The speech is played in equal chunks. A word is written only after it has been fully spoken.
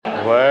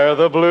where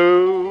the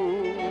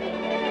blue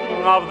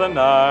of the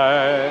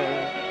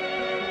night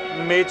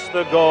meets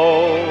the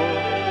gold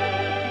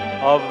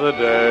of the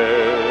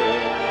day.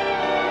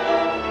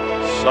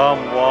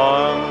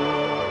 Someone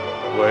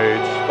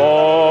waits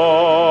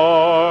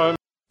for.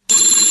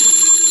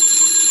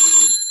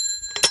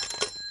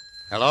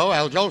 Hello,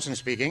 Al Jolson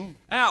speaking.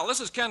 Al,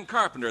 this is Ken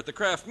Carpenter at the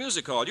Kraft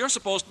Music Hall. You're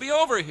supposed to be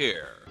over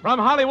here. From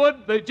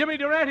Hollywood, the Jimmy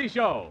Durante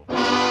Show.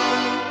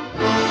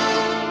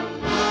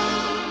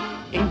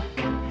 Ink,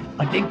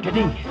 a dink-a-dee,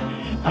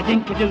 a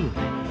dink-a-doo,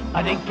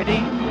 a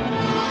dink-a-dee.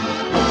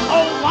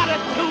 Oh, what a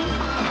tune!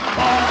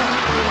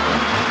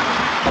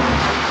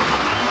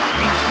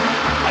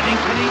 A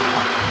dink-a-dee,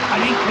 a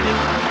dink-a-doo,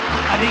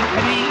 a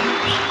dink-a-dee.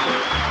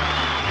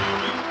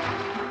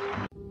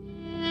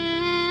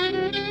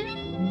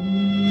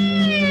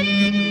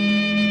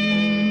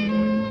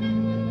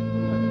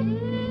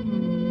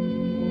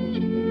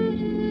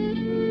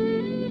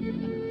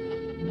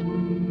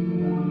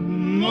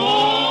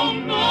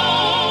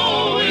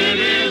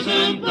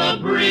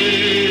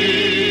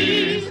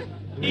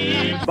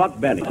 Buck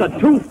Benny, a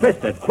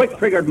two-fisted,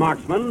 quick-triggered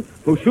marksman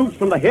who shoots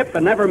from the hip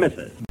and never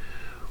misses.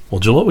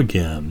 Well, hello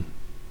again.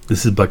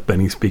 This is Buck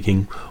Benny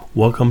speaking.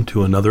 Welcome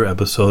to another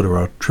episode of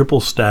our Triple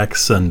Stack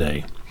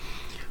Sunday.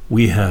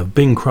 We have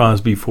Bing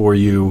Crosby for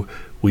you,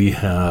 we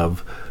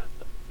have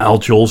Al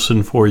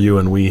Jolson for you,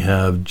 and we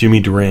have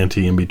Jimmy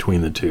Durante in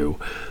between the two.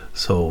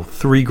 So,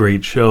 three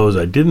great shows.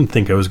 I didn't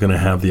think I was going to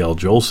have the Al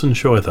Jolson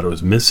show. I thought it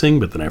was missing,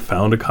 but then I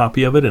found a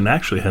copy of it, and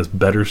actually has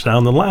better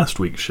sound than last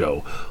week's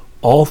show.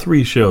 All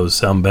three shows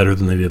sound better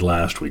than they did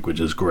last week, which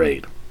is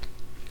great.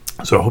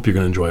 So I hope you're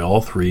going to enjoy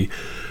all three.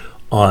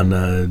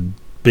 On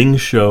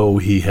Bing's show,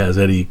 he has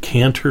Eddie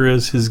Cantor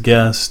as his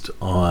guest.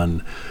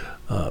 On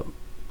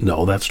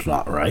no, that's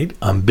not right.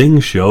 On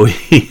Bing's show,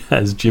 he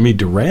has Jimmy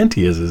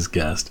Durante as his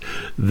guest.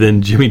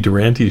 Then Jimmy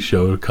Durante's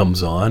show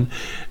comes on,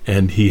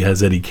 and he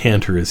has Eddie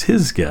Cantor as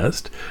his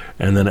guest.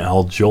 And then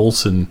Al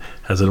Jolson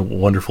has a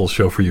wonderful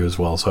show for you as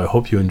well. So I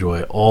hope you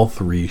enjoy all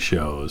three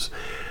shows.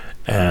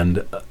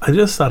 And I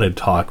just thought I'd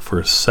talk for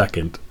a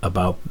second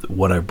about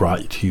what I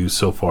brought to you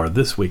so far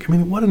this week. I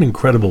mean, what an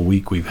incredible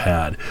week we've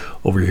had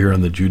over here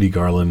on the Judy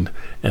Garland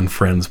and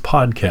Friends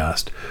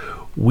podcast.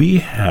 We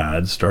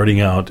had, starting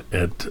out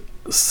at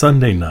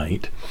Sunday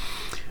night,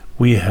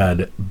 we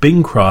had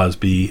Bing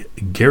Crosby,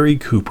 Gary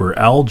Cooper,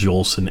 Al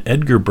Jolson,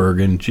 Edgar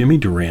Bergen, Jimmy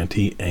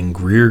Durante, and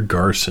Greer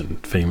Garson,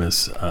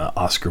 famous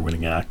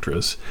Oscar-winning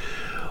actress.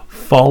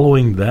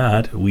 Following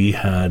that, we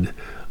had,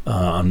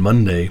 on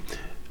Monday,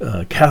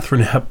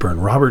 Katharine Hepburn,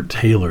 Robert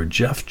Taylor,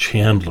 Jeff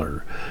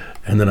Chandler.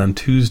 And then on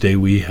Tuesday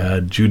we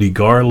had Judy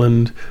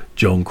Garland,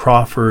 Joan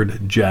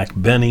Crawford, Jack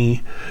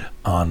Benny.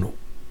 On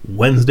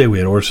Wednesday we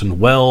had Orson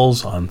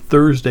Welles. On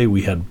Thursday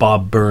we had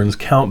Bob Burns,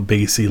 Count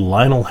Basie,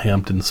 Lionel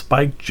Hampton,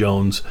 Spike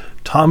Jones,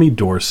 Tommy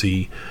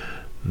Dorsey.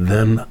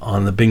 Then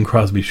on the Bing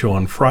Crosby Show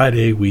on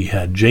Friday we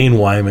had Jane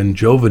Wyman,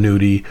 Joe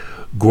Venuti,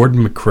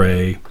 Gordon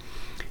McRae.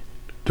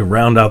 To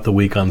round out the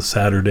week on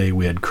Saturday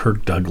we had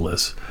Kirk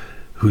Douglas,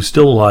 who's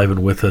still alive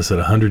and with us at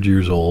 100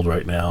 years old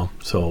right now.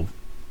 So,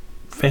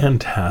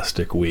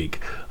 fantastic week.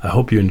 I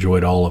hope you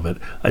enjoyed all of it.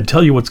 I'd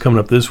tell you what's coming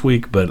up this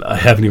week, but I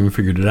haven't even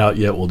figured it out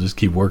yet. We'll just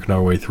keep working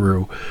our way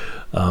through.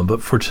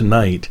 But for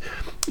tonight,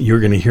 you're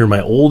going to hear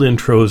my old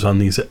intros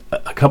on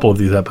a couple of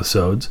these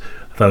episodes.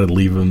 I thought I'd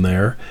leave them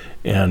there.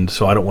 And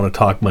so I don't want to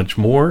talk much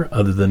more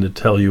other than to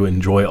tell you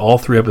enjoy all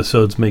three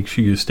episodes. Make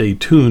sure you stay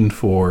tuned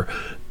for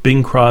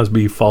Bing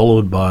Crosby,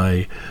 followed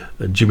by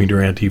Jimmy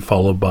Durante,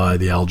 followed by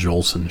the Al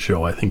Jolson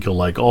Show. I think you'll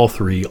like all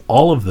three,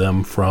 all of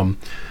them from,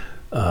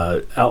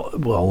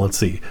 let's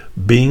see,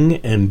 Bing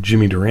and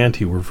Jimmy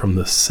Durante were from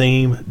the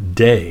same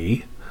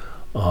day,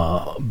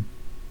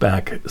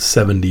 back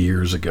 70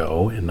 years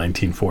ago in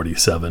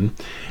 1947,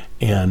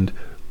 and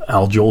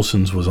Al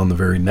Jolson's was on the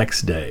very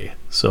next day.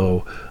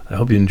 So I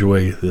hope you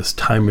enjoy this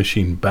time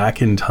machine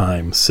back in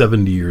time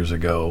 70 years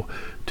ago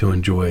to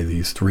enjoy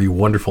these three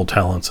wonderful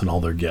talents and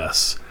all their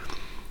guests.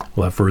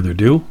 Without further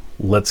ado,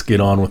 let's get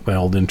on with my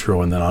old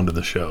intro and then on to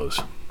the shows.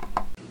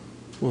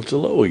 Well,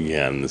 hello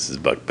again. This is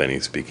Buck Benny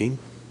speaking.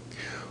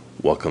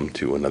 Welcome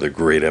to another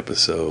great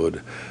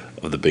episode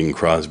of the Bing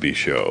Crosby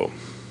Show.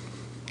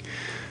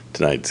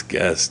 Tonight's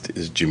guest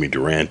is Jimmy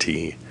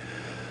Durante,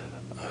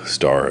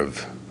 star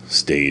of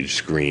stage,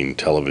 screen,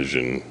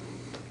 television,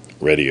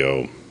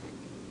 radio.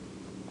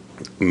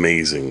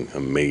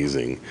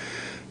 Amazing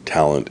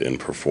talent and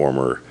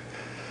performer.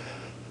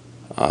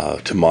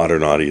 To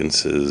modern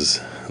audiences,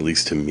 at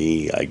least to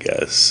me, I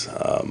guess,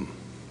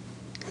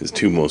 his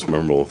two most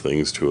memorable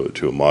things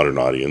to a modern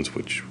audience,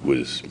 which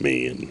was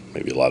me and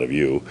maybe a lot of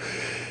you.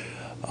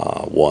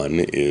 One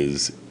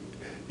is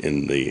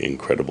in the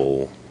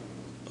incredible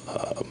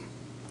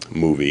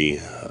movie,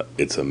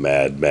 It's a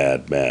Mad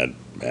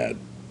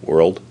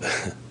World.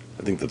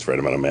 I think that's the right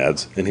amount of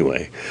mads.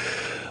 Anyway,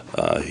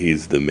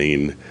 he's the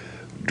main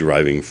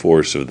driving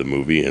force of the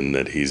movie, in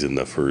that he's in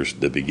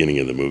the beginning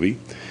of the movie.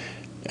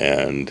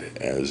 And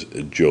as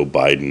Joe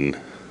Biden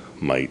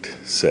might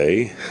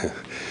say,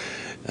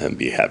 and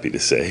be happy to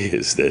say,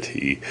 is that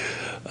he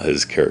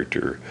his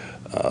character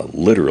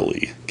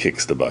literally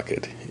kicks the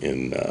bucket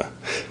in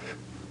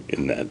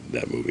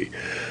that movie.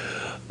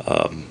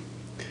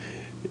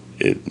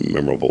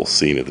 Memorable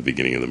scene at the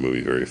beginning of the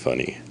movie, very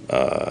funny.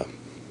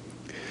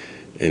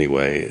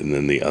 Anyway, and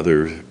then the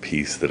other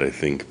piece that I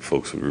think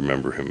folks would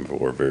remember him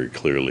for very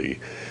clearly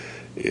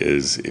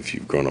is, if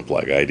you've grown up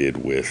like I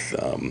did with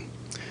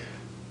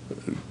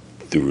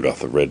the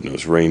Rudolph the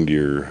Red-Nosed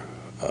Reindeer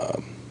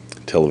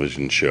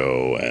television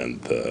show,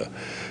 and the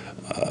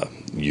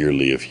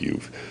yearly, if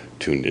you've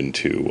tuned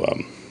into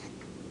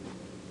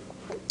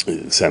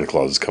Santa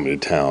Claus is Coming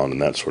to Town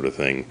and that sort of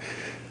thing.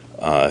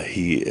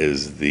 He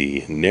is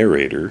the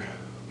narrator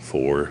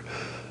for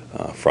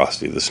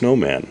Frosty the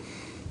Snowman.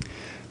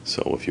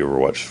 So if you ever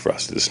watch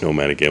Frosty the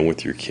Snowman again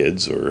with your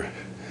kids, or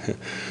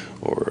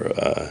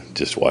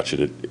just watch it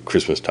at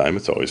Christmas time,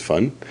 it's always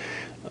fun.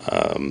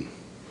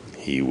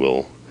 He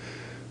will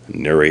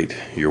narrate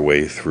your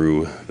way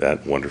through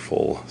that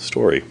wonderful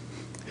story.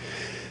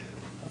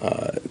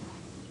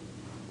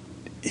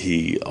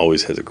 He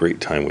always has a great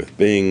time with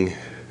Bing.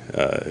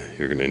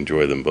 You're going to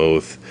enjoy them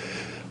both.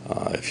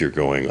 If you're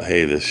going,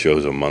 hey, this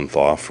show's a month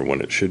off from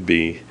when it should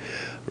be,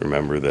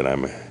 remember that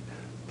I'm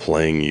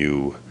playing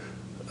you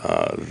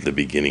the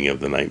beginning of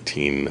the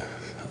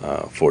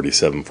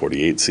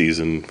 1947-48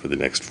 season for the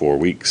next 4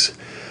 weeks,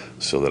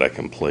 so that I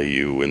can play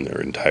you in their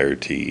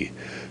entirety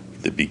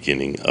the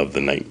beginning of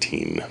the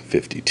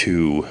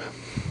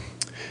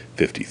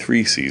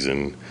 1952-53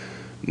 season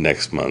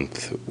next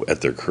month at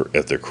their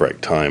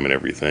correct time and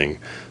everything.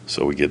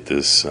 So we get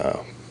this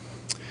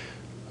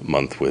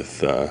month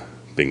with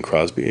Bing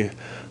Crosby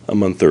a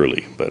month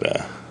early,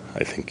 but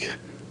I think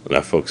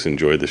enough folks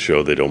enjoy the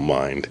show, they don't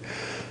mind.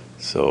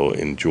 So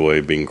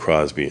enjoy Bing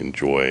Crosby,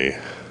 enjoy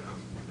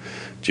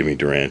Jimmy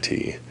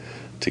Durante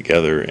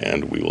together,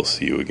 and we will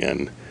see you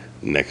again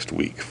next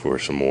week for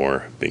some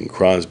more Bing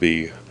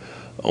Crosby.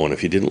 Oh, and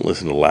if you didn't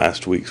listen to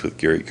last week's with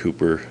Gary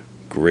Cooper,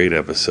 great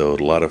episode,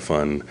 a lot of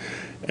fun,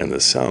 and the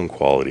sound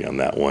quality on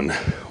that one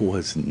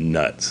was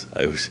nuts.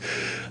 I was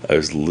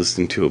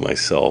listening to it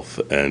myself,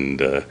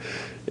 and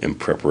in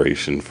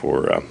preparation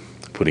for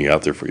putting it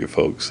out there for you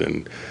folks,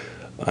 and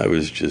I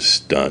was just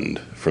stunned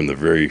from the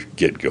very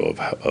get-go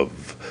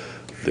of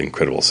the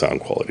incredible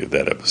sound quality of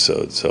that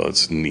episode. So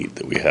it's neat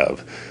that we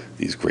have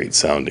these great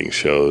sounding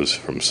shows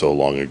from so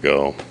long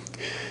ago.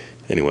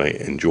 Anyway,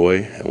 enjoy,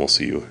 and we'll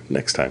see you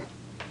next time.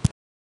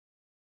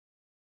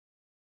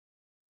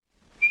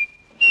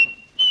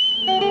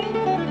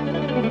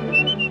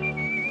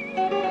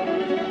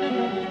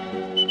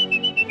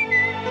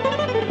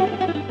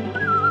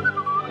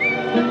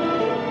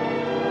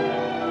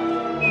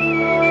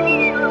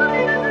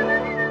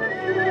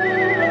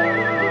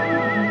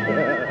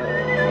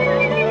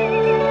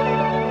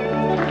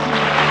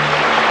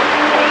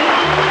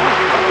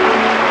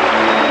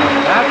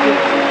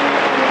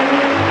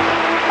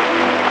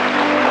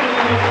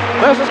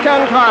 This is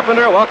Ken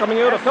Carpenter welcoming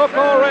you to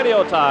Philco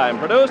Radio Time,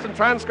 produced and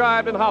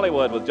transcribed in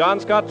Hollywood with John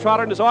Scott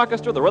Trotter and his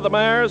orchestra, the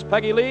Rhythmaires,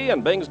 Peggy Lee,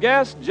 and Bing's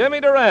guest, Jimmy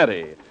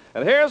Durante.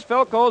 And here's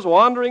Philco's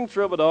wandering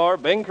troubadour,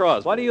 Bing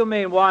Crosby. What do you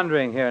mean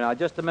wandering here? Now,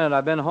 just a minute.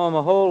 I've been home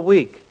a whole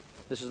week.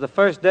 This is the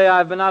first day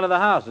I've been out of the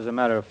house, as a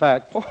matter of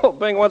fact. Oh,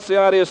 Bing, what's the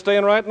idea of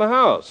staying right in the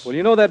house? Well,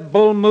 you know that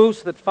bull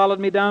moose that followed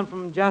me down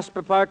from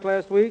Jasper Park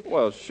last week?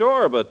 Well,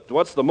 sure, but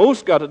what's the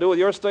moose got to do with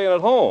your staying at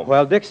home?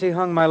 Well, Dixie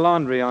hung my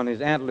laundry on his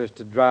antlers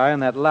to dry,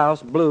 and that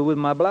louse blew with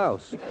my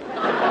blouse. Bing,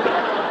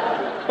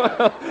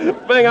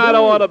 I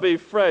don't want to be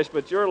fresh,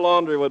 but your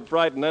laundry would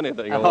frighten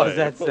anything away. Oh, is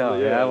that so?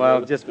 Yeah,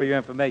 well, just for your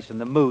information,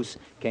 the moose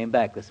came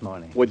back this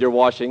morning. With your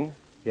washing?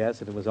 Yes,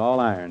 and it was all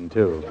iron,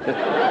 too.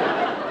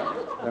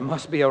 There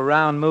must be a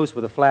round moose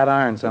with a flat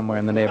iron somewhere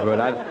in the neighborhood.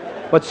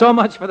 But so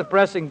much for the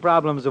pressing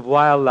problems of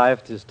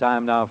wildlife. 'Tis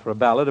time now for a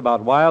ballad about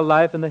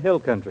wildlife in the hill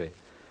country.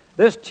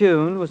 This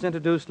tune was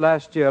introduced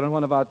last year on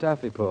one of our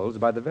taffy pulls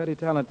by the very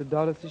talented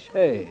Dorothy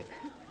Shea,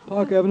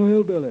 Park Avenue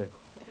Hillbilly.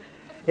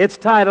 Its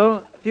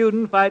title,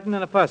 Feudin', Fightin',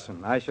 and a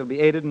Fussin'. I shall be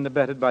aided and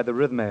abetted by the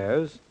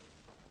Rhythmaires.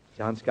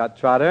 John Scott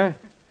Trotter.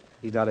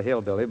 He's not a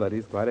hillbilly, but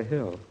he's quite a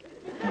hill.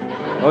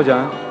 Oh,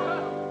 John.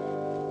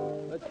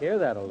 Let's hear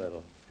that a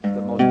little. It's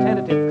the most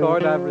tentative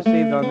chord I've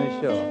received on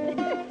this show.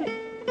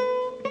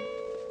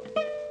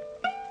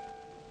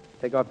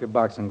 Take off your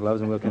boxing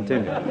gloves and we'll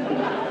continue.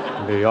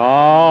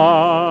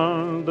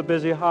 Beyond the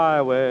busy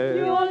highway,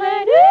 Your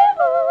lady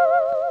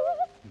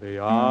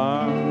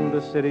beyond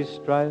the city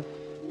strife,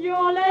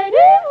 Your lady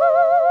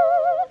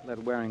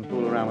let Waring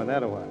fool around with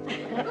that a while.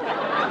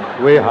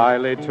 We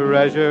highly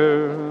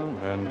treasure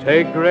and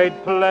take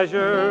great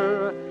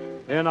pleasure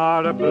in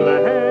our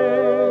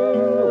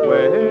blessed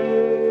way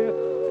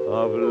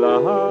of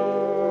life.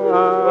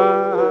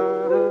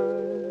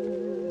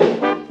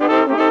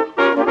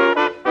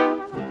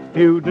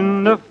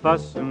 Feudin', a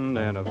fussin',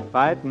 and a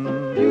fightin'.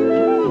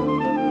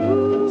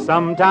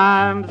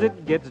 Sometimes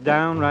it gets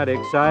downright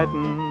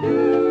excitin'.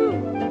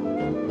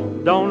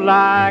 Don't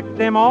like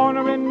them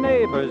ornery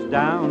neighbors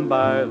down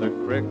by the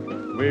creek.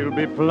 We'll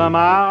be plumb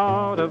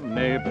out of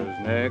neighbors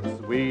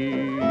next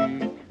week.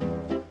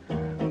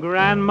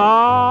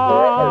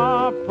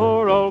 Grandma,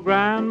 poor old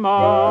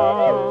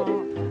Grandma.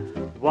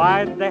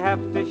 Why'd they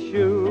have to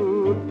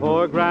shoot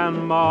poor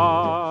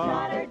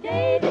Grandma?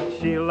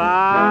 She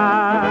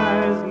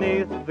lies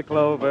 'neath the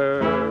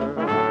clover.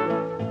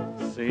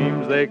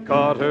 Seems they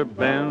caught her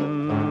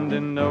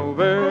bending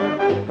over,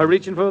 her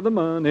reaching for the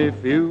money,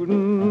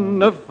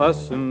 feuding, a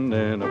fussing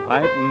and a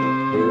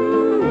fighting.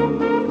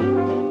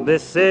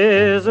 This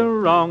is a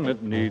wrong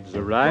that needs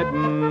a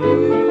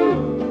righting.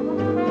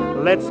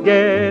 Let's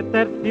get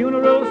that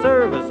funeral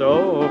service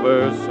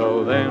over,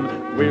 so then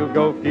we'll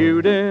go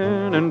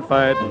feuding and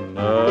fighting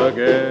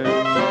again.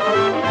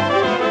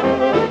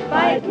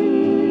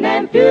 Fighting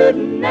and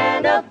feuding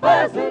and a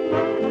fussing,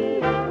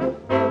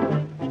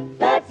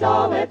 that's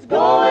all that's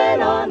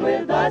going on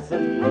with us.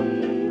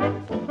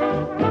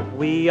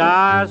 We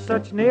are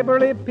such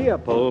neighborly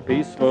people,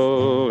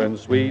 peaceful and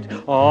sweet,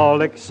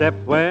 all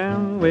except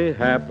when we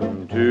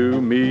happen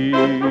to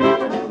meet.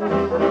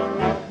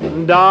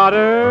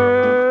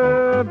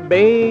 Daughter,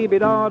 baby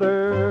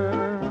daughter,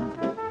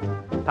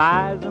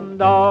 pies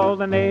and all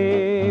the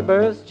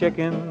neighbors'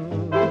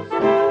 chickens.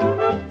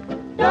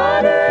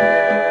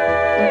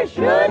 Daughter,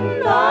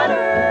 shouldn't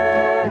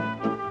daughter,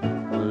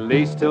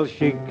 least till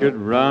she could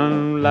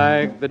run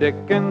like the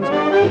Dickens.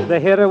 They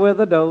hit her with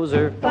a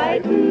dozer,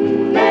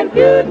 fighting and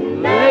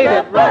feuding and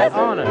a right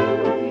fussing. on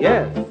her,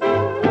 yes.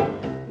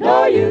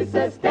 No use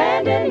of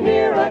standing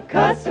here a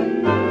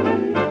cussin'.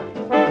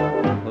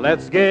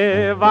 Let's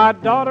give our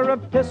daughter a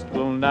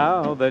pistol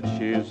now that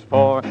she's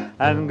 4,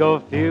 and go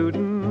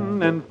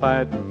feuding and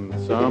fighting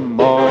some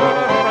more.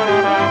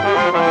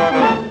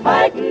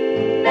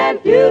 Fighting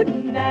and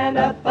feuding and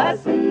a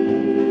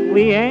fussing.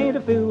 We ain't a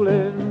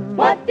foolin'.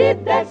 What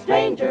did that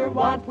stranger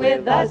want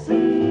with us?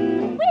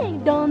 We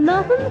ain't done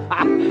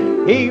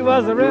nothing. He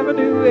was a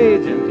revenue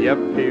agent, yep,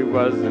 he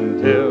was,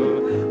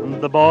 until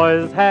the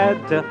boys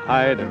had to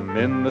hide him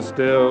in the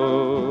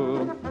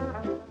still.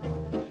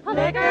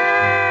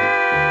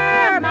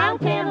 Liquor,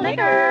 mountain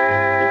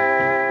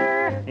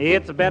liquor.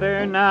 It's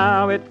better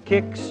now, it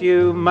kicks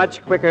you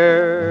much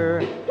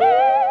quicker.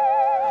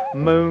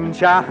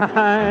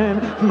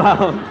 Moonshine,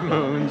 Mount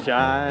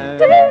Moonshine,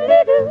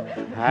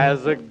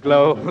 has a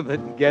glow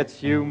that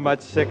gets you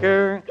much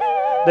sicker.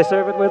 They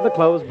serve it with a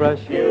clothes brush.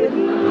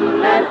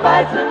 And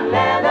fussing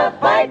and a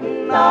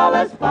fighting, all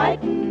us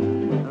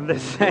fighting.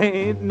 This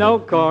ain't no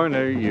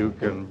corner you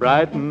can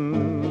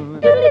brighten.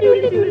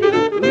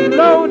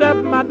 Load up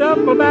my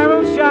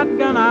double-barrel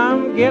shotgun,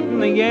 I'm getting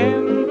the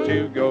end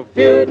to go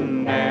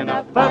feuding and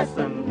a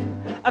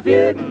fussing, a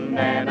feuding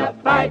and a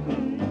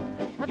fighting,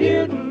 a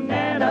feuding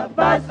and a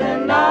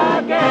fussing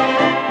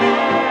again.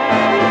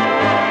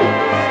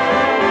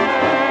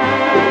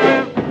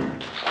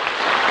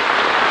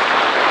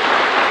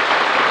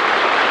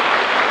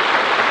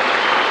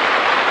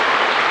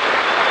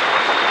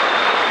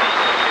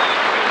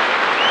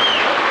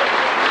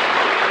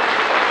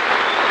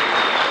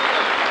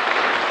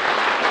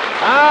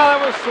 Ah,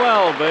 that was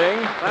swell, Bing.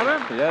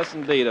 Yes,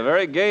 indeed. A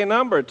very gay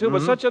number, too,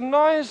 but such a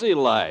noisy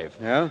life.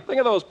 Yeah? Think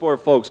of those poor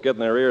folks getting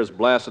their ears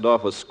blasted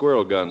off with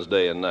squirrel guns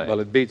day and night. Well,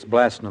 it beats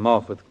blasting them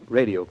off with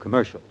radio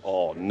commercials.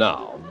 Oh,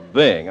 now,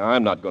 Bing,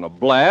 I'm not going to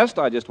blast.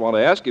 I just want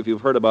to ask if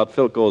you've heard about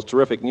Philco's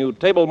terrific new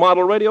table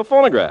model radio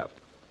phonograph.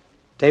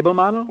 Table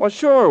model? Well,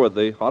 sure, with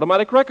the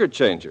automatic record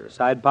changer.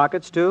 Side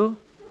pockets, too?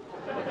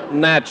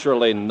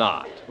 Naturally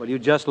not. Well, you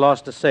just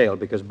lost a sale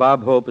because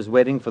Bob Hope is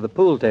waiting for the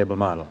pool table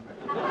model.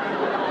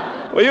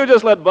 Well, you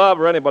just let Bob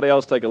or anybody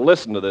else take a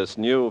listen to this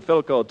new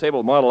Philco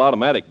table model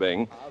automatic,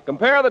 Bing.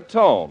 Compare the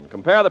tone,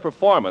 compare the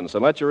performance,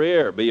 and let your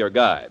ear be your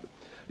guide.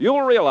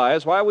 You'll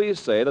realize why we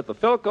say that the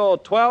Philco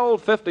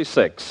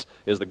 1256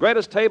 is the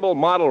greatest table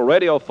model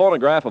radio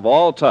phonograph of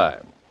all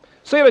time.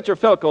 See it at your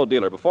Philco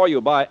dealer before you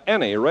buy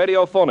any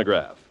radio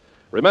phonograph.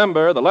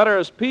 Remember, the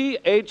letters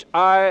P-H-I-L-C-O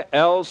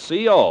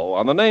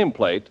on the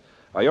nameplate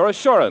are your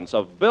assurance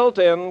of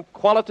built-in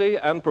quality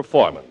and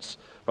performance.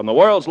 From the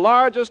world's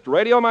largest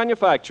radio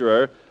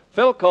manufacturer,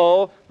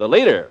 Philco, the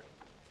leader.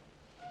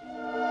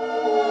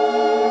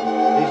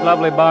 These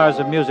lovely bars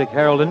of music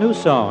herald a new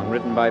song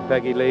written by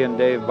Peggy Lee and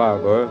Dave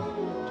Barber.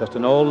 Just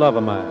an old love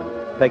of mine.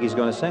 Peggy's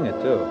going to sing it,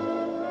 too.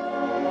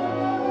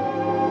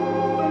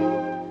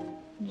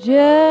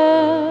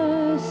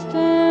 Just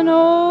an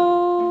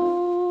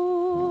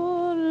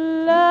old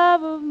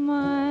love of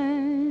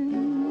mine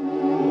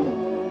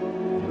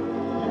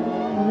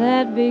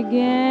that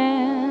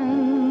began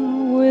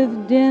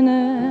with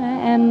dinner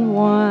and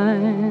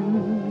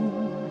wine.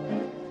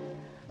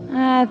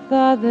 I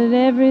thought that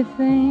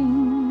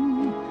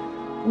everything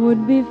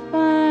would be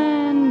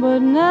fine, but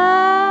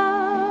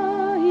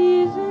now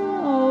he's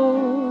an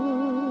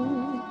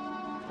old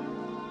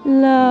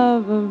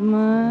love of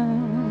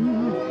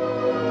mine.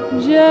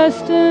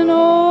 Just an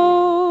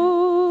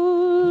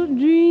old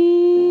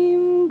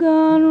dream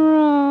gone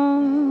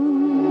wrong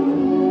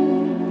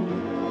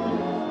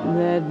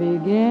that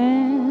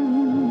began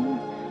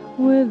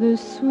with the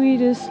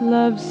sweetest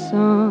love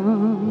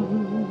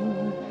song,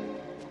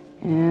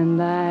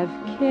 and I've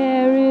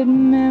carried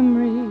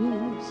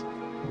memories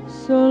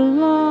so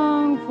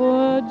long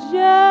for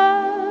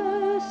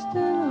just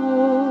an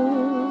old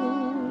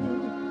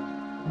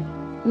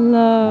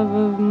love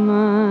of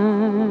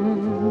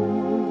mine.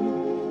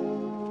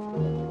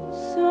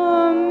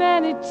 So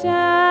many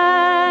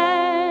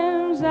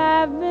times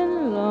I've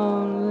been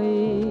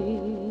lonely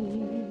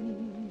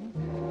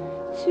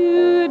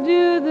to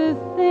do the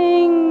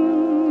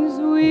things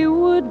we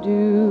would do,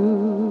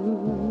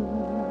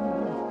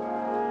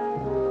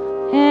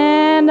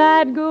 and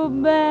I'd go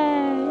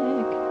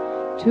back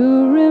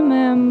to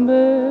remember,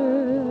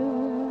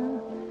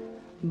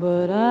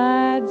 but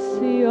I'd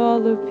see all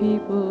the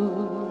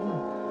people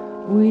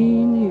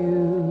we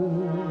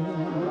knew.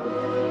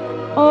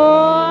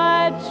 Oh,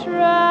 I'd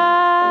try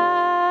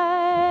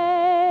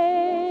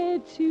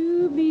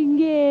to be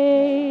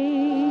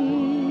gay,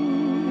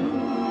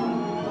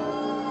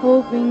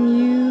 hoping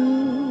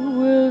you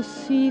will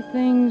see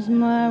things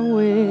my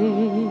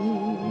way.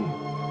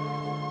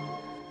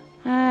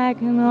 I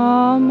can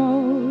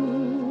almost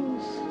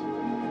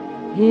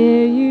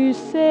hear you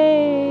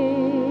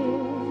say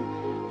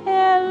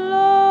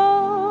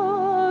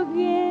hello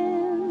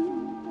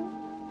again,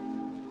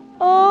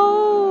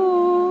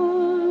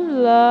 oh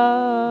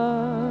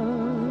love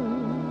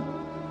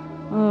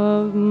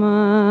of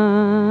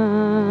mine.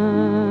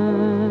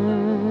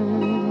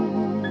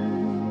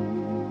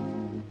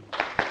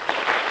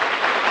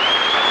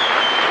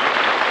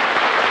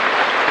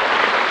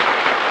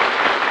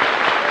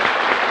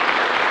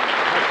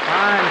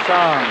 Fine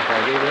song,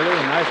 Peggy,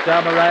 really. Nice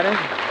job of writing.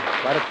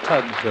 Quite a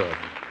tug to it.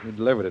 You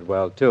delivered it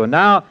well, too. And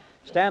now,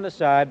 stand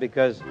aside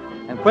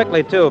and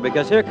quickly, too,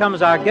 because here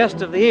comes our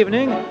guest of the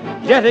evening,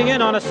 jetting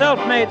in on a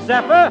self-made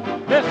Zephyr,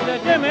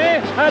 Mr. Jimmy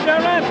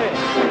Durante.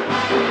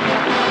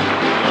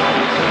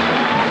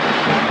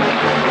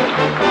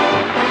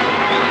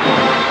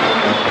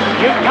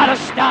 You've got to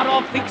start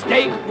off each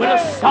day with a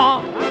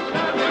song.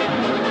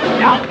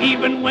 Now,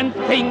 even when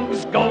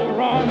things go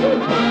wrong,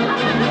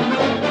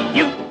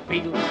 you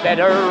feel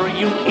better,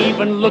 you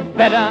even look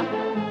better.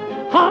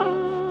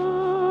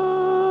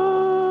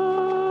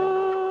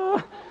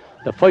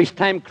 The first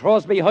time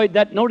Crosby heard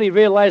that note, he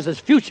realized his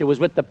future was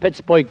with the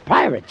Pittsburgh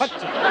Pirates.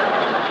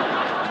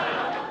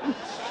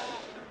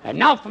 And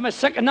now for my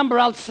second number,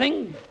 I'll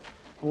sing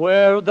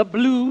Where the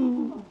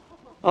Blue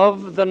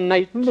of the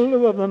Night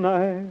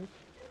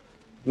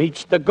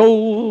meets the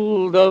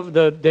gold of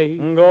the day.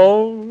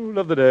 Gold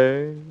of the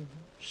day.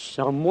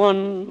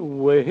 Someone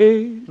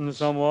waits.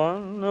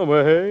 Someone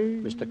away.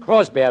 Mr.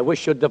 Crosby, I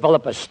wish you'd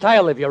develop a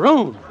style of your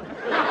own.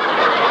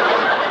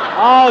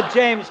 Oh,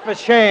 James, for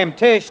shame.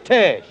 Tish,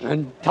 tish.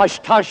 And tush,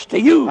 tush to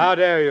you. How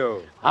dare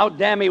you? How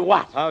dare me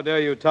what? How dare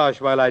you tosh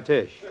while I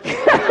tish?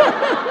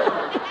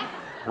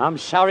 I'm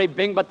sorry,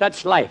 Bing, but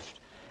that's life.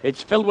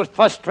 It's filled with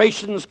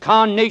frustrations,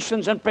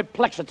 carnations, and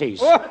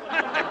perplexities.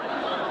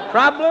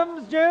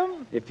 Problems,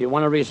 Jim? If you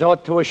want to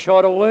resort to a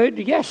shorter word,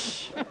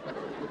 yes.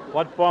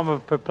 What form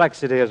of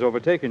perplexity has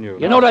overtaken you?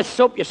 You know that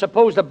soap you're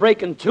supposed to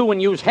break in two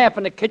and use half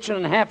in the kitchen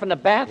and half in the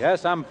bath?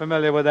 Yes, I'm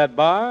familiar with that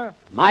bar.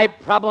 My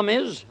problem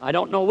is I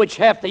don't know which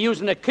half to use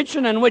in the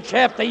kitchen and which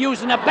half to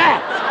use in the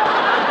bath.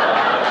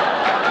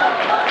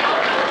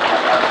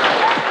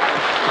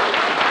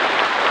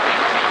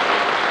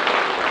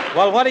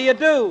 Well, what do you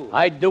do?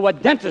 I do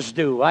what dentists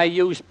do. I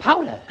use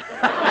powder.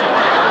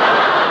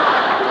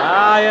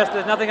 Ah, yes,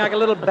 there's nothing like a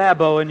little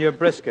babbo in your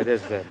brisket,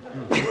 is there?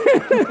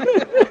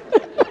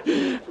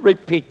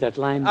 Repeat that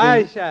line, Bing.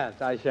 I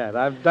shan't.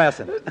 I'm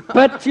dancing.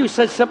 But you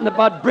said something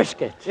about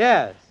brisket.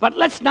 Yes. But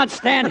let's not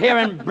stand here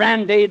and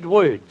brand-aid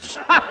words.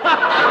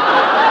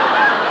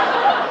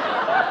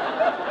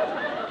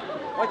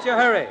 What's your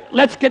hurry?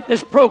 Let's get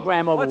this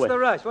program over What's with. the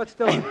rush? What's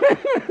doing?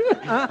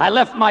 I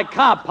left my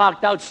car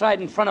parked outside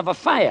in front of a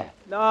fire.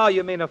 No,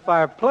 you mean a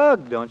fire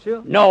plug, don't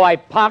you? No, I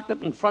parked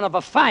it in front of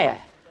a fire.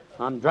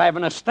 I'm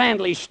driving a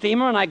Stanley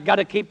steamer, and I got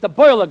to keep the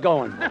boiler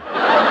going.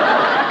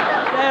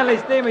 Stanley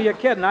steamer, you're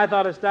kidding. I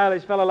thought a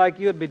stylish fellow like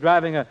you'd be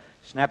driving a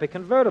snappy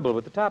convertible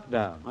with the top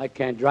down. I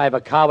can't drive a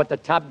car with the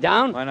top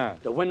down. Why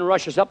not? The wind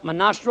rushes up my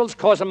nostrils,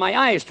 causing my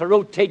eyes to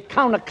rotate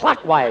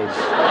counterclockwise.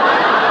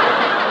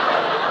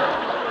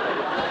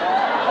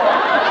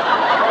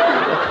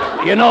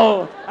 You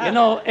know,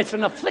 it's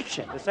an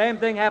affliction. The same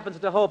thing happens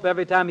to Hope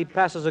every time he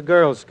passes a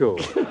girls' school.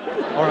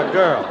 Or a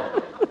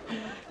girl.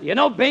 You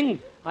know,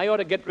 Bing, I ought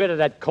to get rid of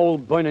that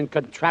coal-burning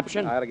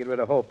contraption. I ought to get rid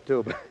of Hope,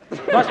 too.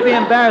 But must be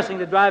embarrassing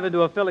to drive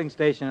into a filling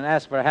station and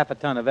ask for half a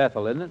ton of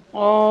ethyl, isn't it?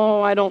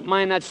 Oh, I don't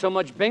mind that so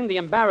much, Bing. The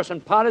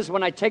embarrassing part is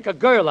when I take a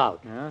girl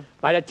out. Yeah?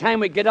 By the time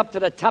we get up to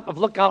the top of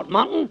Lookout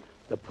Mountain,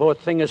 the poor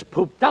thing is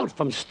pooped out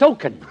from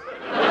stoking.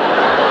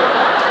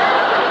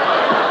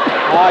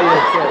 Oh,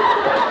 you're kidding.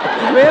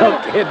 Really? No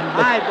kidding.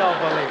 I don't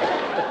believe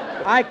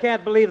it. I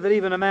can't believe that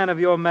even a man of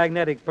your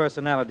magnetic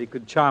personality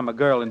could charm a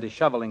girl into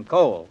shoveling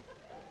coal.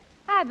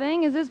 Hi,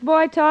 Bing. Is this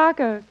boy talk,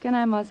 or can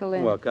I muscle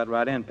in? Well, cut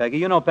right in, Peggy.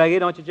 You know Peggy,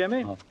 don't you,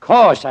 Jimmy? Of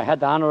course. I had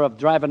the honor of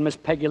driving Miss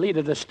Peggy Lee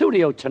to the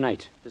studio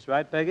tonight. That's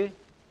right, Peggy?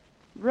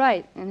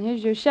 Right. And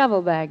here's your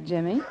shovel bag,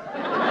 Jimmy.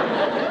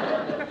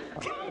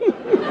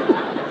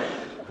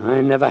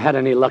 I never had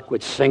any luck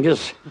with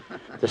singers.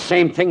 The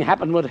same thing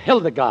happened with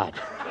Hildegard.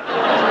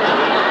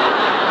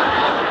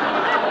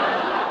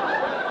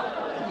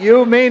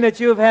 You mean that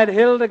you've had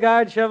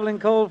Hildegard shoveling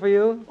coal for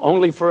you?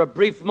 Only for a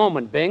brief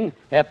moment, Bing.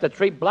 After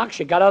 3 blocks,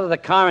 she got out of the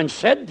car and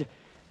said,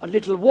 "A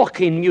little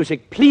walking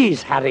music,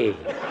 please, Harry."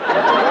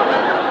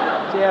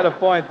 She had a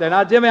point there.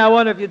 Now, Jimmy, I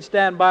wonder if you'd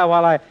stand by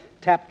while I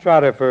tap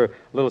Trotter for a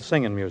little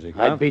singing music.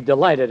 Huh? I'd be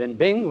delighted. And,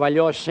 Bing, while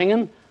you're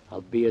singing,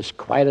 I'll be as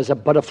quiet as a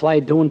butterfly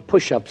doing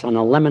push-ups on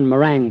a lemon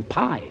meringue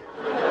pie.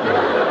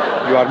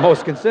 You are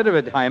most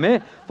considerate,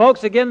 Jaime.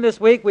 Folks, again this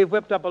week, we've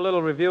whipped up a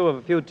little review of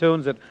a few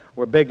tunes that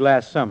were big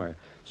last summer.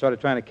 Sort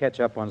of trying to catch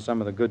up on some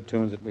of the good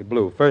tunes that we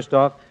blew. First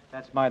off,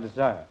 That's My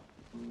Desire.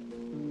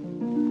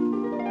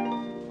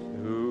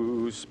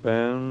 To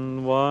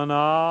spend 1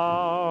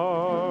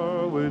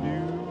 hour with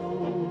you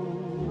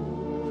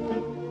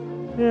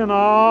in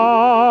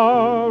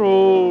our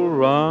old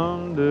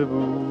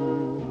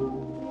rendezvous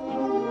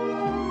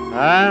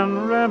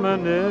and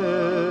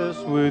reminisce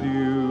with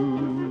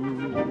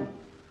you.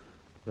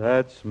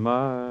 That's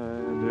my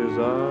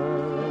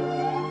desire.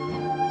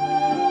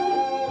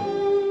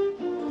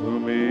 To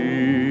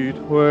meet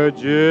where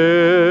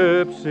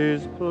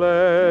gypsies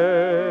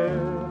play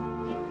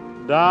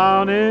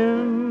down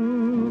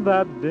in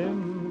that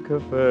dim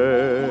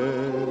cafe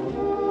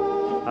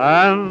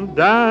and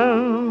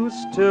dance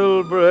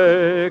till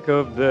break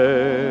of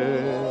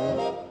day.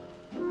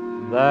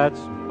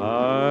 That's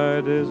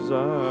my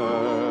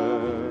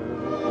desire.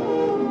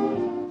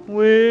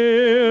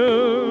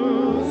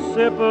 We'll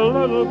sip a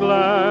little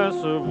glass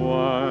of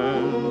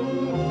wine.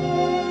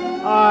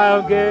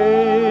 I'll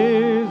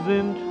gaze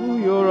into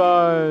your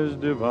eyes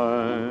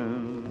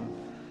divine.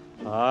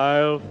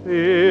 I'll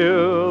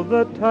feel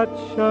the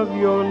touch of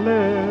your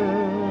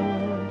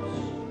lips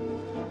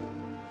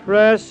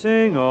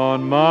pressing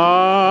on mine.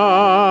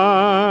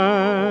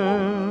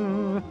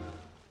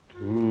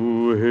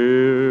 To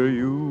hear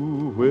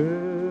you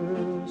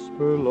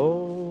whisper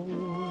low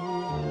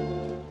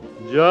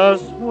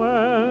just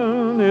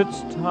when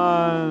it's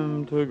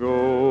time to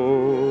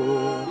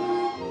go.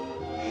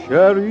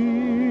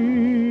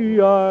 Cherie,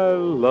 I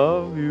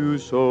love you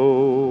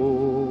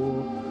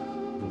so.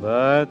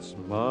 That's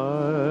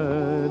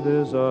my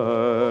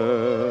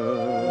desire.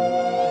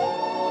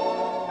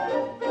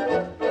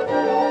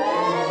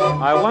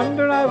 I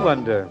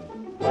wonder.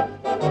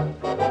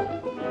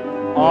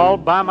 All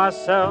by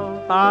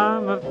myself,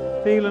 I'm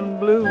a-feeling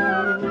blue.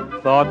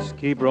 Thoughts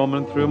keep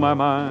roaming through my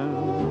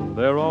mind.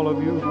 They're all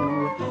of you.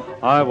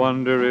 I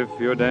wonder if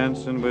you're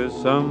dancing with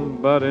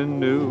somebody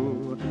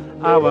new.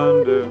 I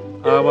wonder,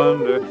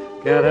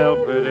 can't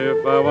help it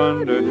if I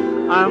wonder.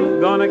 I'm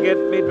gonna get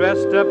me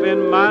dressed up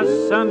in my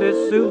Sunday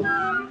suit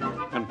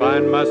and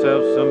find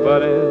myself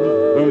somebody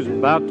who's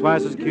about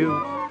twice as cute.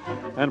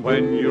 And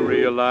when you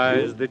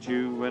realize that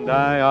you and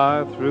I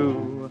are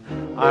through,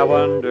 I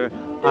wonder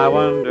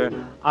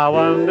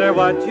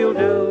what you'll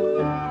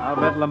do. I'll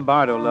bet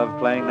Lombardo loved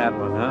playing that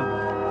one, huh?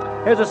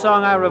 Here's a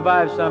song I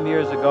revived some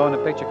years ago in a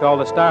picture called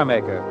The Star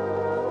Maker.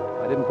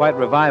 I didn't quite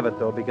revive it,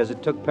 though, because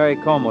it took Perry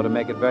Como to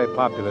make it very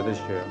popular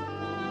this year.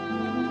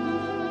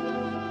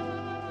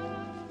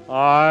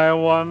 I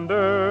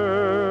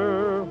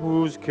wonder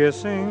who's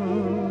kissing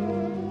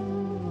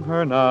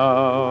her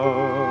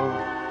now.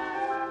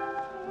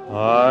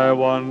 I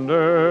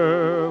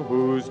wonder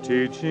who's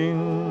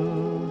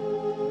teaching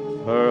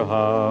her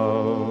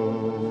how.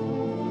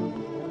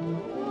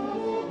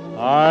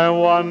 I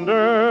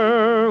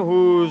wonder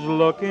who's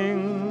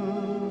looking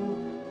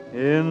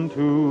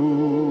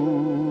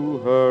into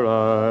her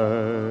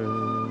eyes,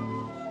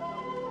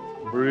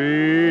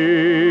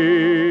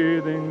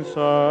 breathing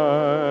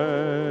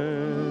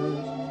sighs,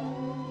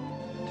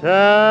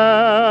 telling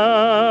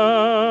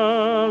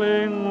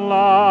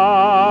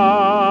lies.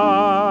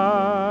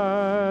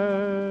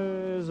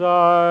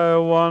 I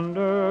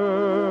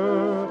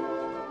wonder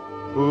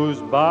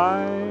who's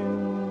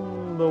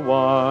buying the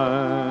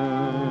wine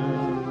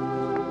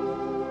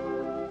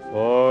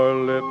for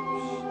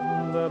lips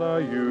that I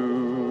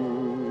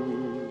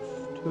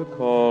used to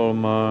call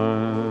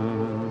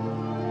mine.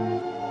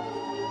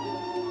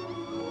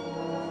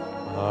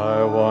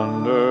 I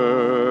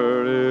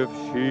wonder if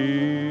she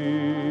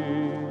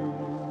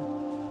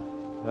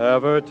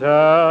ever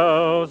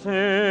tells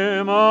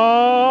him of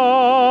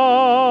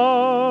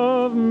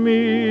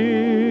me.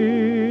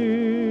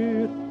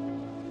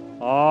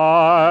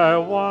 I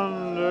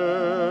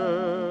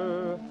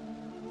wonder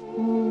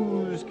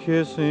who's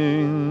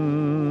kissing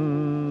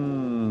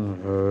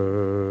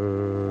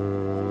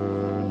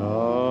her now.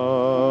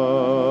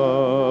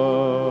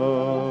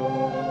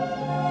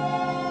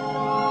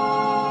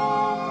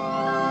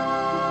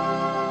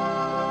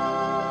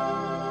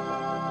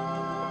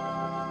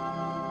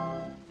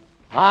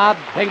 Ah,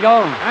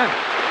 bingo.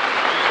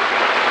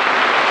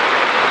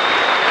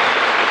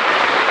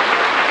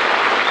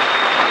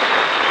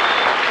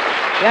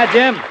 Yeah,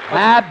 Jim.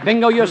 Ah,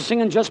 bingo, your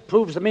singing just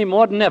proves to me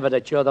more than ever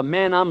that you're the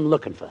man I'm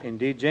looking for.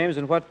 Indeed, James.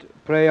 And what,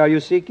 pray, are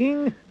you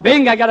seeking?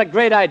 Bing, I got a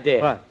great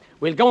idea. What?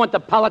 We'll go into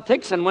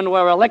politics, and when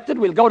we're elected,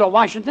 we'll go to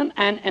Washington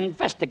and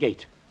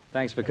investigate.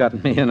 Thanks for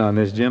cutting me in on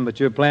this, Jim, but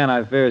your plan,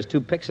 I fear, is too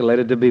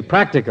pixelated to be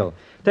practical.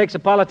 Takes a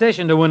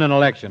politician to win an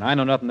election. I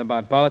know nothing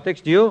about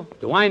politics. Do you?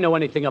 Do I know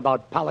anything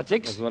about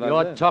politics? That's what I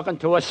You're said. talking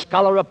to a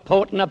scholar, a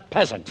poet, and a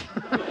peasant.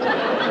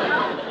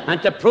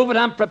 And to prove it,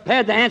 I'm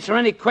prepared to answer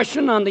any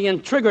question on the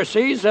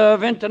intricacies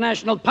of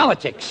international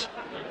politics.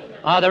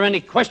 Are there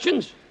any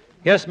questions?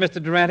 Yes,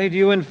 Mr. Durante, do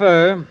you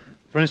infer,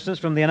 for instance,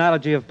 from the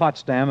analogy of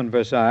Potsdam and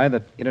Versailles,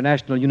 that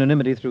international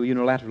unanimity through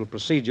unilateral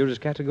procedure is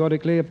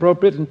categorically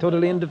appropriate and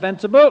totally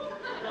indefensible?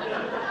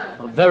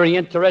 A very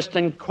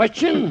interesting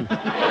question.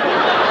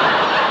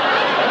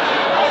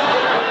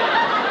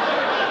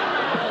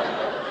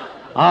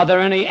 Are there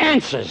any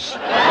answers?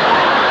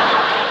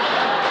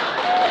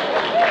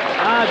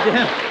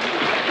 Jim.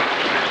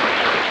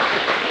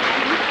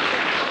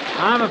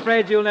 I'm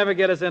afraid you'll never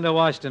get us into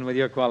Washington with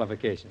your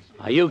qualifications.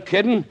 Are you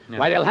kidding? No.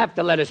 Why, they'll have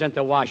to let us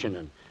into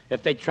Washington.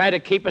 If they try to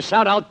keep us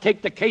out, I'll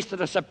take the case to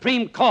the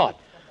Supreme Court.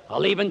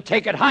 I'll even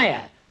take it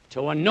higher,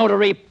 to a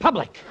notary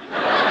public.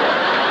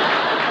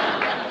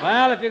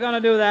 Well, if you're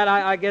going to do that,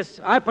 I guess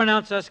I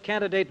pronounce us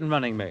candidate and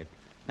running mate.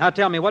 Now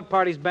tell me, what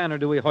party's banner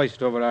do we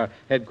hoist over our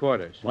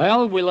headquarters?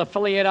 Well, we'll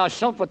affiliate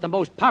ourselves with the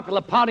most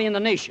popular party in the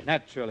nation.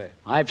 Naturally.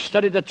 I've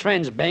studied the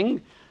trends,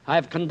 Bing.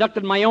 I've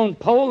conducted my own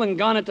poll and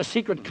gone into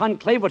secret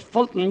conclave with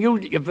Fulton Jr.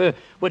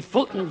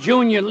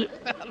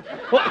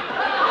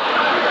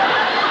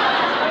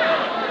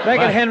 Make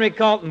it Henry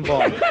Colton,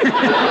 boy.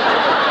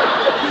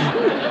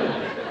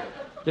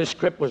 This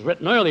script was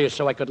written earlier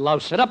so I could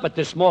louse it up at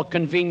this more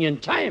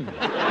convenient time.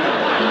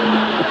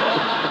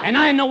 And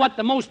I know what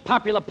the most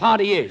popular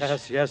party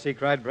is. Yes, he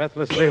cried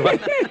breathlessly.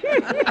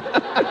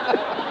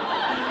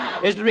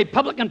 Is the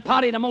Republican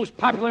Party the most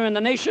popular in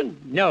the nation?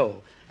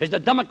 No. Is the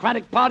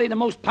Democratic Party the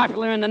most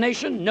popular in the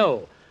nation?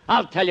 No.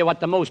 I'll tell you what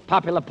the most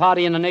popular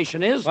party in the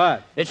nation is.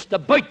 What? It's the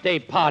birthday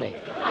party.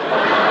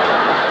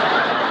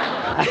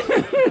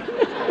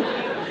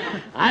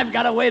 I've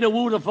got a way to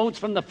woo the votes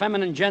from the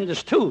feminine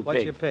genders, too. What's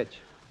Big. your pitch?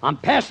 I'm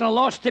passing a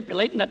law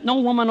stipulating that no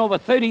woman over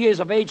 30 years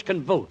of age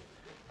can vote.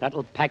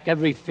 That'll pack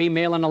every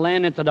female in the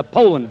land into the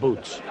polling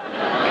booths.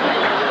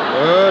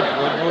 Good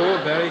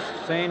move. Very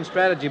sane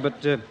strategy.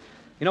 But, you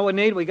know what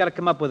we need? We got to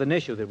come up with an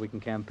issue that we can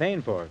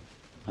campaign for.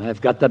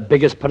 I've got the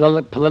biggest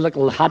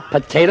political hot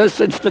potato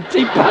since the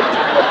teapot.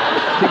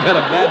 You got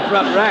a bad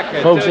front rack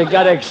there, Folks, too. you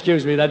got to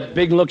excuse me. That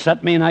Big looks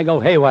at me and I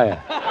go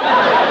haywire.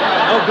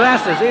 No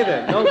glasses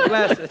either. No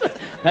glasses.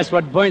 That's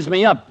what burns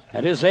me up.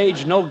 At his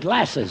age, no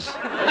glasses.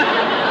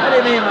 What do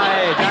you mean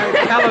my age?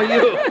 I follow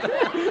you.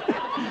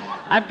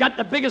 I've got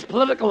the biggest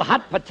political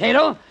hot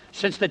potato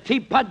since the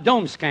Teapot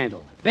Dome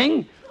scandal.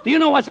 Bing, do you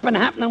know what's been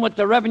happening with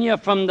the revenue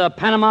from the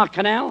Panama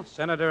Canal?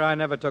 Senator, I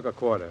never took a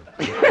quarter.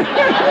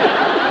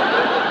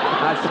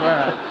 I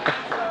swear.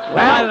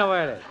 I don't know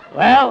where it is.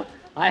 Well,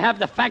 I have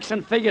the facts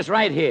and figures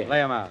right here. Lay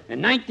them out.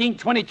 In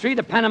 1923,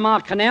 the Panama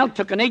Canal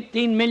took in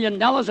 $18 million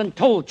in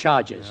toll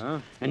charges.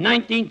 In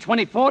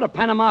 1924, the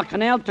Panama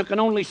Canal took in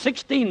only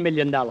 $16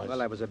 million. Well,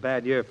 that was a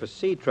bad year for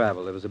sea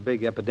travel. There was a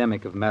big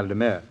epidemic of mal de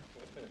mer.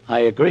 I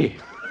agree.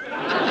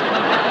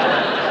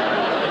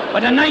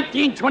 But in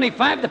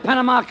 1925, the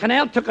Panama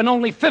Canal took in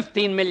only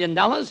 $15 million,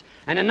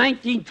 and in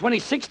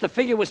 1926, the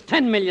figure was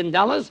 $10 million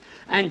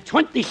and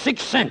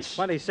 26 cents.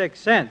 26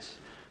 cents?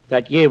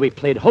 That year, we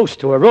played host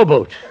to a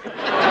rowboat.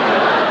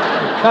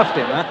 Cuffed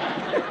him,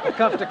 huh?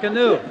 Cuffed a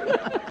canoe.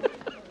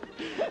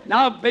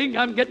 Now, Bing,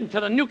 I'm getting to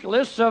the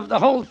nucleus of the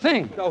whole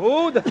thing. The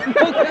who?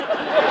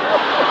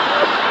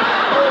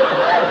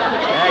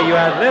 Yeah, you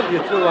outlived.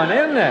 You threw one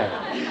in there.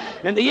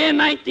 In the year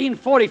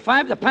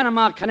 1945, the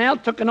Panama Canal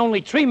took in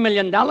only $3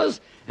 million,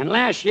 and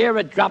last year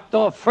it dropped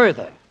off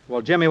further.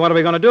 Well, Jimmy, what are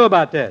we going to do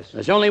about this?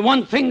 There's only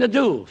one thing to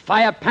do.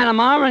 Fire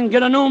Panama and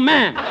get a new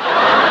man.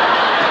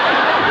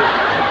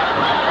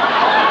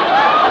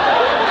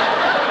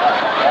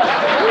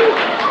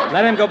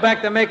 Let him go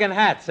back to making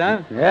hats,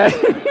 huh? Yeah.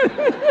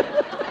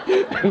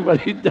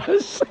 But he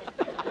does.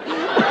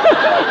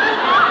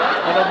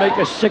 That'll make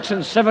a 6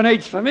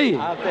 7/8 for me.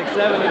 I'll take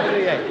 7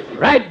 3/8.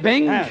 Right,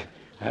 Bing? Yeah.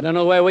 I don't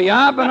know where we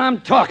are, but I'm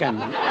talking.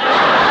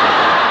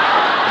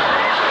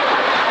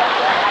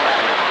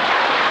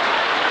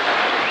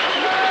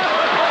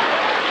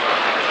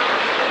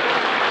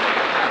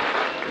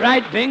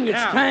 Right, Bing, it's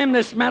time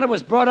this matter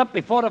was brought up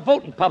before the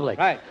voting public.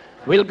 Right.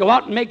 We'll go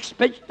out and make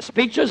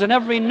speeches in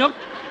every nook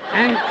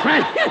and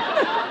cranny.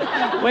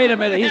 Wait a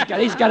minute, he's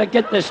got to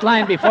get this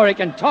line before he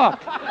can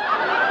talk.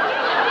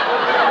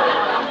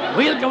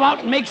 We'll go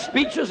out and make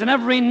speeches in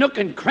every nook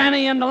and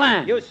cranny in the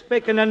land. You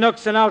speak in the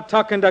nooks and I'll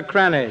talk in the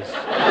crannies.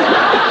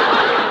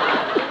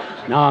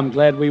 Now I'm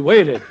glad we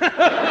waited.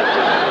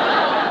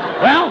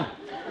 Well,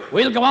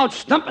 we'll go out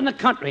stumping the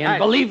country, and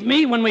believe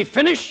me, when we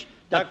finish,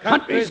 the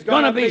country's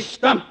gonna be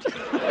stumped.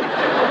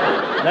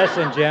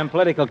 Listen, Jim,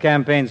 political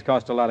campaigns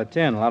cost a lot of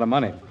tin, a lot of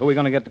money. Who are we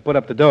going to get to put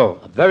up the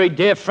dough? A very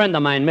dear friend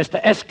of mine, Mr.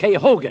 S.K.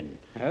 Hogan.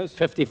 Yes?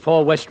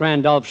 54 West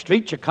Randolph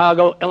Street,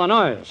 Chicago,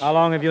 Illinois. How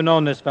long have you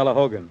known this fellow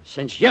Hogan?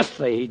 Since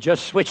yesterday, he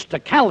just switched to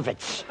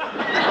Calvert's.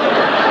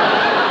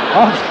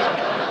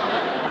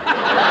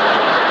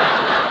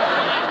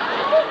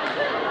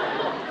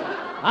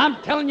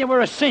 I'm telling you,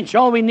 we're a cinch.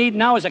 All we need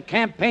now is a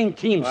campaign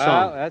team Well,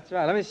 song. that's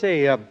right. Let me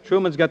see.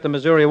 Truman's got the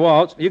Missouri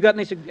Waltz. You got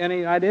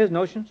any ideas,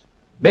 notions?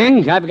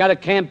 Bing, I've got a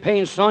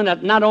campaign song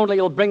that not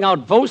only will bring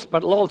out votes,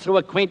 but will also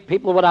acquaint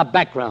people with our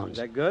backgrounds.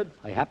 Is that good?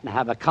 I happen to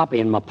have a copy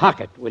in my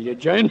pocket. Will you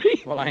join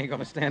me? Well, I ain't going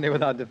to stand here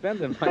without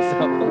defending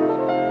myself.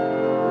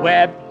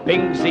 Where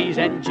Bingsies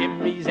and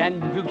Jimmies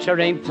and future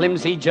ain't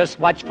flimsy, just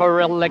watch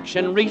for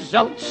election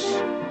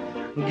results.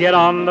 Get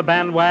on the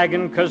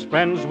bandwagon, 'cause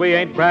friends, we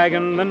ain't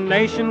bragging. The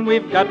nation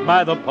we've got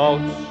by the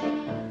pulse.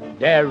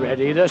 They're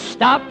ready to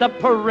start the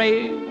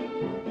parade.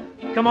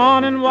 Come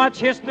on and watch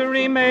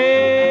history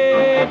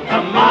made.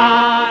 Come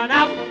on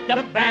out,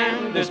 the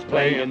band is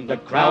playing, the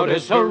crowd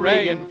is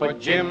hurraying for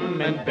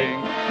Jim and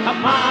Bing.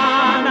 Come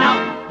on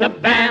out, the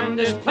band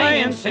is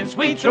playing since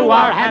we threw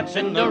our hats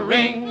in the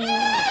ring.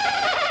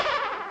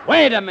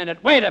 Wait a minute,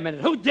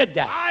 who did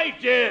that? I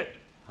did.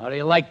 How do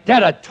you like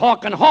that, a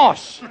talking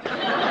horse?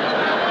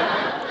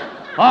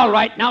 All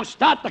right, now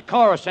start the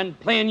chorus and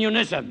play in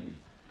unison.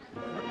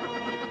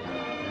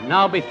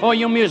 Now, before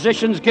you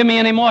musicians give me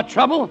any more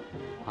trouble,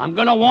 I'm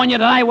going to warn you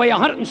that I weigh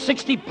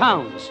 160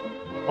 pounds,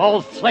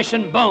 all flesh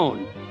and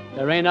bone.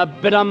 There ain't a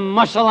bit of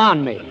muscle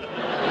on me.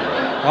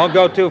 Don't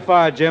go too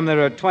far, Jim.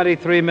 There are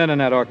 23 men in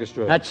that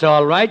orchestra. That's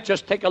all right.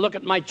 Just take a look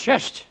at my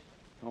chest.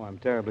 Oh, I'm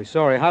terribly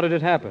sorry. How did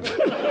it happen?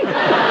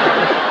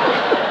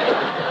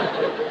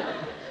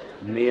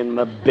 Me and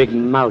my big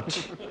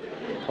mouth.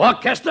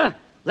 Orchestra,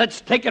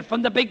 let's take it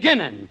from the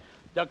beginning.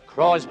 The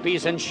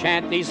Crosbys and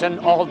Shanties and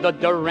all the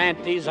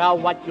Durantes are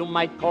what you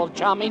might call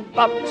charming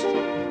pups.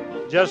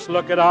 Just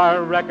look at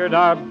our record.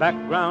 Our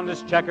background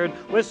is checkered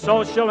with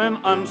social and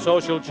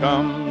unsocial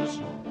chums.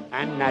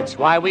 And that's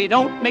why we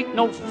don't make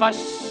no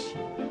fuss.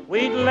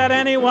 We'd let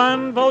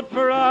anyone vote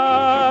for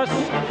us.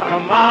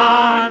 Come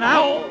on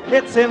out.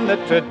 It's in the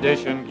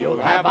tradition. You'll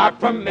have our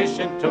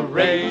permission to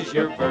raise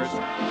your verse.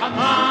 Come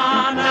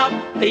on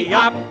out. The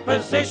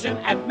opposition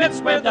admits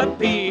we're the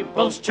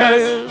people's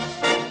choice.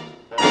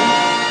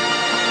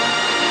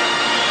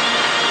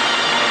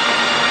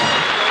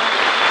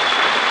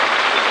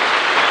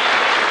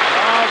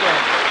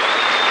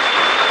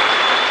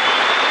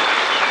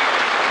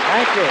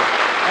 Thank you.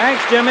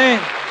 Thanks, Jimmy.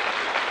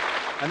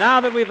 And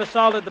now that we've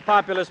assaulted the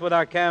populace with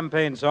our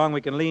campaign song,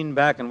 we can lean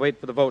back and wait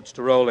for the votes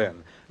to roll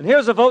in. And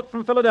here's a vote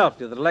from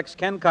Philadelphia that elects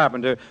Ken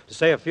Carpenter to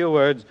say a few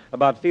words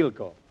about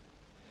Philco.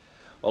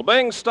 Well,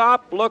 Bing,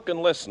 stop, look, and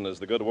listen is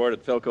the good word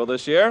at Philco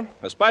this year.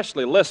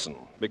 Especially listen,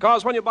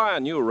 because when you buy a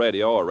new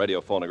radio or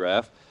radio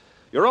phonograph,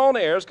 your own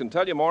ears can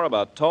tell you more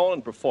about tone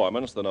and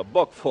performance than a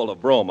book full of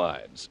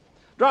bromides.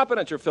 Drop in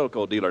at your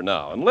Philco dealer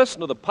now and listen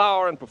to the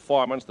power and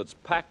performance that's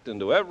packed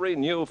into every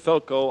new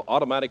Philco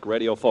automatic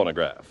radio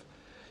phonograph.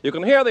 You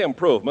can hear the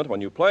improvement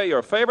when you play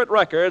your favorite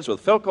records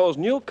with Philco's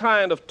new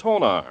kind of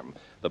tone arm,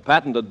 the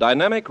patented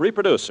dynamic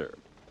reproducer.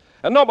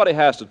 And nobody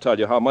has to tell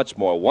you how much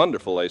more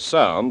wonderful they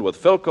sound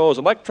with Philco's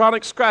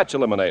electronic scratch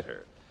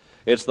eliminator.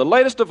 It's the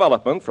latest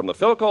development from the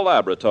Philco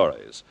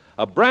laboratories,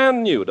 a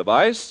brand new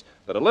device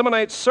that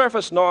eliminates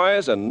surface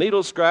noise and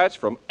needle scratch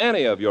from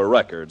any of your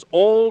records,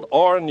 old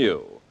or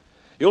new.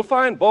 You'll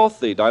find both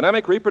the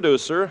dynamic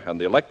reproducer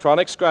and the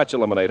electronic scratch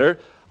eliminator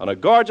on a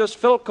gorgeous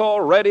Philco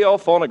radio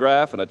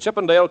phonograph and a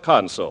Chippendale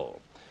console.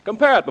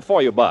 Compare it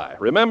before you buy.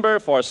 Remember,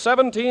 for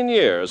 17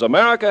 years,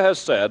 America has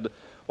said,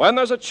 when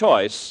there's a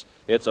choice,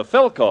 it's a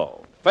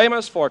Philco,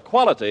 famous for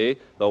quality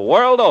the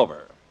world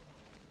over.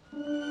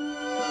 From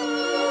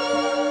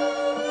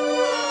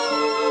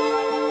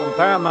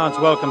Paramount's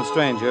Welcome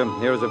Stranger,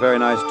 here is a very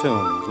nice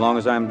tune, As Long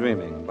as I'm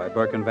Dreaming, by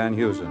Burke Van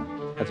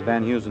Heusen. That's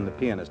Van Heusen, the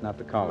pianist, not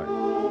the caller.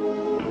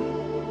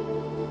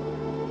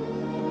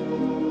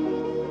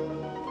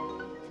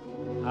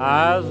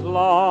 As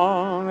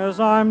long as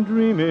I'm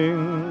dreaming,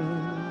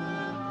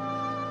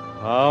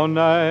 how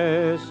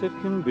nice it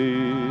can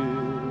be.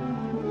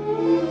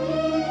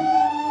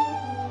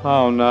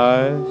 How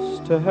nice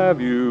to have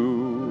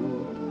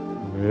you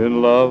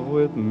in love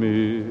with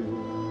me.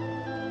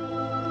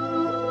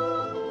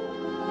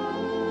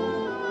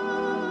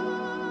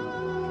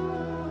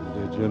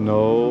 Did you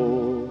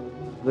know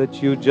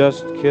that you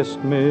just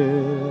kissed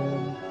me?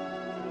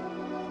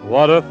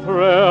 What a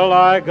thrill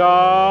I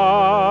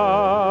got.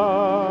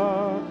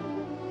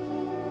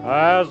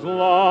 As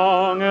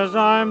long as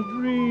I'm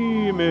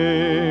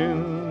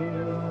dreaming,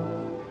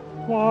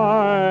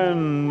 why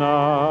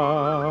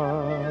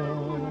not?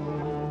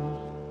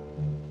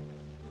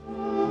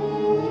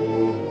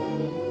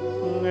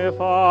 If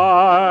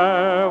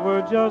I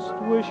were just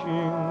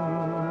wishing,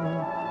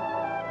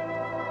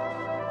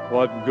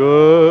 what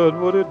good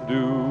would it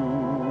do?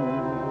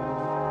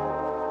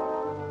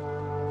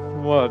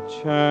 What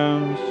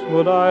chance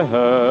would I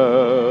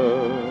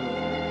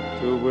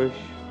have to wish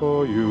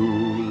for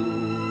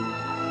you?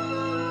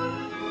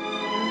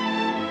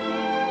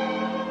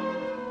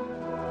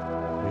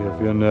 If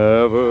you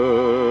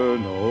never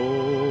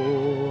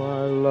know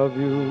I love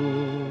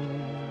you,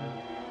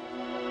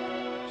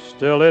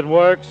 still it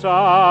works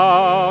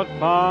out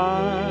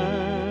fine.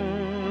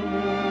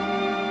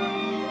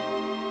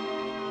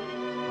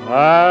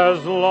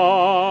 As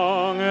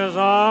long as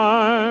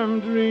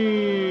I'm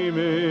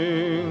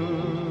dreaming,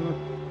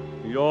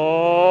 you're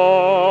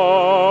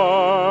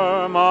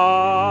mine.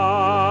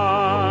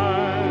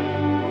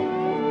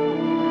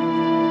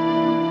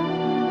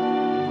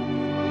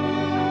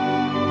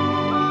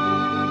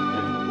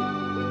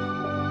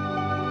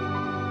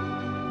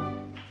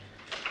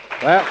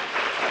 Well,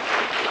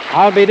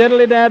 I'll be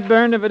diddly-dad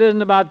burned if it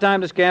isn't about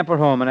time to scamper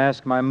home and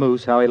ask my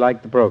moose how he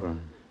liked the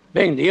program.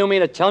 Bing, do you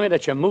mean to tell me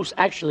that your moose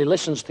actually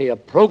listens to your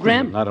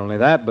program? Not only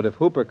that, but if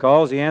Hooper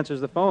calls, he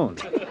answers the phone.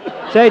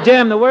 Say,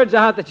 Jim, the word's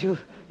out that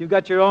you've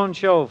got your own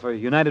show for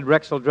United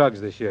Rexall Drugs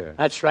this year.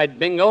 That's right,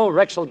 Bingo.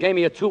 Rexall gave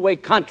me a two-way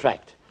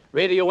contract.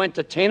 Radio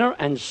entertainer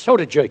and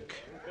soda jerk.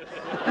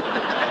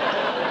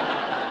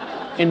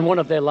 In one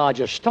of their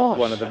larger stores.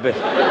 One of the big.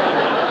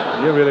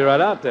 You're really right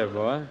out there,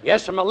 boy.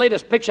 Yes, and my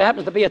latest picture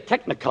happens to be a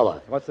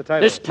Technicolor. What's the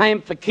title? This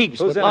Time for Keeps.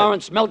 Who's with in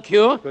Lawrence it?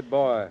 Melchior. Good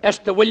boy.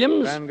 Esther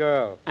Williams. Grand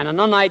girl. And an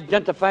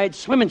unidentified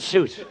swimming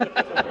suit.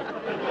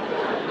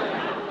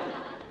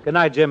 Good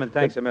night, Jim, and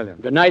thanks a million.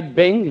 Good night,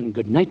 Bing, and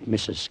good night,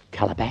 Mrs.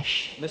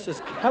 Calabash.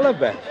 Mrs.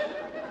 Calabash.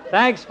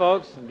 Thanks,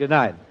 folks, and good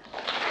night.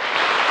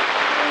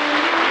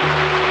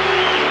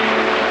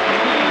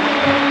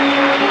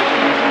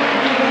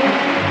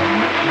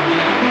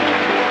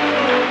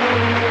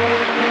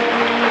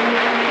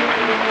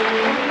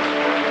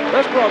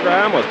 This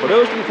program was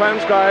produced and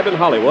transcribed in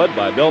Hollywood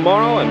by Bill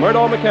Morrow and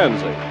Murdo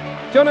McKenzie.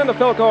 Tune in to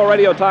Philco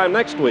Radio Time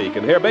next week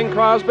and hear Bing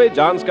Crosby,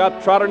 John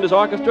Scott Trotter and his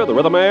orchestra, the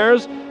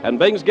Rhythmaires, and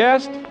Bing's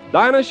guest,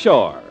 Dinah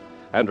Shore.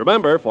 And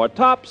remember, for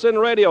tops in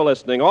radio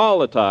listening all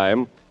the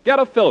time, get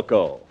a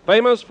Philco,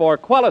 famous for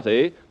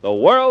quality the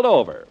world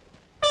over.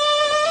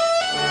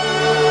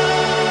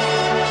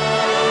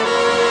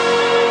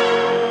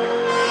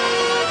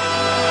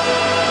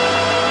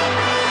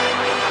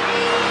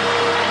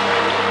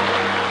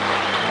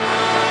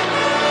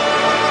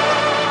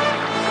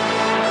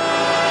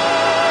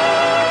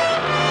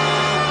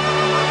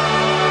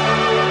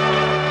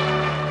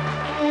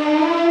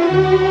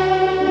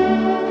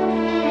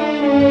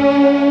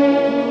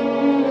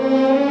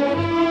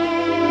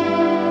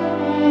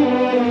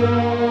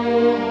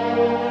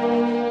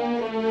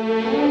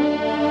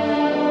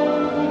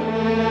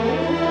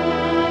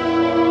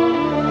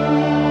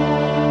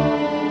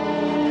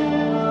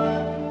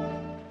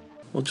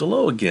 Well,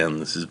 hello again.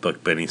 This is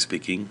Buck Benny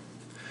speaking.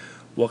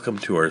 Welcome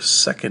to our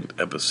second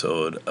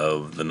episode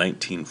of the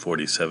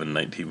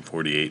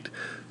 1947-1948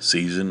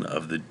 season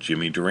of the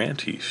Jimmy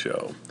Durante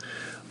Show.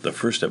 The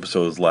first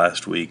episode was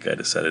last week. I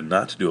decided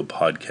not to do a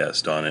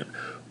podcast on it.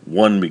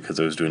 One, because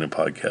I was doing a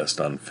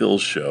podcast on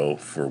Phil's show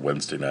for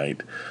Wednesday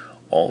night.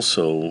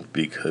 Also,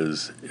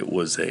 because it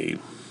was a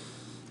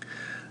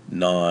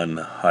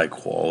non-high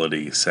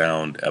quality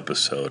sound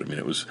episode. I mean,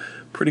 it was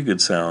pretty good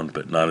sound,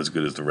 but not as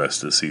good as the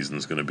rest of the season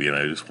is going to be, and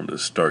I just wanted to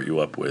start you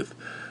up with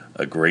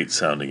a great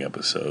sounding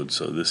episode.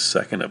 So this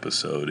second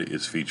episode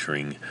is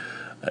featuring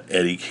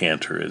Eddie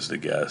Cantor as the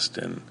guest,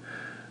 and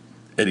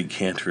Eddie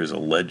Cantor is a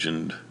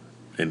legend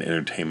in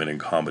entertainment and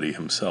comedy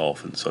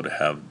himself, and so to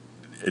have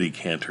Eddie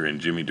Cantor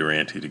and Jimmy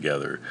Durante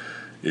together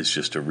is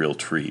just a real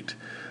treat.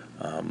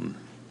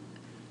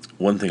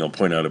 One thing I'll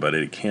point out about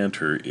Eddie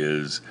Cantor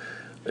is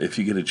if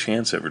you get a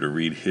chance ever to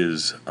read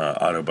his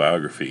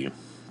autobiography,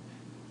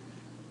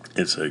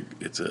 it's a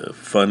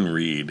fun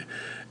read,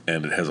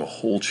 and it has a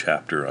whole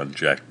chapter on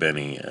Jack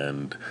Benny,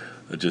 and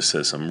it just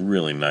says some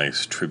really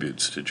nice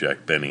tributes to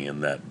Jack Benny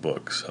in that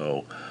book.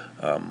 So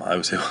I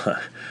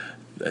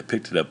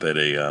picked it up at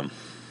an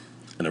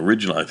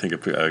original. I think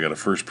I got a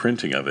first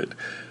printing of it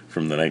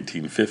from the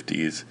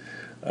 1950s.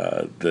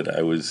 That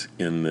I was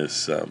in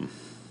this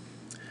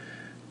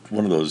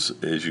one of those,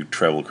 as you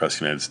travel across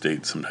the United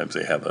States, sometimes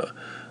they have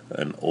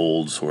an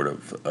old sort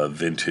of a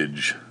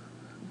vintage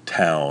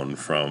town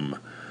from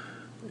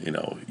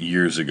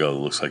years ago. It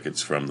looks like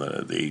it's from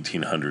the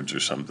 1800s or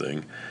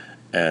something,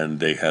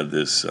 and they had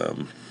this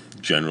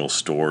general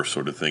store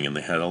sort of thing, and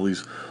they had all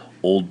these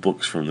old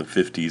books from the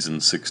 50s and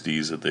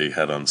 60s that they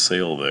had on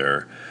sale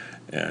there,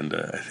 and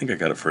I think I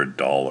got it for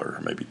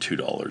 $1, maybe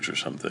 $2 or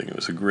something. It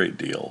was a great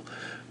deal,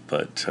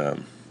 but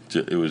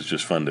it was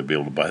just fun to be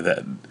able to buy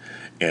that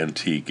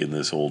antique in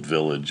this old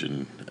village,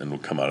 and we'll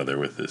come out of there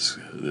with this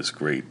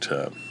great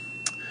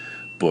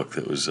book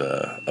that was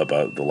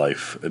about the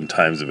life and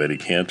times of Eddie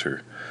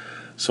Cantor.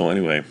 So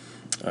anyway,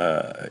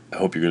 I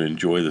hope you're going to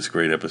enjoy this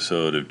great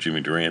episode of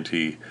Jimmy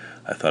Durante.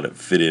 I thought it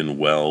fit in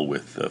well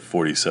with the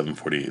 47,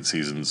 48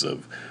 seasons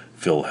of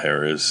Phil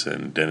Harris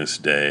and Dennis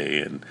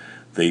Day, and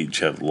they each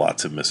have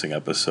lots of missing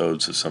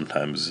episodes, so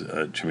sometimes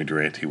Jimmy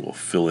Durante will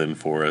fill in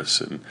for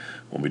us and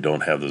when we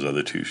don't have those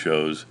other two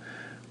shows.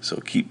 So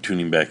keep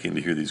tuning back in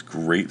to hear these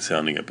great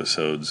sounding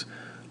episodes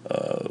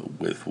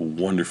with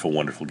wonderful,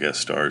 wonderful guest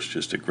stars.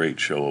 Just a great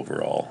show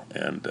overall,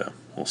 and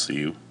we'll see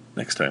you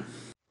next time.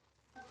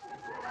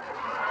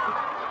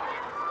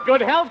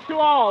 Good health to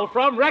all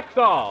from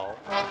Rexall.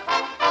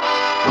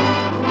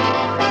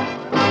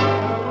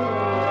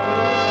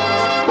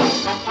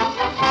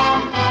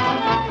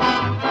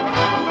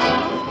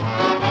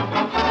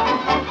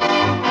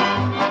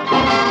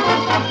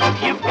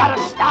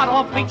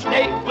 off each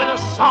day with a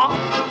song.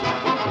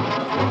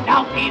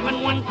 Now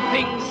even when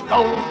things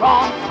go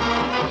wrong,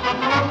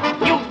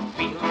 you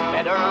feel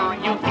better,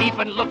 you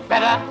even look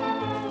better.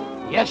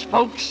 Yes,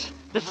 folks,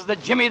 this is the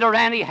Jimmy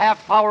Durante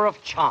half hour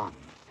of charm.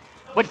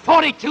 With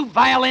 42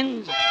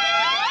 violins,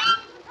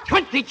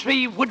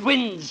 23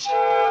 woodwinds,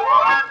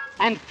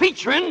 and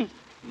featuring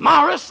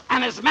Morris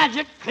and his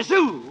magic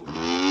kazoo.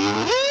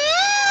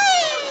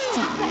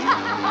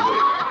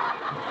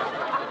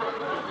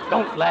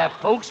 Don't laugh,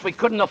 folks. We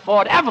couldn't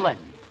afford Evelyn.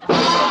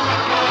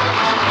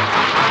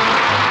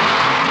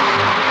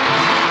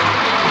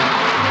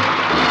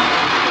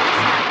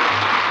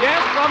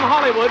 Yes, from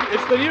Hollywood,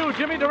 it's the new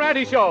Jimmy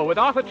Durante Show with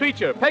Arthur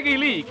Treacher, Peggy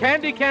Lee,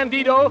 Candy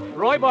Candido,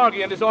 Roy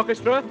Bargy and his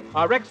orchestra,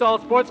 our Rexall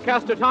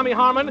sportscaster Tommy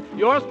Harmon,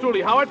 yours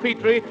truly, Howard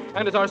Petrie,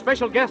 and as our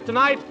special guest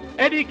tonight,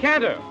 Eddie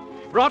Cantor.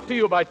 Brought to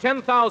you by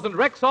 10,000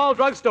 Rexall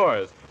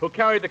drugstores, who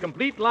carry the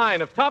complete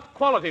line of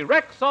top-quality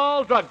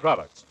Rexall drug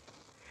products.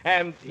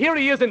 And here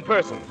he is in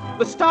person,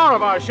 the star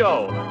of our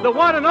show, the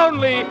one and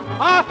only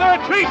Arthur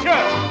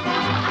Treacher!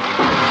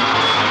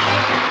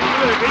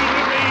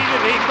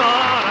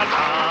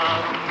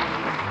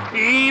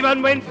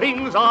 Even when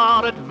things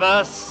are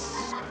adverse,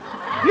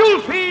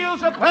 you'll feel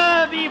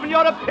superb, even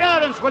your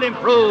appearance will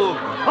improve.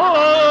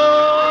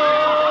 Oh!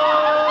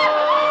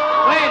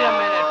 Wait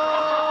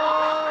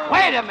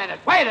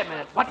a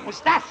minute. What was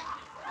that?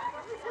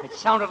 It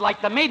sounded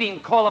like the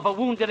mating call of a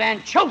wounded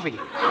anchovy.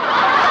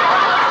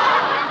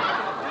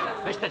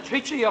 Mr.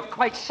 Treacher, you're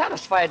quite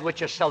satisfied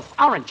with yourself,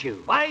 aren't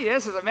you? Why,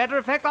 yes, as a matter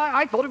of fact,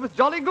 I thought it was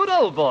jolly good,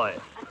 old boy.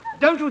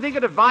 Don't you think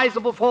it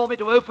advisable for me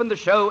to open the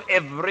show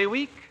every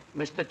week?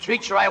 Mr.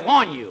 Treacher, I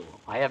warn you,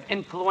 I have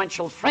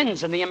influential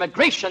friends in the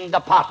immigration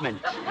department.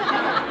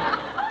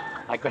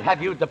 I could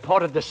have you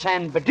deported to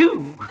San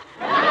Badoo.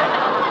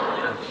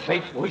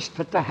 Fate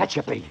whispered to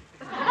Hatchaby.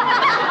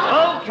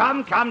 Oh,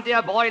 come,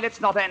 dear boy,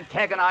 let's not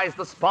antagonize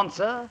the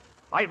sponsor.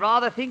 I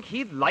rather think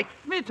he'd like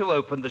me to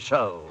open the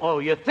show. Oh,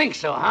 you think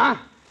so, huh?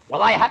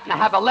 Well, I happen to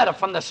have a letter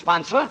from the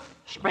sponsor,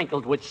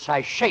 sprinkled with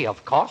sachet,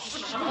 of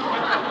course,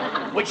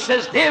 which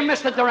says, Dear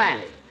Mr.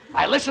 Durante,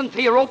 I listened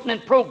to your opening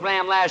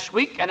program last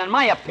week, and in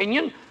my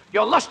opinion,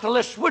 your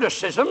lusterless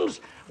witticisms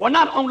were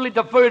not only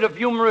devoid of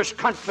humorous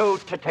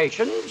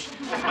connotations,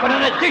 but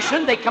in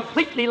addition, they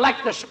completely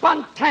lacked the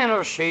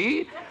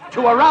spontaneity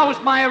to arouse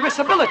my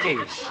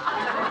irascibilities.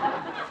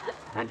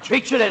 And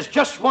Treacher, there's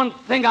just one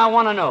thing I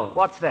want to know.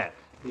 What's that?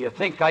 Do you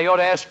think I ought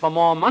to ask for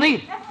more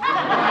money?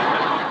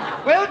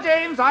 Well,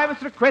 James, I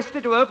was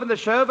requested to open the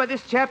show by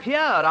this chap here,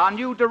 our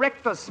new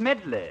director,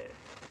 Smedley.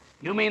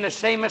 You mean to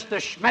say, Mr.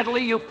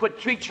 Smedley, you put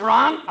Treacher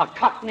on, a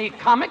Cockney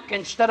comic,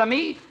 instead of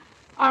me?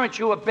 Aren't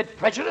you a bit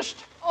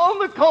prejudiced? On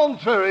the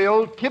contrary,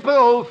 old kipper,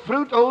 old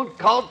fruit, old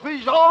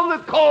codfish, on the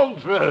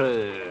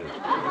contrary.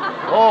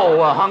 Oh,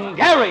 a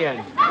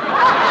Hungarian.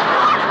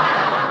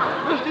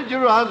 Mr.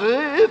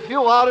 Durante, if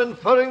you are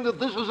inferring that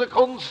this is a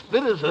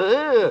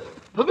conspiracy,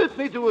 permit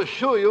me to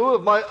assure you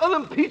of my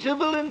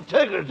unimpeachable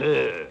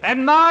integrity.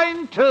 And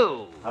mine,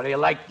 too. How do you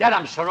like that?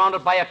 I'm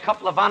surrounded by a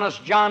couple of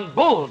honest John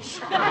Bulls.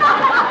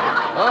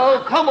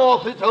 Oh, come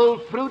off it,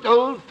 old fruit,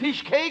 old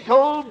fish cake,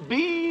 old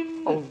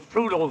bean. Old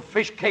fruit, old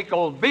fish cake,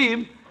 old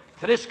bean.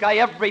 To this guy,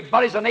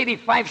 everybody's an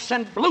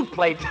 85-cent blue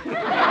plate.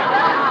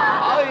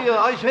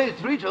 I say,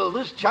 Treacher,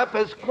 this chap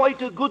has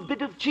quite a good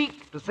bit of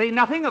cheek. To say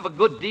nothing of a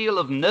good deal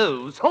of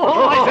nose.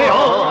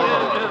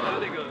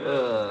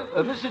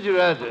 Mr.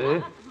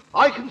 Durante,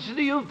 I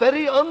consider you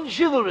very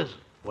unchivalrous.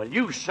 Well,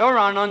 you, sir,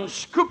 are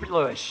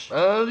unscrupulous.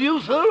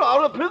 You, sir,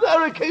 are a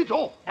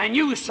prevaricator. And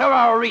you, sir,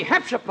 are a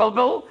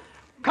rehapsible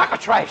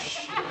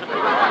cockatrice.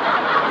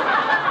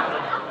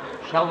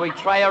 Shall we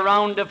try a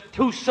round of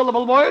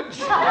two-syllable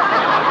words?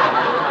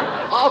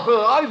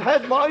 Arthur, I've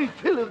had my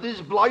fill of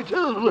this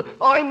blighter.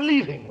 I'm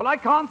leaving. Well, I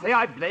can't say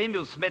I blame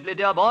you, Smedley,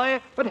 dear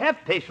boy, but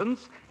have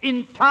patience.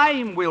 In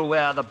time we'll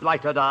wear the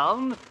blighter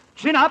down.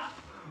 Chin up.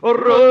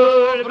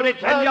 Rule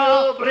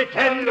Britannia,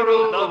 Britannia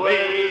rule the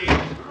way.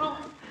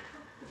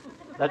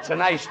 That's a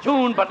nice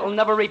tune, but it'll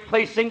never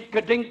replace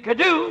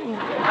Ink-a-Dink-a-Doo.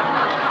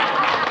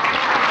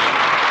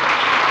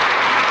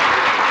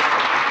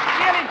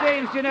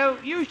 James, you know,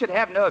 you should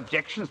have no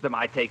objections to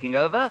my taking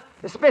over,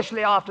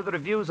 especially after the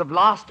reviews of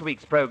last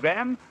week's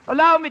program.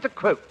 Allow me to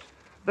quote.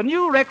 The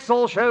new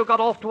Rexall show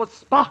got off to a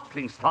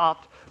sparkling start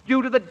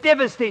due to the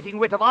devastating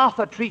wit of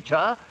Arthur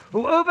Treacher,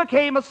 who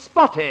overcame a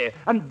spotty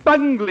and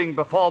bungling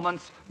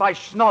performance by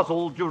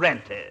Schnozzle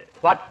Durante.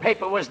 What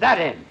paper was that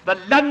in? The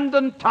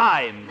London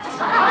Times.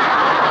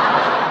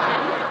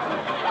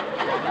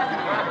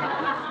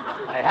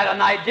 I had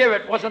an idea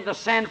it wasn't the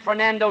San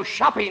Fernando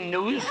Shopping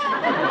News.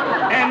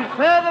 And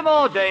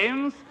furthermore,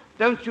 James,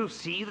 don't you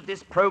see that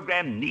this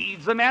program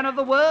needs a man of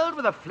the world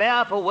with a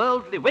flair for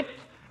worldly wit,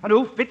 and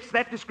who fits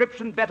that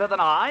description better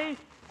than I?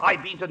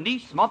 I've been to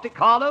Nice, Monte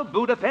Carlo,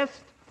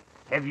 Budapest.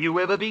 Have you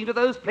ever been to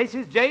those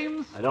places,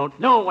 James? I don't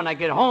know. When I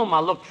get home,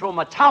 I'll look through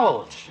my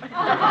towels.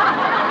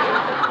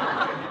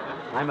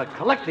 I'm a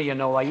collector, you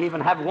know. I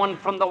even have one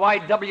from the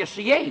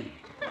YWCA.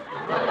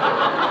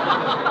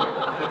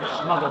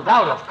 Smuggled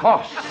out, of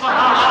course.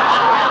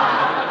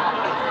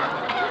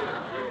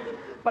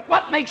 But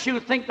what makes you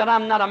think that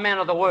I'm not a man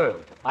of the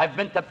world? I've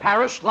been to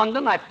Paris,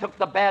 London, I've took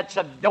the baths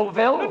at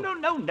Deauville.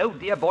 No,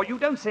 dear boy. You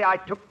don't say I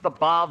took the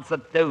baths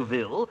at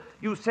Deauville.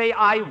 You say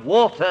I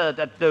watered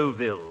at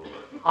Deauville.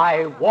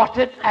 I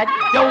watered at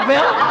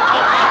Deauville?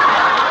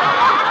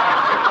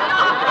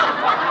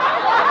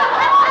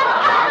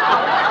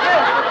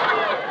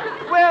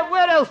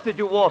 Where else did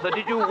you water?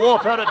 Did you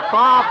water at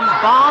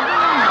Baden-Baden?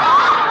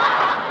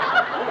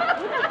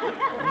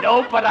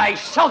 No, but I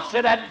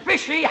seltzered at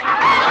Vichy.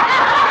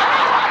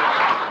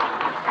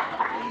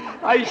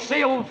 I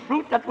sailed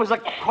fruit that was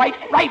quite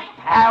ripe.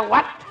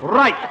 What?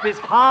 Ripe is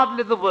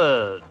hardly the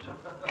word.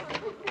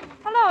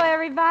 Hello,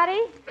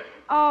 everybody.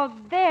 Oh,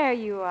 there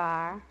you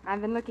are.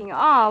 I've been looking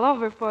all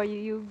over for you,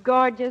 you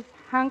gorgeous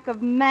hunk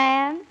of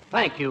man.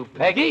 Thank you,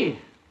 Peggy.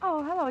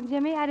 Oh, hello,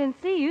 Jimmy. I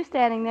didn't see you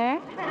standing there.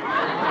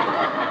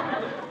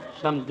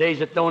 Some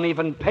days it don't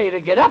even pay to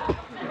get up.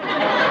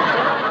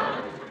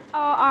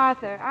 Oh,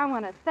 Arthur, I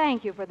want to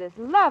thank you for this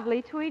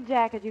lovely tweed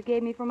jacket you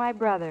gave me for my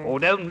brother. Oh,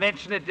 don't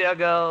mention it, dear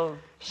girl.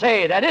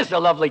 Say, that is a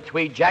lovely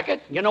tweed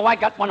jacket. You know, I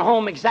got one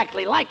home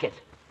exactly like it.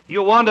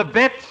 You want to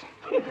bet?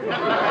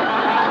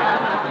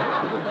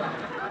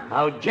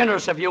 How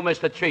generous of you,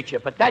 Mr. Treacher,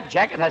 but that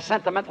jacket has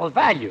sentimental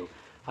value.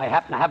 I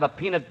happen to have a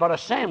peanut butter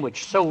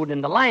sandwich sewed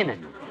in the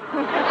lining.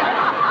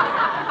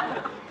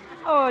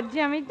 Oh,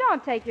 Jimmy,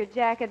 don't take your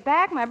jacket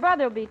back. My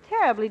brother will be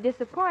terribly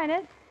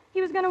disappointed.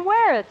 He was going to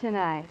wear it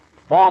tonight.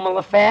 Formal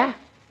affair?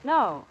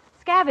 No,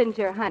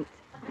 scavenger hunt.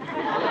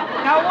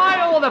 Now, why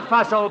all the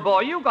fuss, old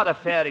boy? You got a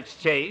fair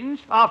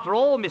exchange. After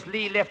all, Miss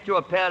Lee left you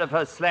a pair of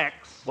her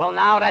slacks. Well,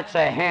 now, that's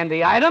a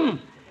handy item.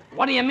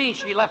 What do you mean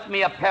she left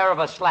me a pair of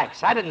her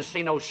slacks? I didn't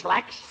see no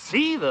slacks.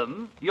 See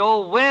them?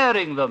 You're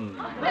wearing them.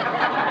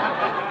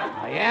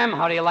 I am?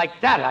 How do you like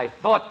that? I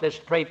thought this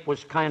drape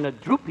was kind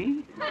of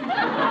droopy.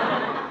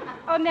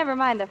 Oh, never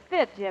mind the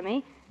fit,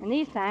 Jimmy. In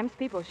these times,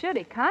 people should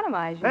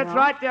economize, you That's know.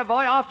 right, dear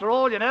boy. After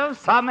all, you know,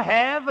 some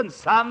have and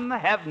some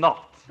have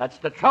not. That's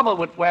the trouble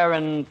with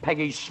wearing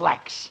Peggy's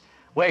slacks.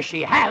 Where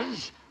she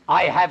has,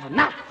 I have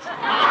not.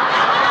 Now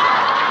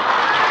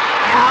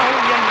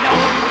you know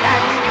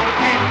that you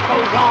can't go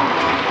wrong.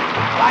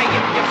 Why,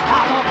 if you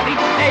start off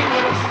each day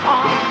with a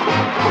song.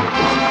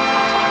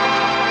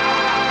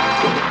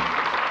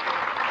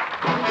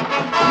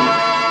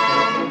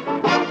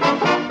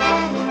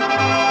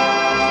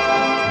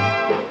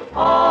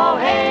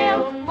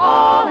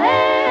 All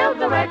hail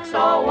the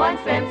Rexall 1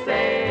 cent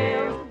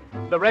sale.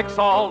 The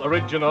Rexall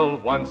Original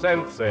 1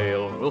 cent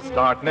sale will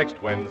start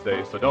next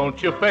Wednesday, so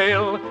don't you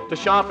fail to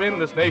shop in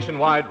this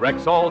nationwide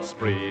Rexall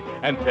spree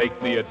and take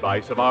the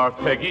advice of our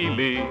Peggy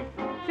Lee.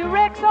 To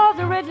Rexall's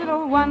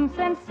Original 1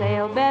 cent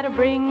sale, better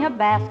bring a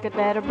basket,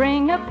 better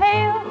bring a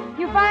pail.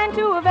 You find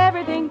 2 of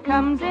everything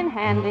comes in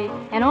handy,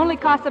 and only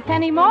costs a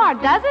penny more,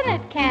 doesn't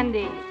it,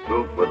 Candy?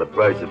 2 for the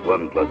price of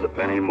 1 plus a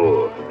penny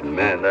more. And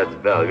man, that's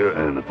value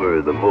and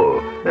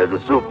furthermore. There's a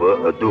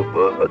super, a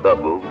duper, a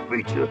double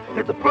feature.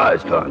 It's a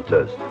prize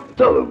contest.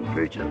 Tell them,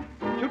 preacher.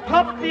 To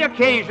top the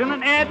occasion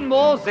and add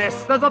more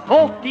zest, there's a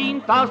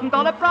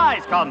 $14,000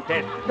 prize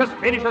contest. Just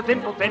finish a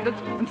simple sentence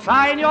and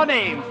sign your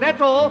names.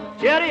 That's all.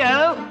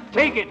 Cheerio.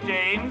 Take it,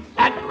 James.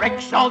 At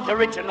Rexall's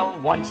Original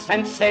 1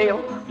 cent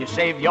sale, you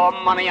save your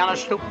money on a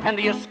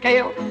stupendous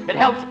scale. It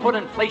helps put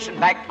inflation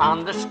back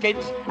on the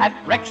skids. At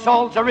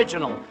Rexall's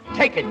Original.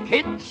 Take it,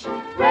 kids.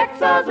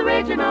 Rexall's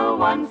Original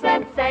 1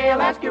 cent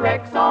sale. Ask your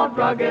Rexall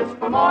druggist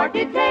for more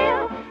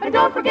detail. And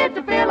don't forget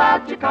to fill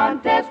out your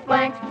contest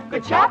blanks.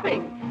 Good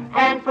shopping.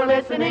 And for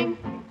listening,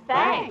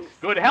 thanks.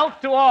 Good health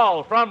to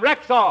all from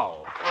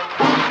Rexall.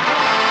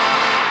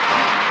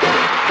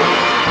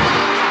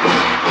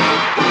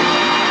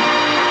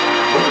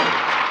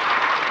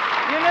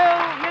 You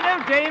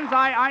know, James,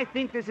 I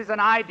think this is an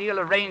ideal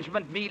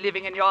arrangement, me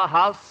living in your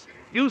house.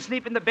 You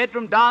sleep in the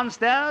bedroom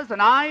downstairs, and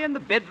I in the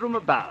bedroom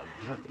above.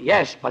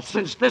 Yes, but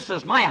since this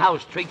is my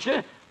house,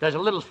 Treacher, there's a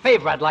little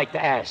favor I'd like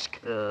to ask.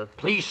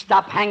 Please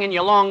stop hanging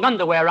your long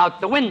underwear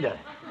out the window.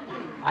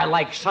 I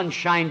like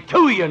sunshine,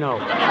 too, you know.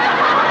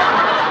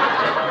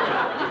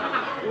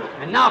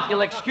 And now, if you'll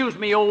excuse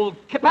me, old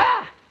kipper,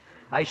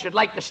 I should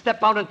like to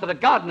step out into the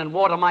garden and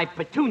water my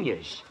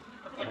petunias.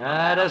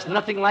 There's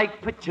nothing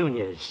like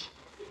petunias.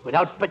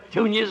 Without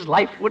petunias,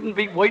 life wouldn't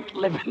be worth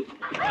living.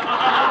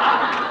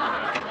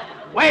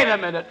 Wait a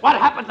minute. What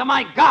happened to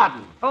my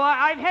garden? Oh,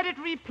 I've had it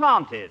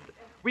replanted.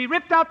 We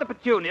ripped out the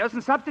petunias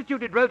and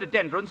substituted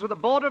rhododendrons with a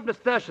border of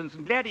nasturtiums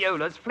and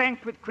gladiolas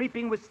flanked with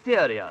creeping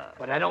wisteria.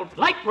 But I don't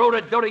like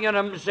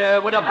rhododendrons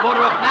with a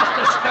border of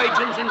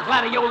nasturtiums and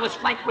gladiolas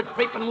flanked with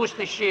creeping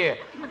Worcestershire.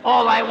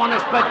 All I want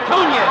is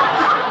petunias.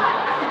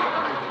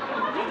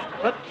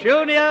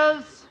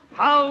 Petunias?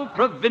 How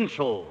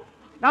provincial.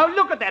 Now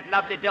look at that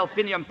lovely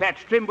delphinium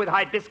patch trimmed with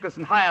hibiscus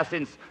and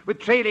hyacinths with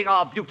trailing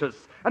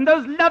arbutus, and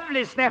those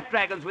lovely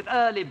snapdragons with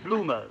early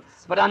bloomers.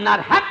 But I'm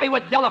not happy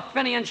with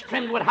delphiniums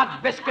trimmed with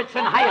hot biscuits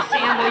and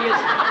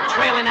hyacinths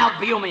trailing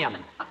albumium.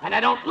 And I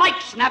don't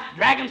like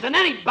snapdragons and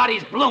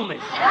anybody's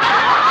bloomers.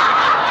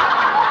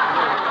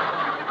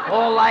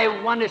 All I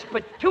want is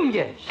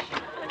petunias.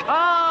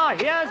 Ah,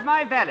 here's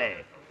my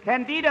valet.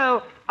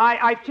 Candido,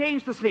 I've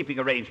changed the sleeping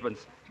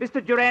arrangements.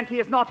 Mr. Durante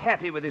is not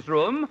happy with his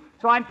room,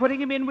 so I'm putting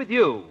him in with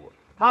you.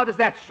 How does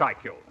that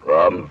strike you?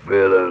 I'm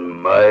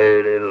feeling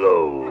mighty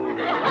low.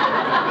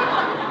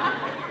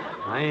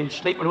 I ain't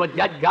sleeping with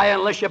that guy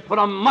unless you put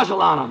a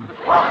muzzle on him.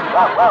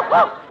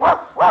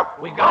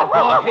 We got a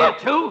dog here,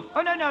 too?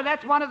 Oh, no,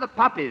 that's one of the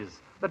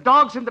puppies. The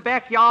dog's in the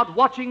backyard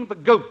watching the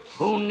goats.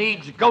 Who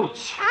needs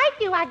goats? I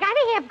do. I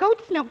gotta have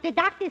goat's milk. The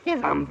doctor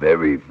says... I'm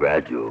very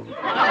fragile.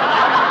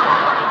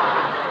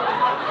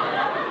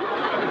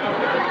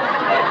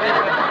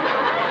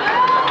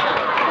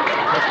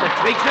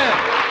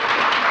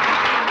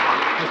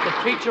 Mr.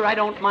 Treacher, I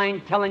don't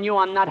mind telling you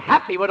I'm not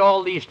happy with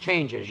all these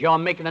changes you're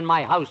making in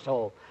my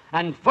household.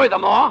 And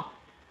furthermore,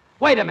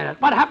 wait a minute,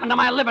 what happened to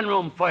my living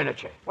room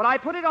furniture? Well, I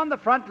put it on the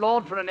front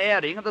lawn for an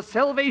airing, and the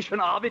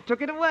Salvation Army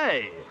took it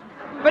away.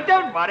 But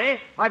don't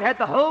worry, I've had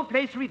the whole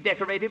place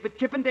redecorated with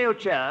Chippendale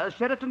chairs,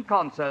 Sheraton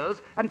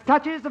consoles, and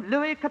touches of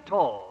Louis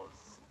XIV.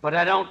 But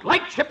I don't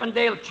like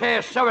Chippendale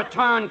chairs,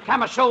 Sheraton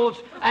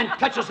camisoles, and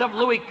touches of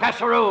Louis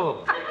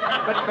Casserole.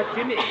 But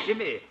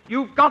Jimmy,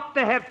 you've got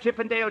to have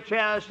Chippendale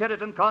chairs,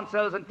 Sheraton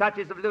consoles, and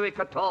touches of Louis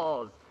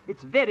XIV.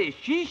 It's very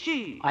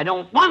she-she. I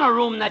don't want a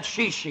room that's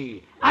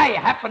she-she. I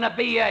happen to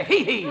be a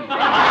he-he.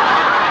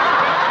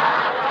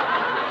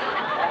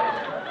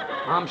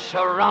 I'm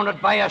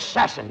surrounded by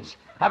assassins.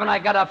 Haven't I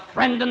got a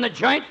friend in the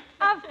joint?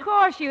 Of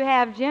course you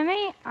have,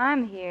 Jimmy.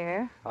 I'm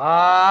here.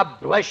 Ah,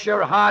 bless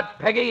your heart,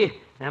 Peggy.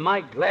 Am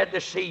I glad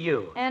to see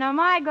you? And am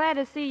I glad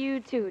to see you,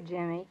 too,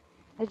 Jimmy.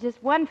 There's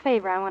just one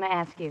favor I want to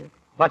ask you.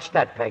 What's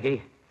that,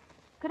 Peggy?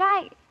 Could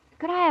I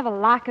have a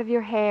lock of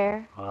your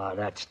hair? Oh,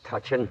 that's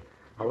touching.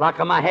 A lock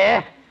of my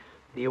hair?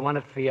 Do you want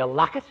it for your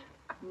locket?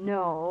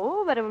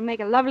 No, but it would make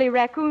a lovely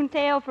raccoon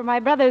tail for my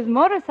brother's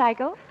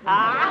motorcycle. A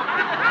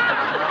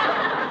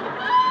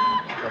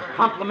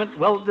compliment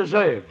well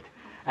deserved.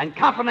 And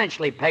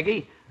confidentially,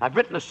 Peggy, I've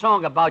written a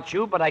song about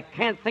you, but I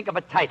can't think of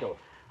a title.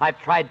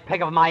 I've tried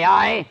Peg of my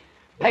eye,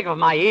 Peg of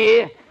my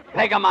ear,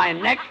 Peg of my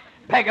neck,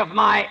 Peg of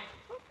my...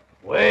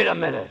 Wait a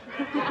minute.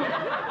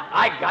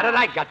 I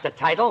got the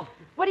title.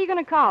 What are you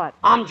going to call it?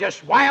 I'm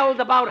Just Wild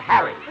About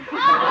Harry.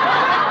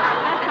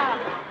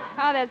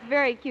 Oh, that's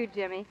very cute,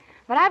 Jimmy.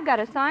 But I've got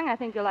a song I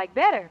think you'll like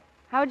better.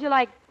 How would you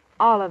like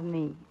All of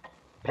Me?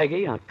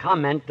 Peggy, a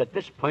comment at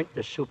this point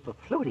is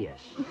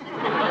superfluous.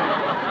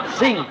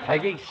 Sing,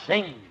 Peggy,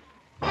 sing.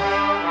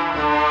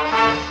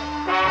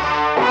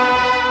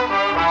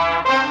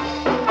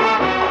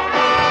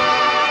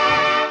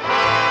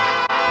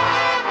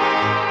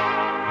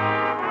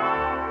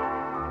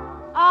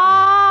 All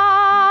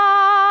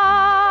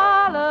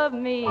of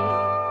me.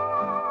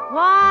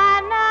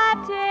 Why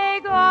not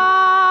take all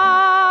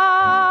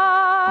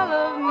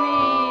of me?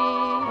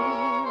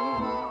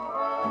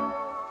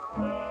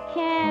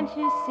 Can't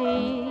you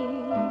see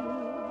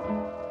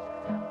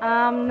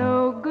I'm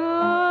no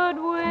good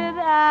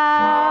without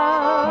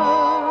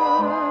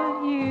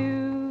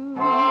you?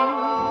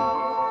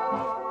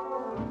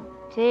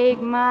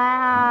 Take my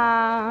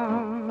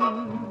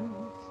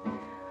arms,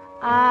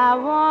 I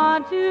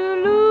want to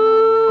lose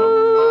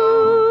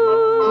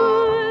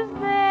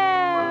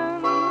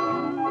them.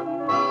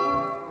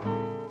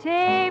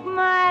 Take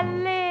my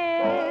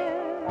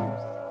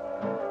lips,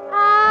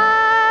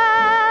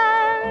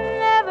 I'll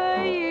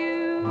never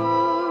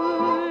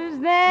use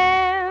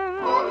them.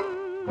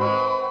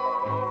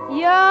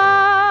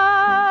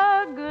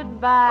 Your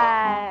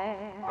goodbye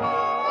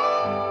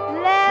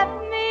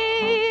left me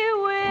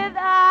with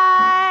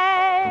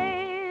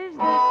eyes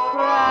that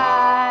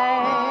cry.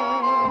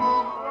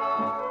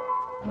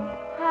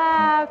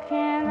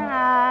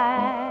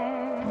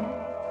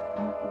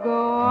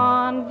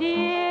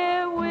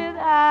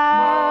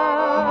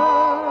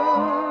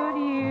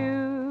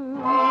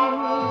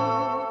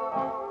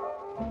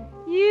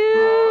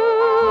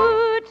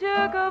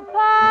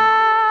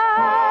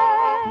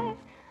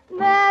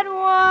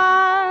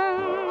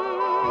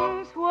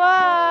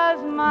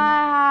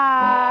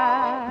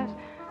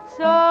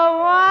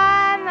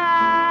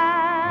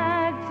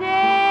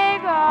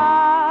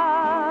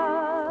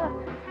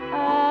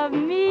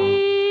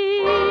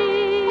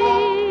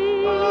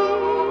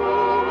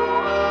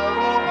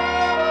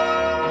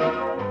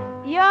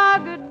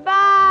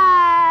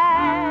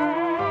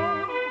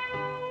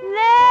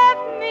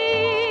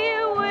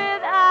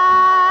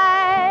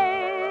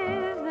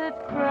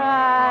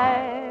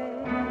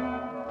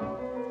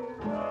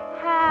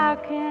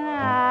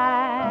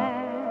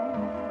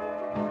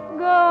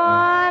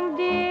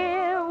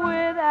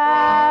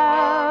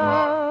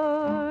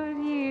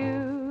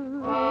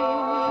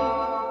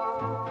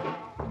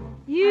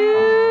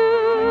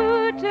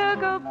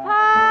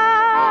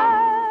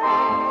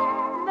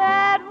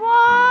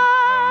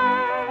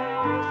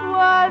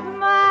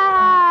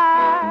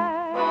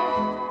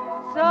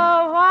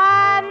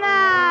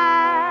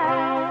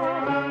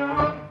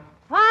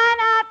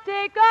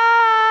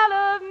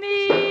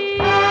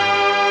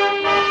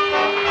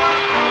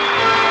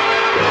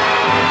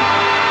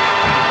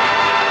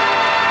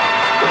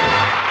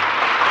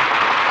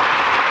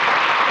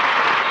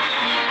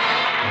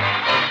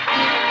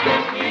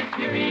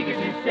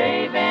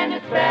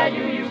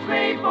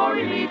 for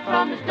relief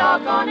from this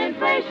doggone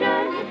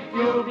inflation.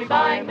 You'll be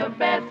buying the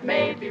best,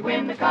 maybe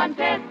win the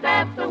contest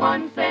at the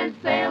 1 cent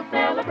sale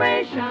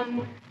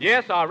celebration.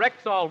 Yes, our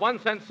Rexall 1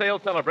 cent sale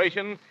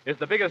celebration is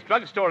the biggest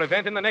drugstore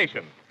event in the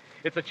nation.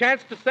 It's a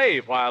chance to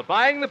save while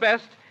buying the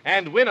best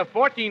and win a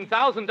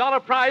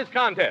 $14,000 prize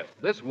contest.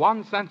 This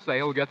 1 cent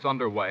sale gets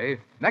underway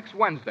next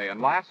Wednesday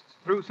and lasts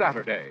through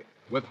Saturday,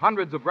 with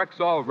hundreds of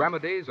Rexall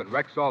remedies and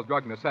Rexall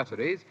drug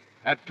necessities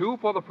at 2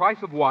 for the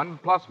price of 1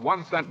 plus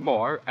 1 cent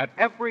more at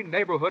every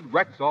neighborhood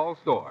Rexall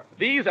store.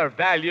 These are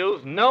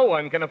values no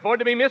one can afford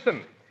to be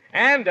missing.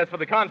 And as for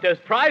the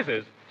contest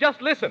prizes,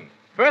 just listen.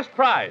 First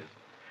prize,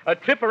 a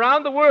trip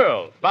around the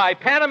world by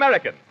Pan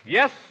American.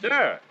 Yes,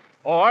 sir.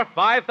 Or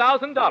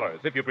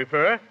 $5,000 if you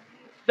prefer.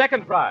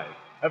 Second prize,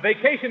 a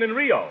vacation in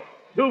Rio,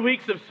 2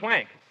 weeks of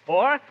swank,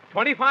 or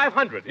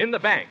 $2,500 in the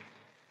bank.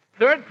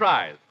 Third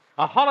prize,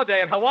 a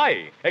holiday in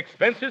Hawaii,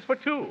 expenses for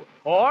 2,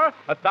 or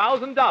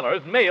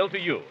 $1,000 mailed to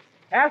you.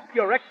 Ask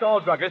your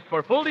Rexall druggist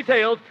for full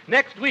details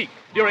next week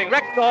during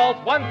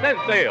Rexall's 1 cent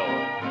sale.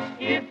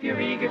 If you're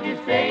eager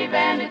to save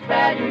and it's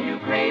value you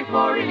crave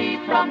for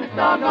relief from this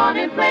doggone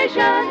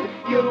inflation,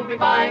 you'll be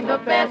buying the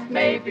best,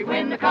 maybe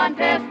win the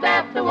contest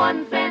at the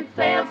 1 cent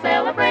sale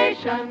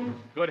celebration.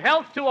 Good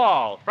health to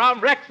all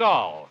from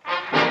Rexall.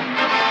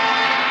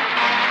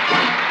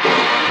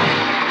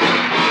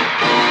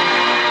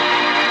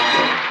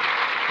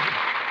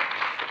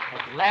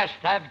 At last,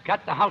 I've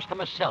got the house to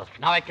myself.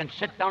 Now I can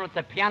sit down at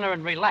the piano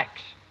and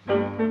relax.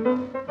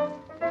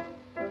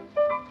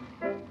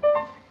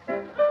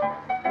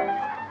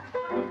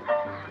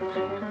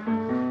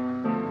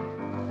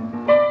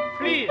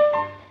 Please.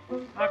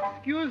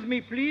 Excuse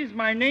me, please.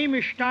 My name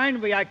is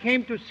Steinway. I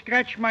came to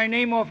scratch my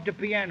name off the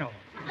piano.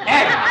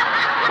 Eddie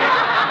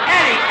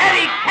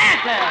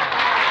Cantor!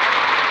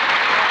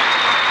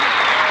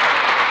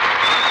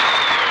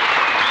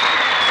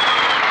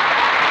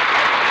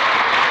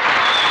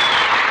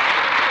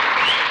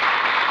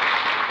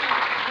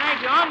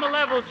 On the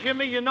level,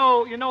 Jimmy, you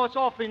know it's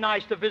awfully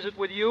nice to visit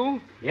with you.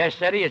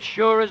 Yes, Eddie, it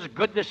sure is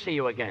good to see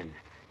you again.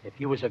 If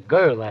you was a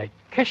girl, I'd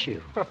kiss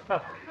you. If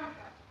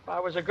I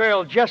was a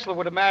girl, Jessel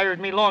would have married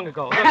me long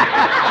ago.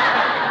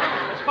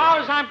 As far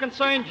as I'm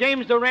concerned,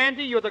 James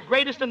Durante, you're the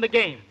greatest in the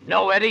game.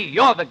 No, Eddie,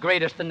 you're the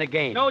greatest in the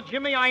game. No,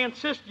 Jimmy, I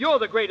insist you're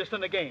the greatest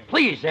in the game.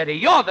 Please, Eddie,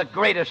 you're the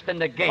greatest in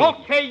the game.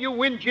 Okay, you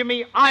win,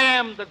 Jimmy. I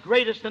am the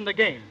greatest in the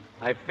game.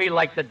 I feel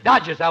like the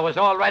Dodgers. I was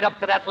all right up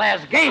to that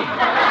last game.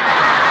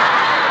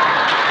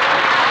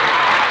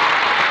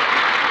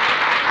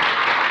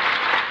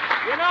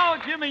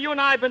 Jimmy, you and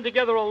I have been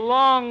together a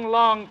long,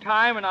 long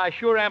time, and I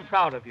sure am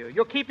proud of you.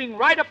 You're keeping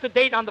right up to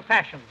date on the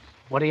fashions.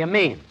 What do you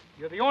mean?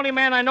 You're the only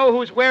man I know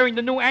who's wearing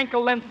the new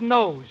ankle-length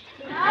nose.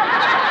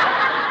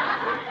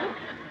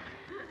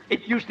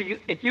 It used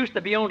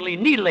to be only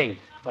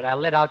knee-length, but I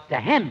let out the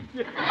hem.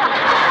 You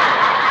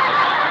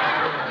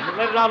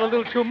let it out a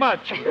little too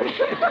much.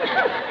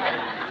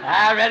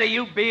 Eddie,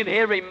 you being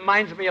here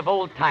reminds me of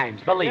old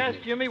times, believe me. Yes,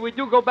 Jimmy, we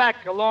do go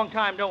back a long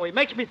time, don't we?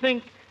 Makes me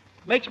think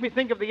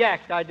of the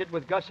act I did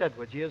with Gus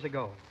Edwards years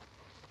ago.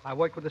 I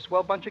worked with a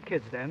swell bunch of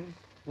kids then.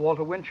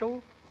 Walter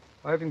Winchell,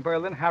 Irving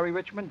Berlin, Harry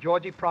Richmond,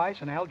 Georgie Price,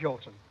 and Al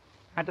Jolson.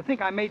 And to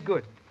think I made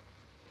good.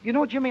 You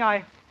know, Jimmy,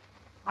 I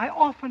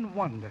often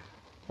wonder.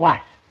 What?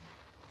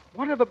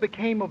 Whatever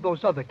became of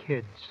those other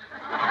kids?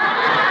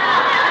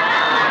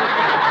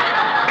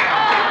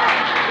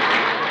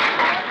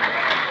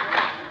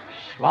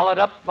 Swallowed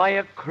up by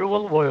a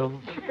cruel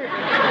world.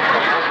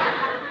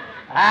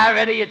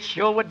 Eddie, it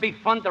sure would be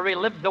fun to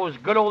relive those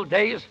good old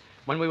days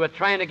when we were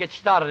trying to get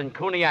started in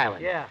Coney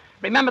Island. Yeah.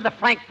 Remember the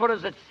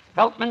Frankfurters at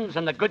Feltman's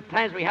and the good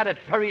times we had at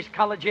Perry's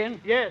College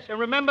Inn? Yes, and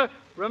remember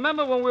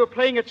when we were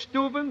playing at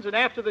Steuben's, and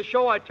after the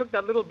show I took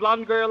that little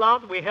blonde girl out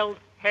and we held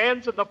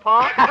hands in the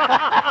park?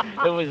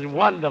 It was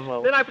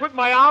wonderful. Then I put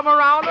my arm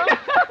around her.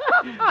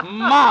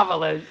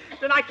 Marvelous.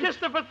 Then I kissed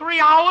her for 3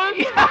 hours.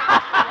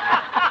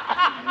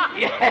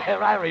 Yeah,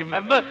 I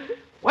remember.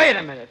 Wait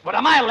a minute. What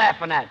am I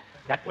laughing at?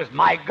 That was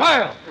my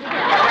girl.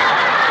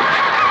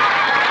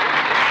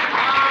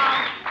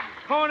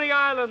 Coney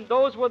Island,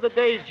 those were the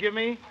days,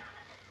 Jimmy.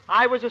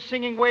 I was a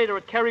singing waiter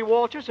at Kerry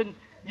Walters, and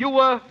you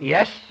were...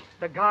 Yes?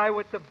 The guy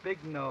with the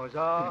big nose.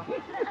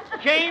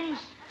 James,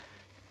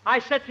 I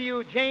said to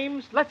you,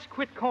 James, let's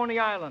quit Coney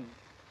Island.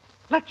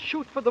 Let's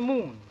shoot for the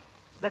moon.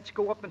 Let's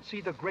go up and see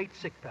the great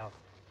Ziegfeld.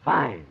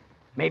 Fine.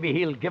 Maybe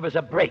he'll give us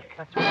a break.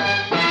 That's right.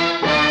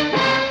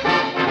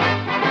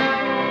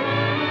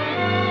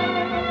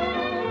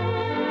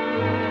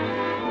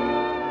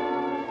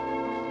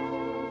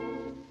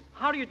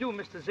 How do you do,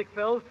 Mr.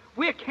 Ziegfeld?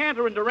 We're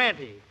Cantor and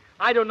Durante.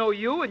 I don't know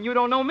you, and you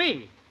don't know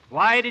me.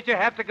 Why did you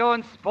have to go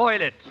and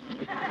spoil it?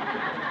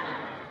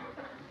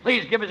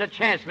 Please give us a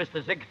chance,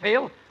 Mr.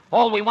 Ziegfeld.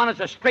 All we want is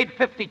a straight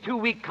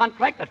 52-week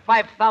contract at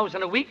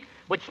 $5,000 a week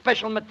with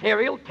special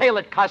material,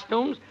 tailored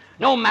costumes,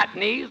 no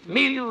matinees,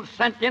 meals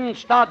sent in,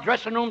 star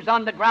dressing rooms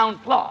on the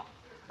ground floor.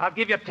 I'll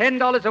give you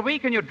 $10 a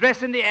week and you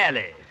dress in the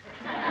alley.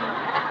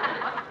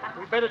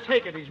 We better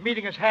take it. He's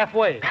meeting us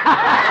halfway.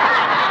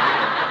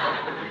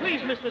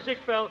 please, Mr.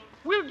 Ziegfeld,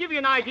 we'll give you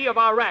an idea of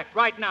our act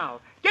right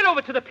now. Get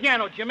over to the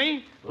piano,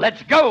 Jimmy.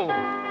 Let's go.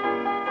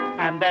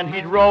 And then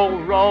he'd row,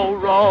 row,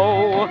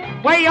 row.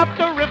 Way up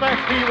the river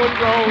he would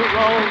row,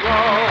 row,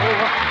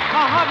 row.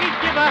 A hug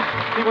he'd give her,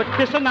 he would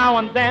kiss her now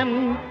and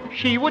then.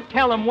 She would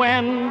tell him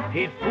when.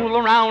 He'd fool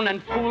around,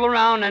 and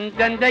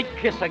then they'd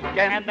kiss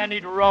again. And then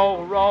he'd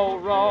row, row,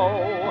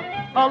 row.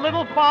 A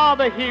little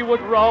farther he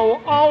would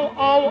row, oh,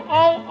 oh,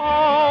 oh,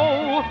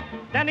 oh.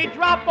 Then he'd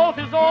drop both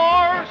his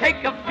oars.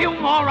 Take a few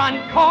more on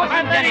course,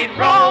 and then he'd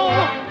row,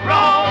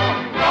 row,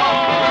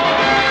 row.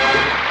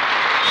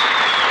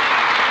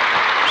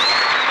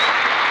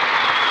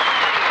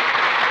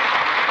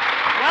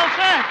 Well,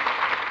 sir,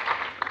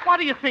 what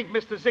do you think,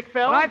 Mr.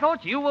 Ziegfeld? Well, I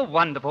thought you were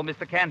wonderful,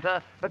 Mr.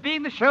 Cantor. But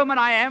being the showman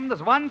I am,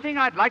 there's one thing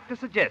I'd like to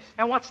suggest.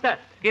 And what's that?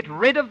 Get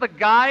rid of the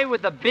guy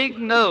with the big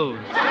nose.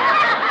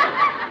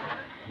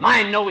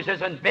 My nose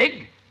isn't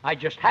big. I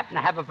just happen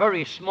to have a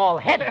very small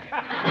head.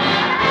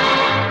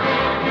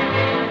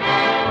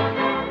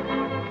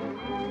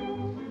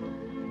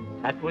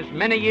 That was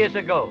many years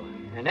ago.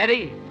 And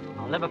Eddie,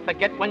 I'll never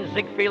forget when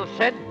Ziegfeld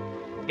said,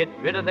 get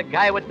rid of the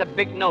guy with the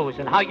big nose,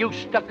 and how you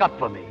stuck up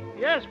for me.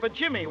 Yes, but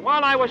Jimmy,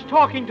 while I was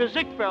talking to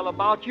Ziegfeld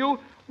about you,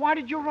 why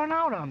did you run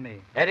out on me?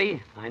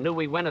 Eddie, I knew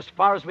we went as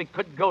far as we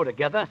could go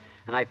together,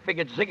 and I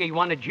figured Ziggy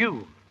wanted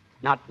you,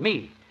 not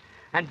me.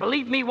 And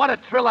believe me, what a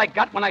thrill I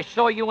got when I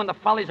saw you in the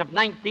Follies of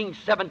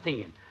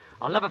 1917.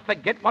 I'll never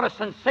forget what a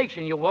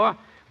sensation you were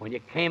when you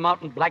came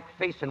out in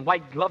blackface and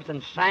white gloves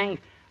and sang.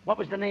 What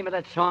was the name of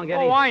that song,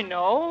 Eddie? Oh, I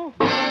know.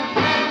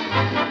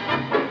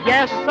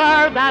 Yes,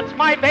 sir, that's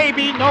my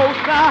baby. No,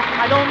 sir,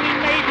 I don't mean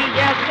maybe.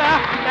 Yes,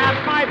 sir,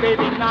 that's my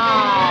baby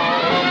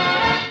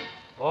now.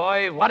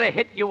 Boy, what a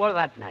hit you were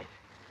that night.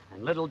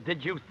 And little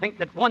did you think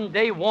that one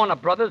day Warner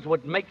Brothers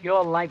would make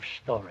your life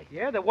story.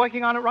 Yeah, they're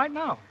working on it right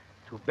now.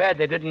 Too bad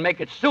they didn't make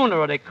it sooner,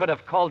 or they could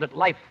have called it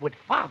Life with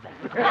Father.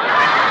 Oh,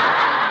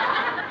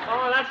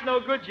 that's no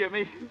good,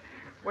 Jimmy.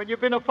 When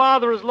you've been a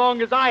father as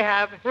long as I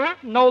have,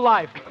 no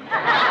life.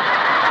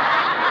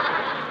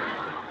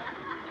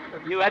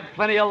 You had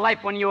plenty of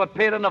life when you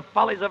appeared in the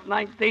Follies of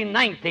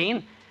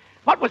 1919.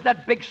 What was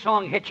that big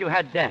song hit you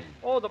had then?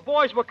 Oh, the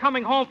boys were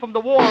coming home from the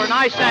war, and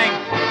I sang,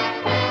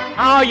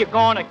 how you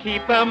gonna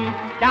keep 'em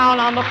down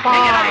on the farm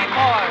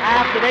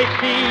after they've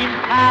seen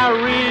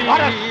Harry?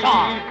 What a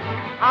song!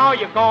 How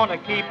you gonna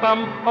keep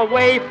 'em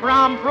away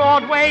from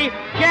Broadway,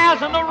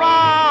 jazzing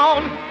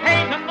around,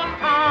 painting the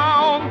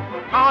town?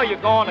 How you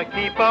gonna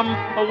keep 'em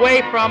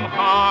away from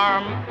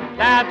harm?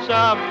 That's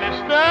a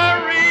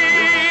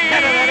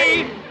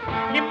mystery.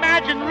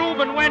 Imagine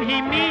Reuben when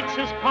he meets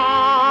his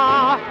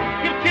pa.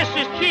 He'll kiss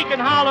his cheek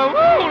and holler,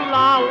 ooh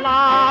la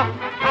la.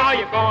 How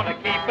you gonna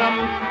keep 'em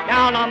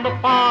down on the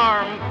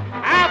farm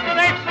after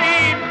they've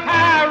seen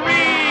Paris?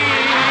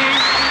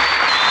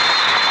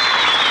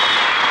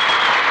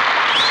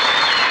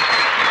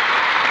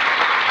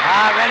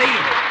 Ready?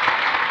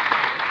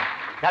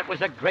 That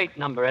was a great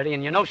number, Eddie.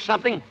 And you know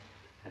something?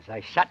 As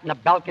I sat in the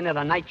balcony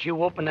the night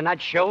you opened in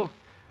that show,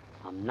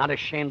 I'm not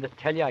ashamed to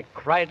tell you I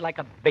cried like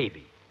a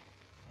baby.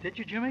 Did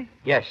you, Jimmy?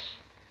 Yes.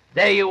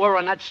 There you were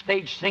on that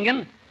stage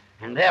singing,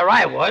 and there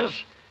I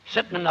was,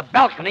 sitting in the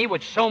balcony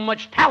with so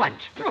much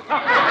talent.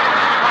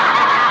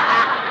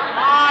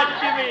 Ah,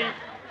 Jimmy.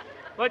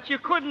 But you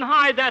couldn't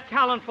hide that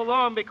talent for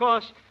long,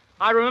 because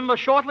I remember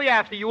shortly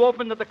after you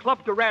opened at the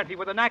Club Durante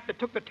with an act that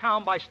took the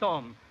town by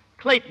storm.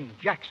 Clayton,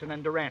 Jackson,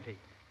 and Durante.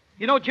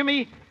 You know,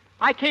 Jimmy,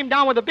 I came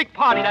down with a big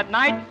party that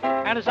night,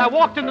 and as I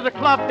walked into the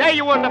club, there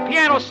you were on the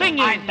piano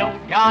singing. I know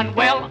darn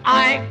well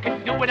I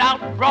can do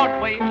without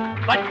Broadway,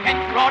 but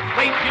can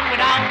Broadway do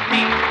without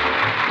me?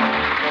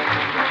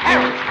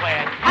 Herald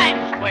Square,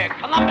 Times Square,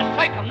 Columbus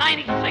Circle,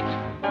 96.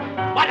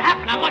 What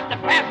happened? I must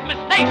have passed my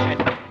station.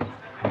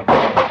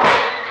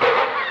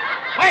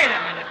 Wait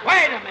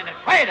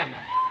a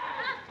minute.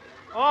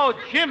 Oh,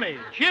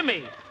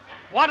 Jimmy,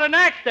 what an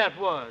act that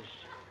was.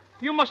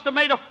 You must have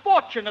made a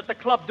fortune at the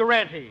Club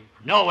Durante.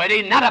 No,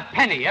 Eddie, not a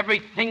penny.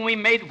 Everything we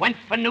made went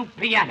for new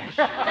pianos.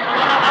 But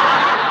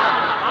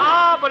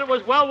it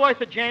was well worth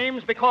it,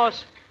 James,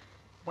 because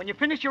when you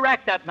finished your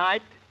act that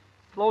night,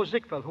 Flo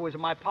Ziegfeld, who was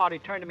at my party,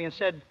 turned to me and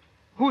said,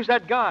 who's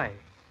that guy?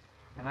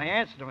 And I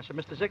answered him. I said,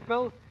 Mr.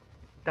 Ziegfeld,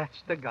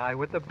 that's the guy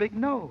with the big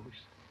nose.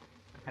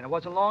 And it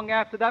wasn't long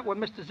after that when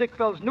Mr.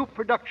 Ziegfeld's new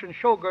production,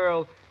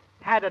 Showgirl,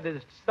 had as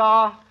its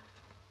star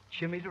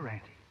Jimmy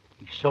Durante.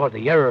 He saw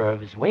the error of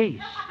his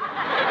ways.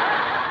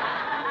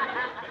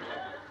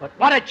 But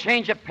what a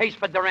change of pace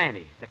for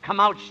Durante to come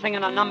out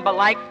singing a number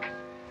like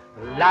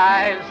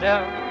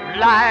Liza,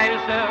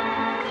 Liza,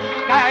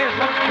 skies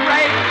are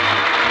gray,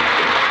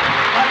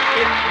 but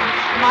if you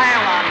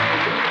smile on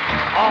me,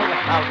 all the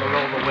clouds will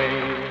roll away.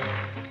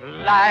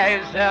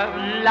 Liza,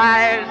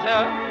 Liza,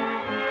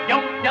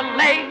 don't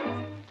delay.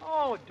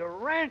 Oh,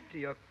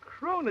 Durante, a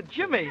crooner.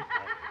 Jimmy.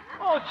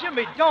 Oh,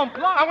 Jimmy, don't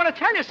blow. I want to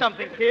tell you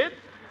something, kid.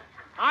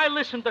 I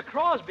listened to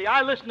Crosby.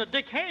 I listened to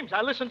Dick Haymes.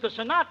 I listened to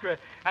Sinatra.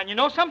 And you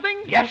know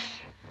something? Yes?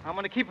 I'm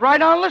going to keep right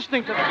on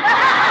listening to them.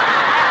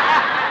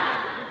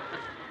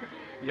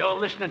 You're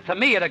listening to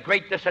me at a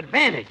great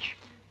disadvantage.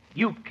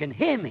 You can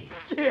hear me.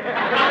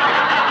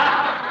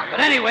 But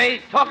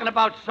anyway, talking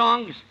about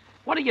songs,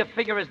 what do you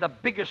figure is the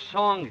biggest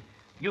song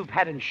you've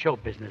had in show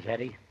business,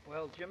 Eddie?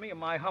 Well, Jimmy, in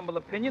my humble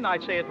opinion,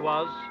 I'd say it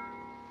was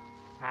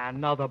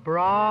another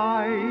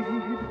bride,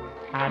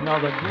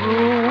 another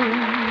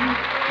groom,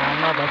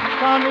 another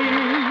sunny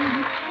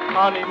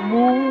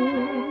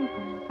honeymoon,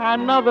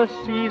 another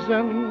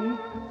season,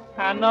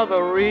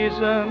 another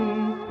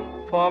reason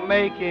for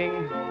making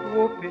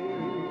whoopee.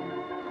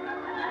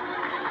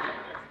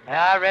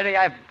 Reddy,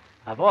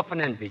 I've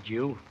often envied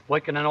you,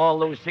 working on all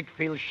those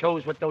Ziegfeld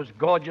shows with those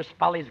gorgeous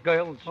Follies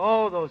girls.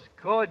 Oh, those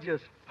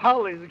gorgeous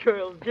Follies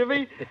girls,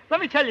 Jimmy.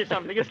 Let me tell you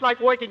something. It's like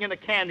working in a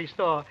candy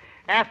store.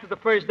 After the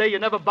first day, you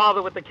never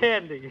bother with the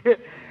candy.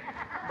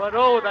 But,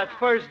 oh, that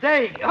first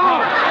day.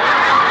 Oh!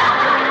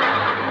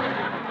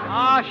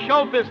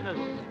 Show business.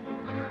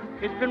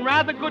 It's been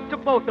rather good to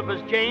both of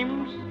us,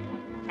 James.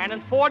 And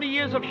in 40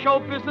 years of show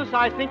business,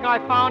 I think I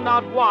found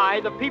out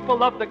why the people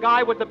love the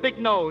guy with the big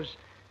nose.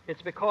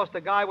 It's because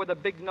the guy with the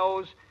big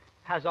nose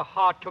has a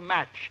heart to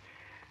match.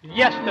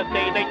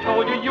 Yesterday they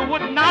told you you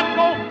would not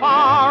go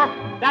far.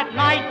 That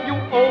night you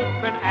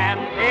open and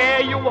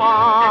there you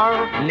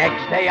are.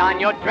 Next day on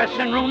your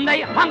dressing room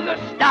they hung a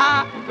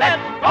star.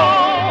 Let's go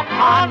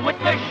on with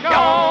the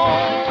show.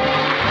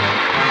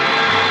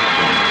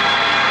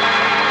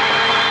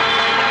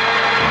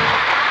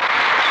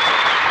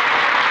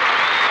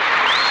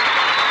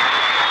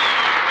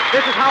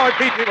 This is Howard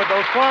Petrie with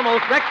those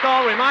foremost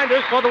Rexall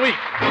reminders for the week.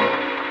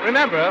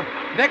 Remember,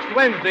 next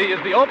Wednesday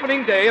is the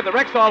opening day of the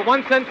Rexall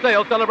 1-cent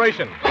sale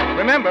celebration.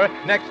 Remember,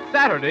 next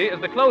Saturday is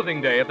the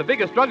closing day of the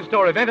biggest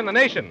drugstore event in the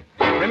nation.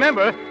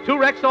 Remember, 2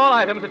 Rexall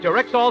items at your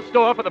Rexall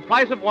store for the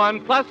price of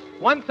 1 plus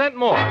 1 cent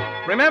more.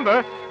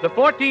 Remember, the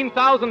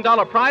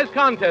 $14,000 prize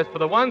contest for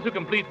the ones who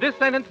complete this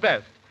sentence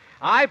best.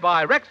 I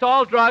buy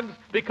Rexall drugs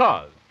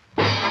because...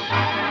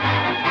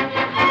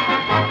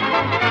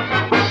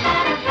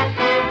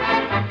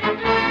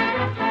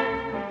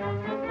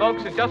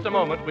 Folks, in just a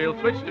moment, we'll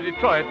switch to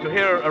Detroit to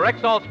hear a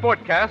Rexall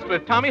Sportcast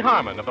with Tommy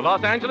Harmon of the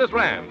Los Angeles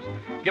Rams,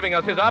 giving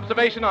us his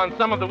observation on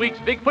some of the week's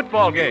big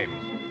football games.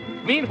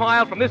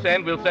 Meanwhile, from this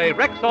end, we'll say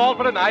Rexall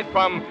for tonight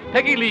from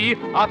Peggy Lee,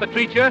 Arthur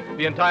Treacher,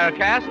 the entire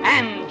cast,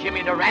 and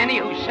Jimmy Durante,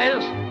 who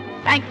says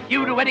thank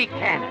you to Eddie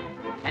Cannon.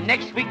 And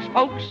next week's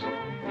folks,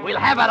 we'll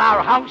have at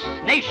our house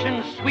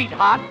nation's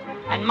sweetheart,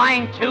 and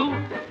mine too,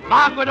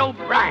 Margaret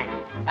O'Brien,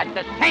 at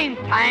the same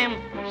time,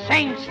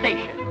 same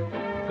station.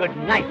 Good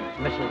night,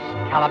 Mrs.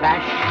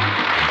 Calabash.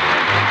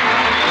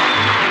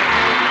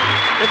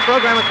 This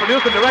program is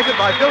produced and directed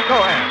by Phil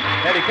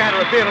Cohan. Eddie Cantor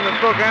appeared on this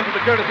program through the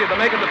courtesy of the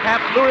makers of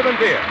Pabst Blue Ribbon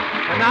Beer.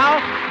 And now,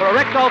 for a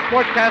Rexall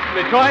Sportcast from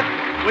Detroit,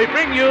 we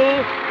bring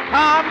you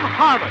Tom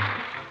Harmon.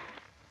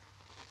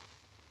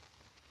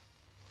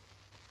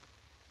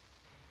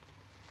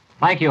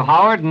 Thank you,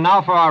 Howard. And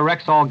now for our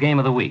Rexall Game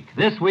of the Week.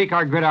 This week,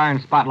 our gridiron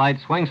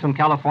spotlight swings from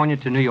California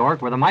to New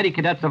York, where the mighty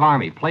cadets of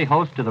Army play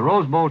host to the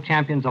Rose Bowl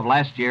champions of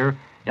last year,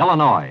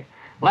 Illinois.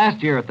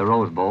 Last year at the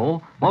Rose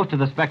Bowl, most of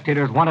the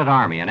spectators wanted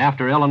Army, and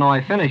after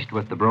Illinois finished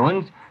with the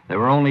Bruins, they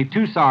were only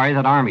too sorry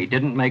that Army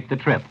didn't make the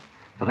trip.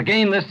 For the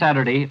game this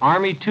Saturday,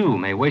 Army, too,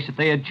 may wish that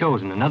they had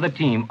chosen another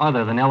team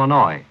other than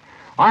Illinois.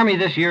 Army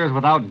this year is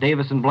without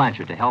Davis and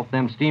Blanchard to help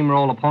them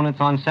steamroll opponents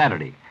on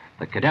Saturday.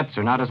 The cadets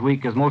are not as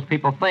weak as most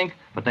people think,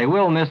 but they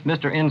will miss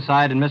Mr.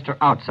 Inside and Mr.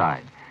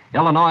 Outside.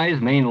 Illinois'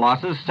 main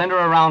losses center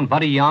around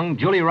Buddy Young,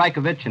 Julie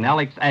Reikovich, and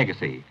Alex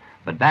Agassi.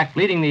 But back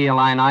leading the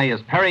Illini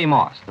is Perry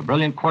Moss, the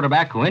brilliant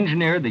quarterback who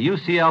engineered the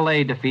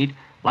UCLA defeat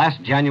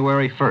last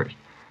January 1st.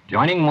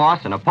 Joining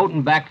Moss in a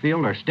potent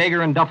backfield are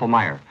Steger and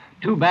Duffelmeyer,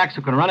 2 backs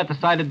who can run at the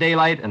side of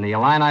daylight, and the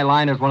Illini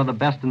line is one of the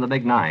best in the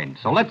Big Nine.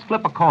 So let's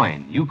flip a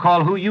coin. You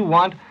call who you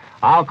want.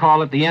 I'll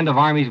call it the end of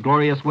Army's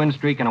glorious win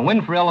streak and a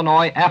win for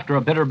Illinois after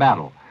a bitter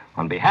battle.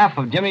 On behalf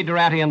of Jimmy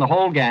Durante and the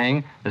whole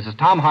gang, this is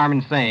Tom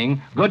Harmon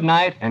saying good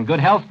night and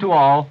good health to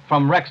all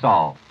from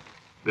Rexall.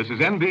 This is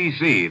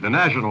NBC, the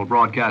national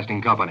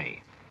broadcasting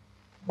company.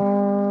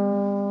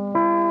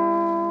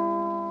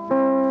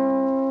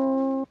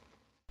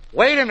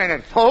 Wait a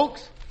minute,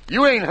 folks.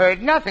 You ain't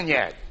heard nothing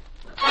yet.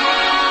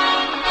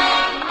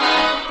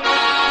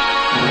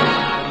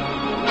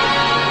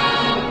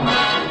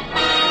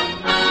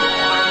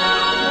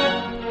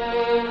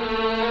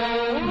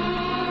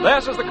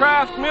 This is the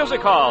Kraft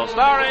Music Hall,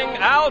 starring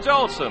Al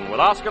Jolson, with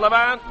Oscar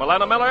Levant,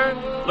 Milena Miller,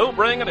 Lou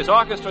Bring and his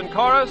orchestra and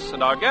chorus,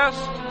 and our guest,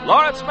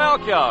 Lawrence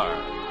Melchior.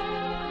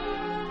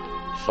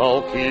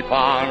 So keep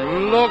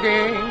on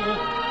looking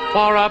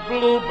for a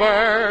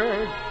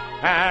bluebird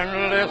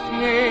and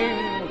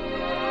listening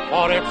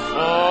for its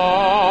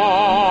song.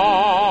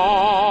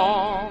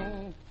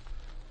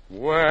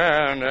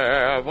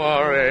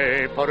 Whenever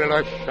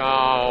April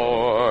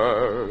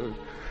showers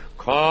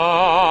come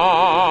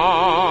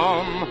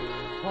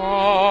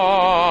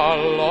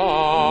along.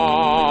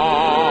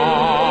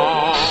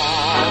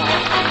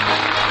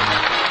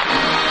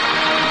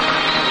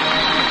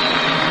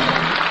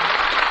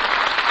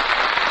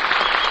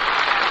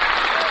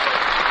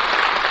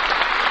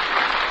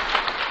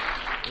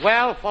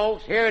 Well,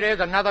 folks, here it is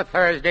another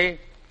Thursday,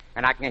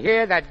 and I can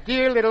hear that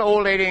dear little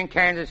old lady in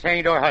Kansas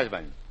saying to her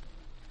husband,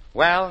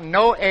 well,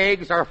 no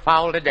eggs are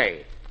foul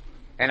today.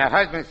 And her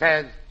husband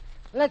says,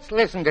 let's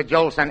listen to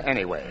Jolson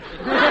anyway.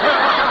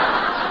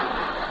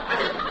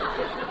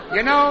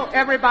 You know,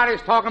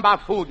 everybody's talking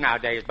about food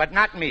nowadays, but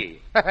not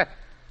me.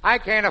 I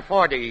can't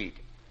afford to eat.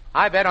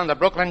 I bet on the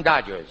Brooklyn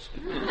Dodgers.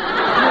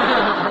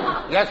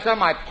 Yes, sir,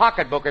 my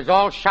pocketbook is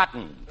all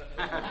shottened.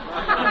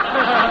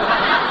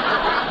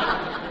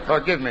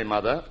 Forgive me,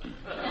 Mother.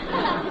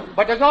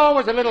 But there's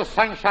always a little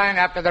sunshine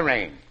after the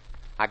rain.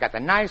 I got the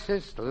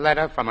nicest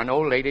letter from an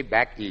old lady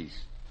back east.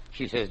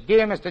 She says,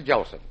 Dear Mr.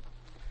 Jolson,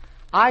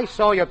 I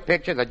saw your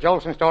picture of the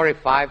Jolson story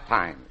 5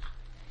 times,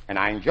 and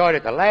I enjoyed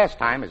it the last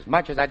time as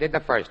much as I did the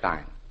first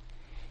time.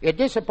 It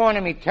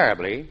disappointed me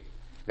terribly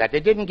that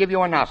they didn't give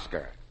you an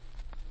Oscar.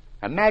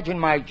 Imagine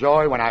my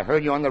joy when I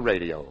heard you on the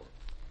radio.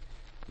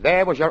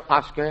 There was your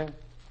Oscar,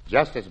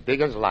 just as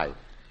big as life.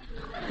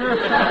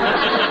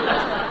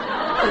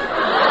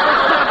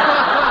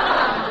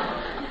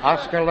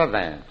 Oscar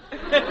Levant.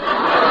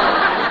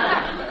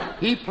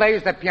 He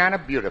plays the piano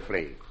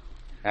beautifully,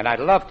 and I'd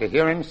love to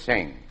hear him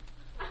sing.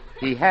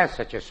 He has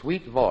such a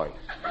sweet voice.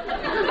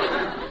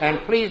 And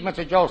please,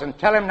 Mr. Jolson,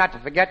 tell him not to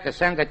forget to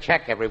send the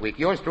check every week.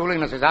 Yours truly,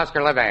 Mrs.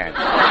 Oscar Levant.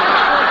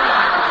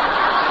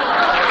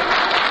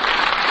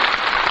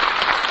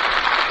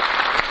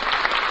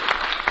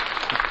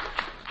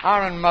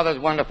 Our mother's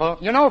wonderful.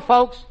 You know,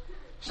 folks,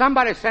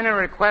 somebody sent a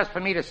request for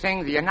me to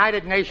sing the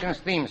United Nations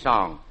theme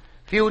song,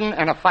 Feudin'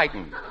 and a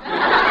Fightin'.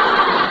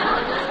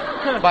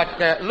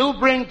 But Lou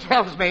Breen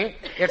tells me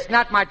it's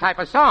not my type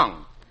of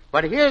song.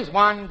 But here's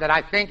one that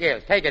I think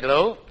is. Take it,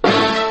 Lou.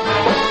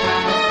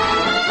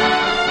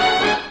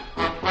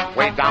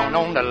 Way down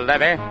on the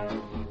levee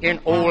in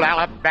old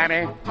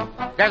Alabama,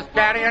 there's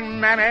Daddy and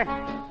Mammy,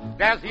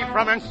 there's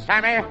Ephraim and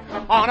Sammy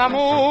on a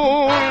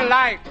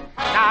moonlight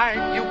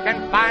night. You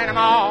can find them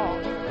all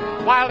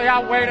while they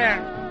are waiting.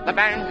 The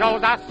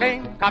banjos are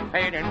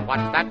syncopating.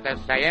 What's that they're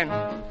saying?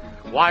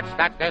 What's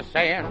that they're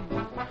saying?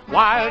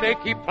 While they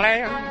keep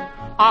playing,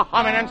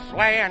 humming and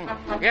swaying.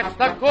 It's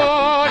the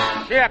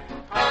good ship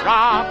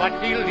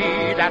Robert E.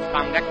 Lee that's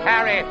come to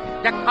carry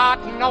the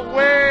cotton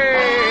away.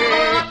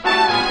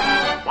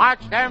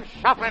 Watch them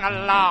shuffling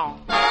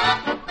along.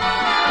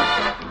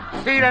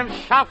 See them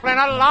shuffling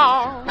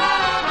along.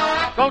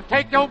 Go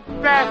take your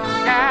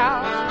best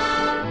gal,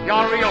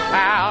 your real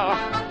pal.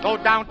 Go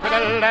down to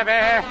the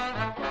levee.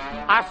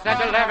 I said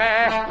the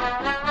levee.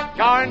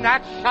 Join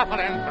that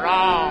shuffling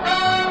throng.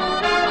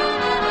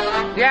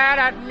 Yeah,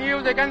 that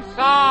music and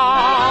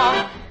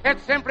song,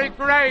 it's simply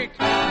great,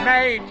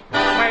 mate.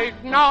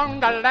 Waiting on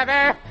the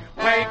levee,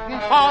 waiting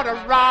for the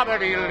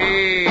Robert E.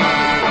 Lee.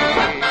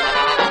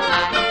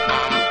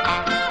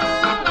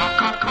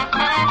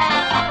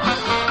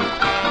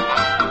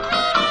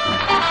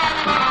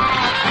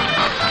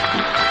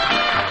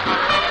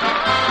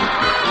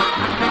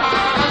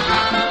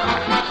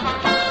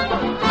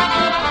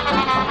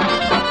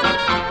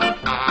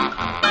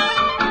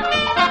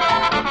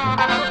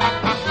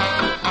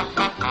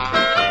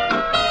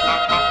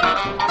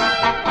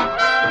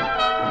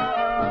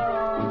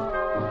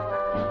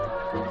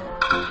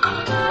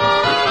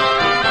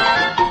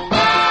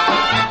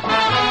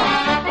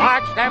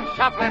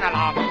 Shuffling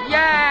along,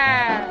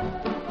 yeah.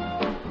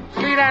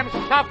 See them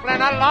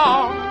shuffling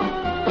along.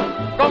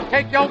 Go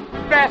take your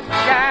best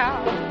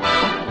gal,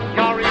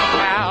 your real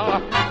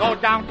pal.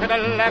 Go down to the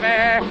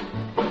levee.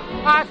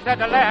 I said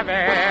the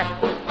levee.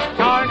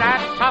 Join that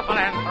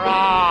shuffling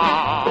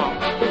throng.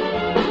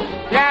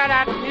 Yeah,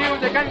 that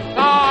music and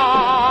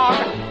song,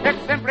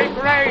 it's simply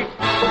great,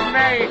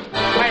 mate.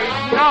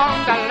 Waiting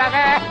on the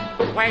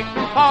levee,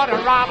 waiting for the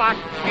Robert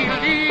E.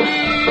 Lee.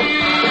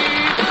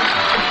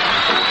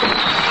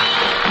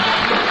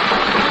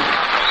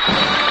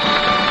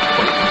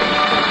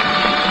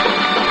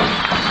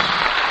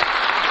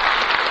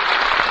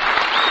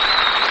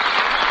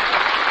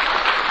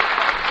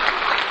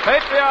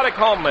 Patriotic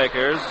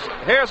homemakers,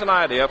 here's an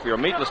idea for your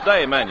Meatless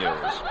Day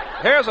menus.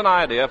 Here's an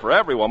idea for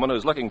every woman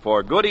who's looking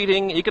for good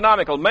eating,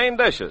 economical main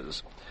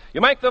dishes.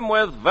 You make them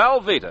with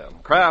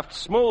Velveeta, Kraft's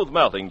smooth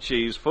melting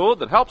cheese food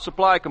that helps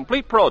supply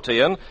complete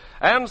protein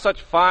and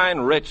such fine,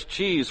 rich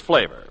cheese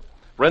flavor.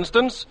 For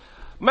instance,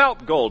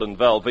 melt golden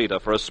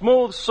Velveeta for a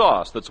smooth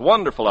sauce that's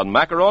wonderful on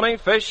macaroni,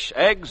 fish,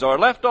 eggs, or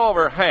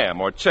leftover ham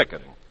or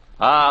chicken.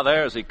 Ah,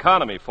 there's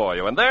economy for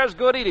you, and there's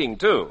good eating,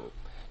 too.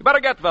 You better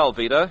get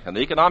Velveeta in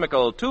the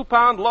economical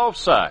 2-pound loaf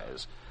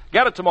size.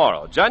 Get it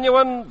tomorrow.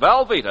 Genuine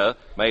Velveeta,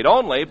 made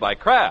only by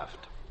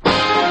Kraft.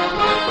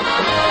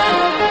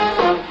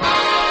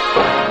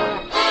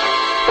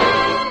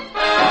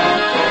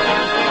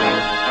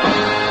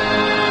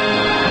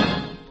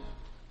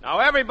 Now,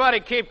 everybody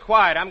keep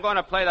quiet. I'm going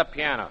to play the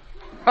piano.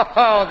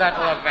 Oh, that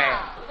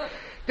Levant.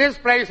 This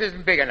place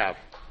isn't big enough.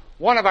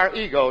 One of our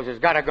egos has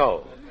got to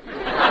go.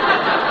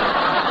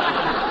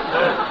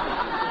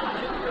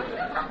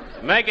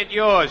 Make it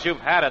yours. You've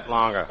had it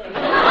longer.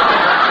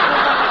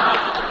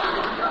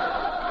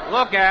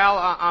 Look, Al,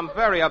 I'm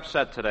very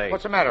upset today.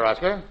 What's the matter,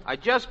 Oscar? I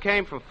just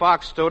came from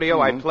Fox Studio.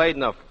 I played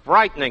in a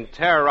frightening,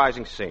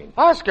 terrorizing scene.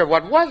 Oscar,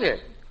 what was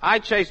it? I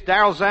chased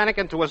Darryl Zanuck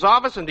into his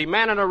office and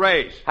demanded a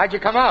raise. How'd you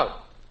come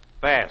out?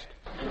 Fast.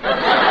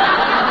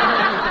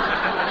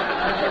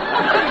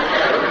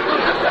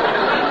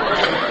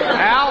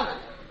 Al,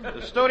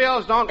 the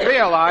studios don't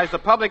realize the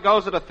public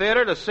goes to the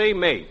theater to see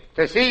me.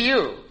 To see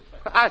you?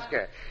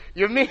 Oscar,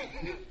 you mean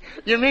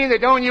they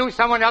don't use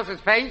someone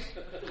else's face?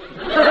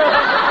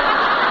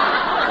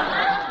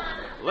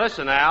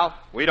 Listen, Al,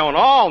 we don't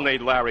all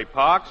need Larry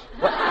Parks.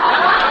 But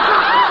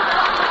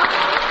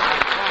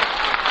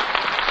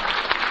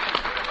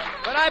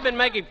I've been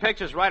making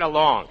pictures right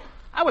along.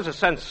 I was a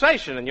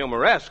sensation in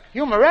Humoresque.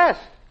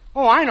 Humoresque?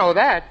 Oh, I know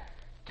that.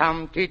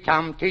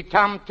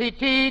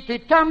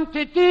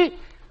 Tum-tee-tum-tee-tum-tee-tee-tum-tee-tee.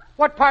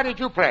 What part did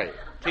you play?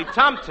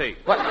 Tee-tum-tee.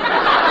 What?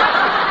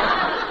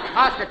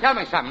 Oscar, tell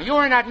me something. You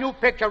were in that new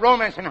picture,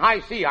 Romance in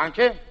High C, aren't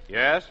you?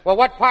 Yes? Well,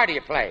 what part do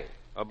you play?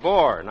 A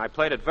bore, and I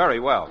played it very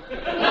well.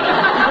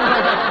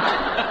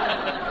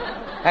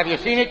 Have you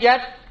seen it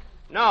yet?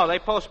 No, they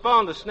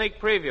postponed the sneak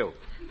preview.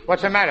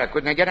 What's the matter?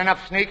 Couldn't they get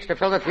enough sneaks to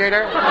fill the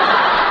theater?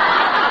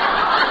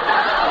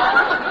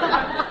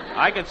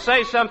 I could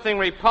say something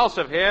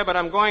repulsive here, but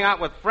I'm going out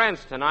with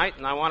friends tonight,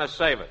 and I want to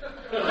save it.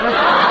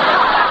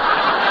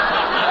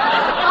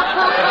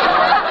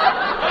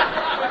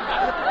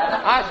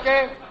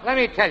 Oscar, let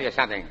me tell you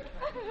something.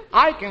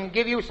 I can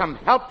give you some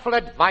helpful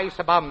advice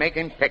about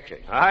making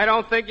pictures. I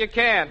don't think you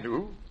can.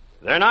 No?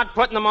 They're not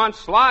putting them on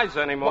slides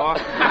anymore.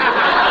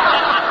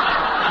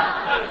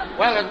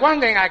 Well, there's one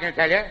thing I can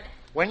tell you.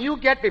 When you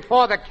get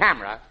before the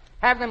camera,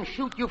 have them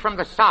shoot you from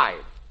the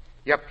side.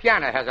 Your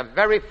piano has a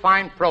very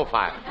fine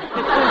profile.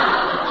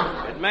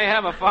 It may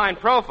have a fine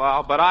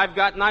profile, but I've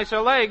got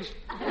nicer legs.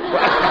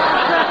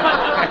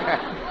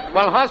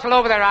 Well, hustle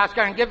over there,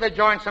 Oscar, and give the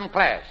joint some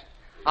class.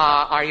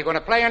 Are you going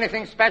to play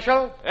anything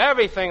special?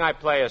 Everything I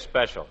play is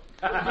special.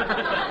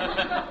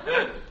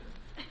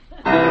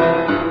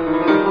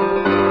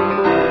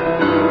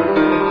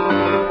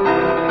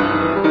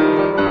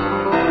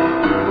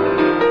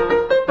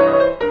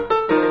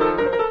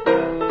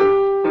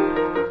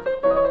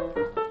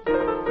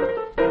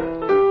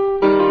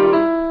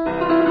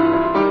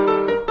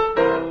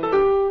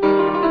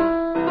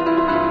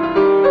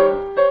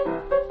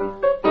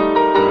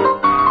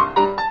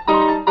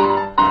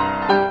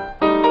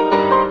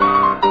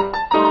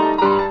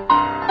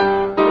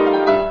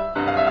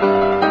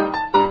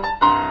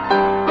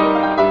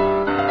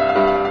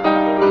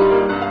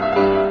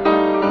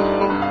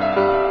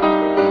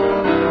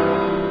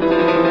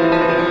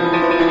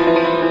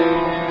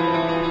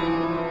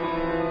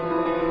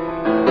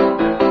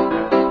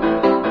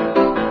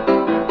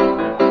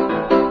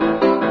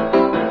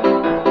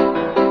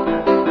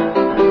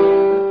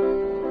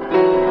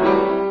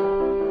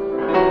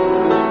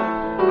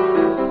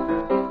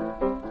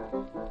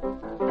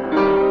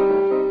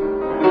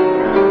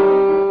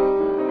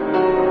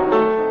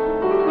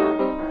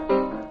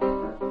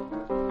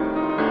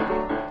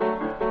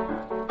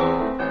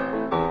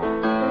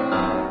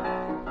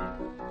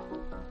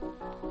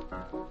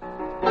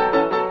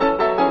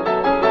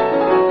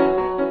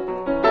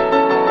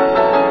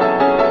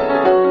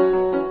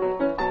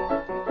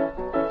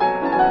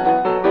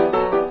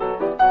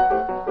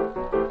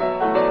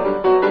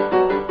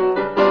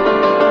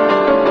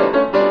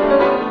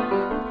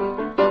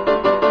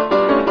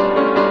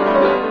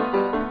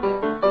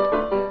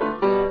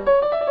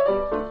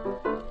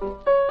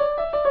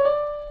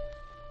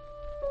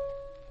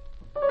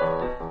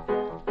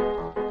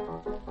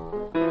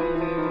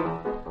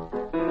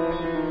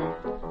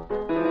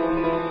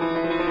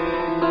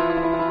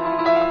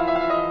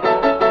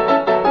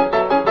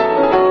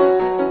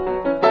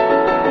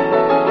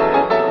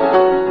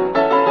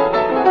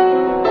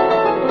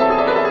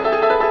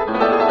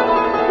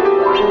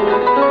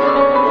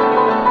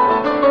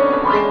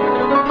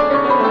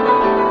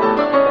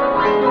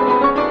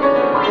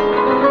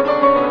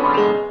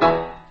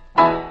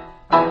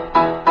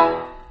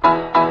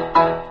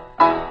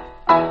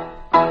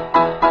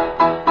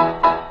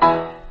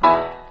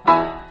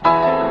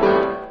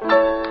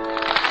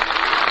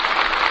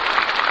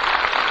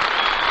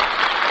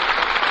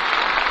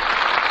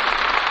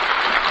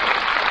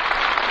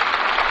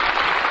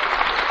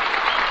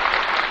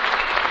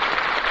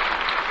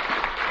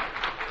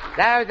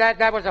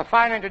 That was a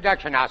fine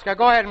introduction, Oscar.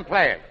 Go ahead and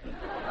play it.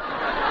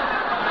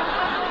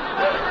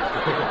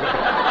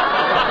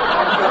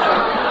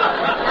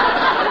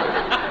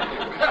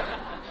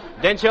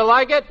 Didn't you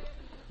like it?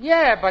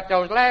 Yeah, but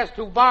those last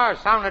two bars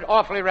sounded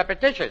awfully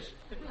repetitious.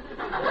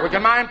 Would you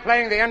mind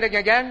playing the ending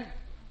again?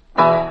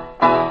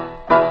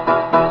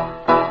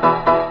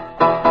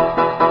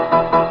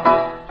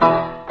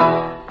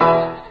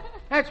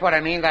 That's what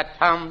I mean, that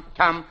tum,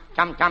 tum,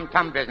 tum, tum,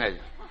 tum business.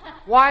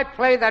 Why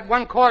play that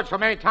one chord so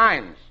many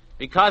times?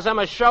 Because I'm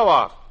a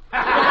show-off.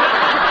 Well,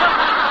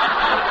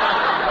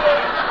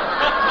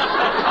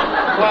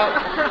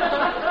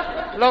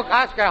 look,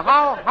 Oscar,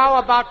 how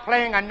about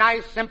playing a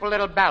nice, simple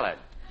little ballad?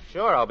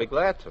 Sure, I'll be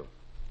glad to.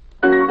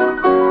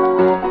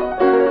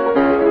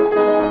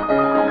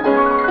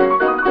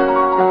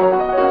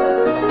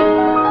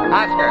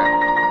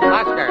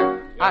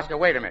 Oscar,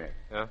 wait a minute.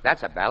 Yeah?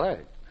 That's a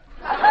ballad.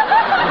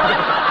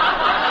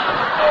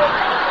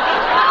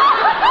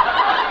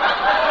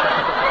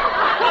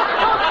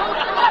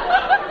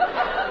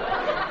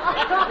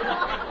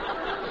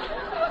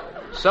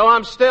 So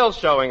I'm still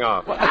showing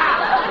off.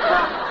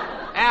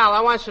 Al,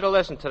 I want you to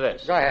listen to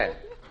this. Go ahead.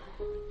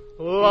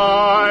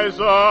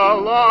 Liza,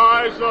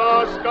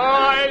 Liza,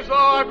 skies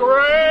are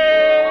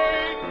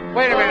gray.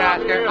 Wait a minute,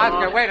 Oscar.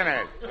 Oscar, wait a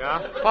minute.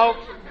 Yeah?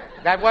 Folks,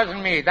 that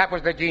wasn't me. That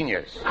was the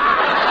genius.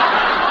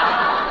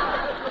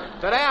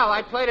 But Al,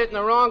 I played it in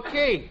the wrong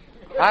key.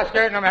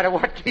 Oscar, no matter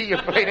what key you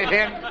played it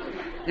in,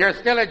 you're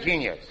still a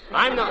genius.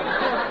 I'm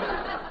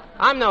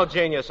no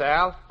genius,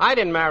 Al. I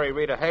didn't marry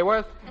Rita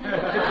Hayworth.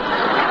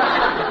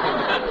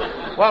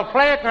 Well,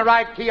 play it in the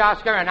right key,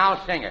 Oscar, and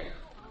I'll sing it.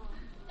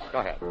 Go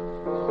ahead.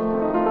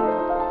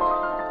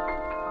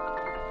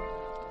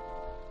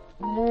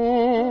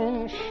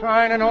 Moon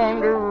shining on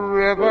the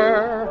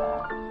river.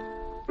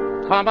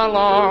 Come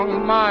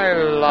along, my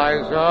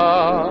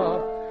Liza.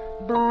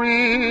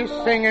 Breeze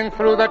singing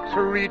through the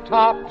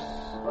treetops.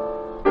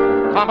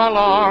 Come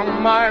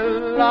along, my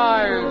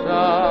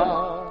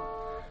Liza.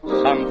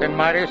 Something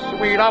mighty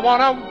sweet I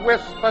want to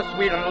whisper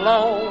sweet and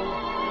low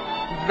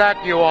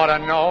that you ought to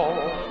know,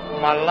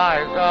 my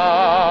Liza.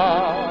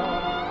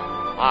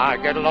 I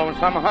get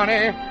lonesome,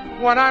 honey,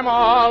 when I'm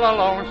all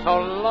alone so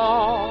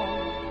long.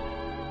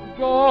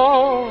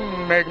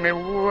 Don't make me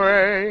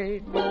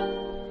wait.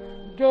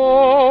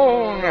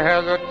 Don't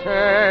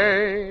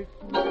hesitate.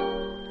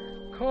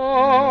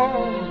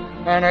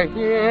 Come and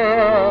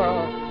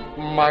hear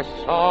my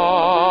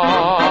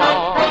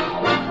song.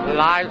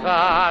 Liza,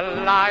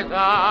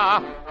 Liza,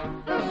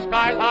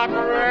 skies are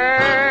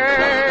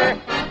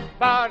gray.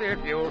 But if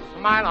you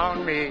smile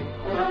on me,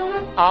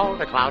 all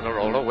the clouds will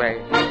roll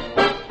away.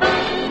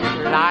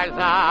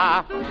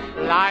 Liza,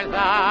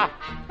 Liza,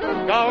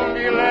 don't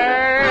be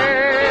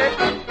late.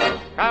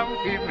 Come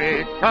keep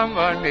me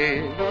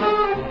company,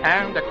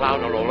 and the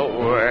clouds will roll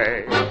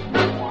away.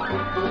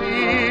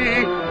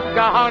 See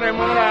the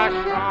honeymoon are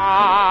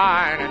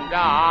shining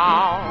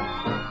down.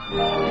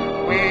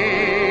 We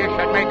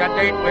should make a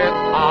date with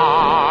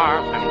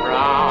Parson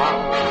Brown.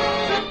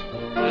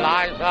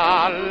 Liza,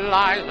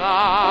 Liza,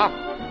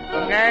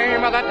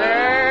 name of the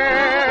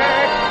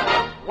day.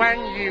 When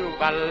you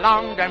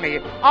belong to me,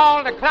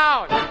 all the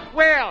clouds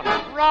will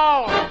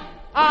roll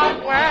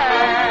away.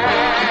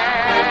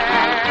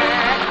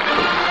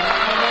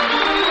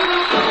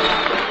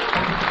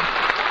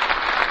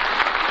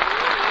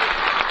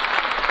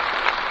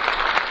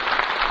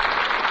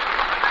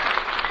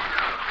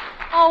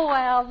 Oh,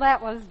 well,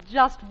 that was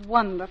just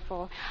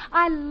wonderful.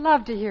 I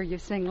love to hear you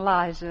sing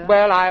Liza.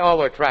 Well, I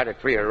always try to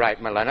treat her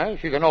right, Melina.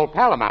 She's an old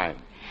pal of mine.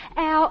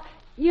 Al,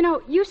 you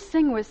know, you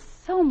sing with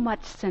so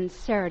much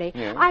sincerity.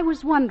 Yeah. I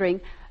was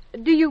wondering,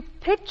 do you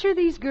picture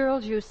these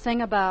girls you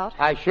sing about?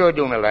 I sure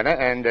do, Melina,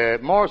 and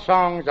more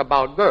songs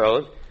about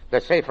girls, the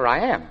safer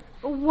I am.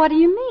 What do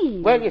you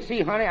mean? Well, you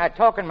see, honey, I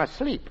talk in my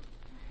sleep.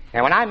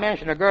 And when I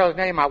mention a girl's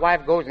name, my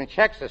wife goes and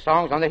checks the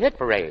songs on the hit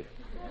parade.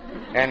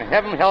 And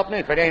heaven help me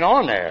if it ain't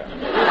on there.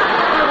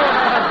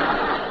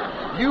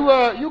 You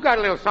got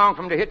a little song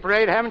from the hit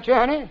parade, haven't you,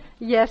 honey?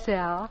 Yes,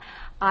 Al.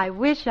 I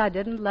wish I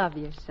didn't love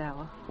you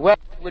so. Well,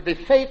 it would be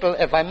fatal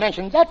if I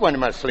mentioned that one in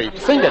my sleep.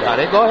 Sing it,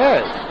 honey. Go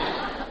ahead.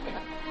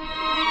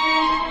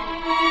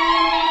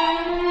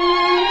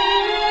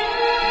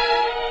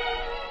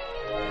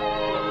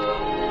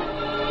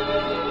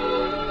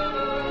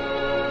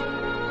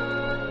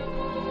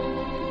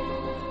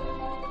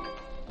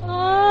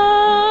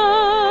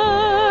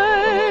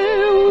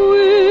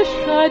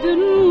 I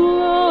didn't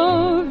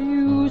love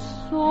you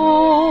so.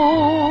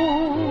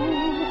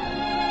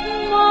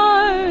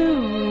 My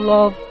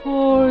love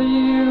for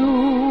you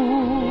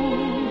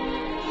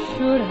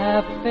should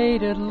have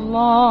faded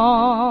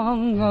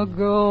long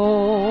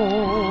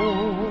ago.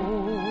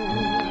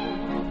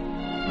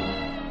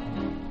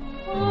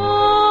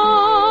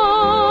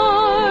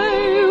 I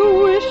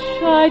wish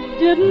I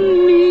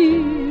didn't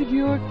need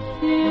your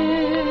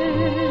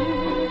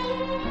kiss.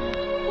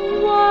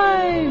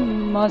 Why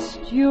must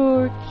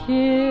your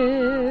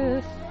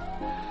kiss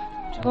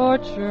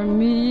torture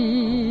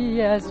me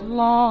as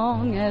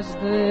long as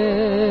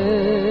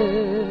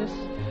this?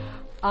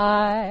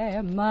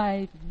 I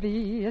might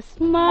be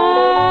smiling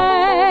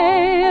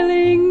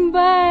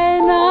by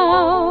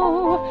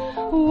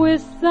now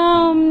with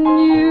some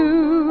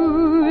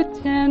new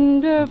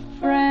tender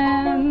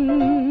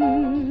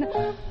friend,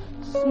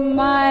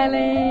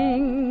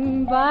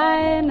 smiling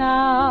by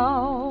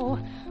now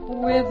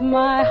with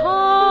my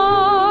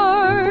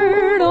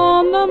heart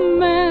on the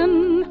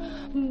mend.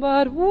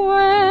 But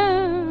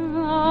when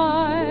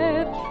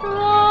I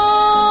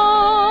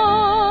try,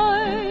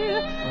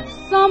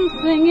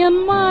 something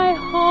in my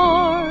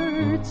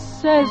heart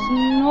says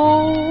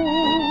no.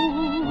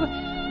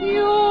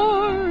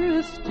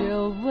 You're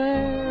still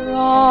there.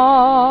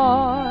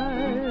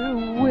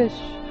 I wish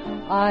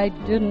I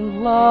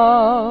didn't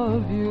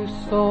love you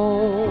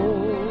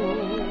so.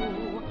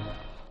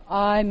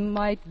 I I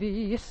might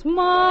be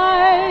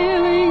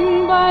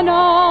smiling by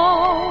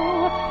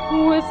now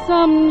with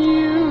some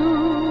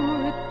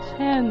new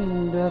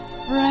tender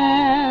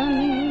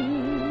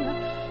friend,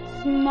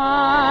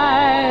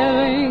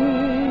 smiling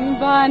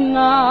by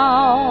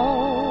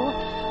now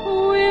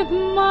with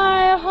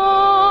my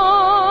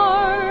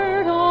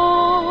heart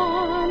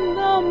on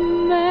the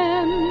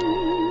mend.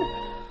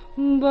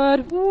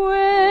 But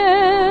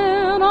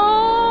when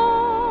I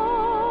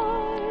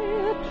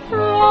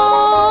try,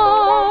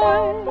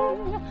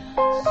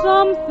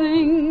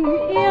 something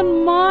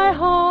in my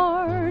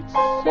heart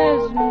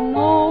says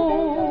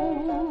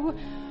no.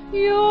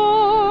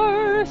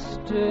 You're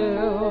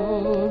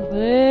still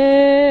there.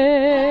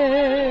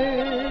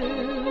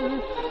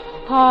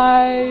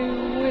 I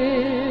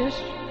wish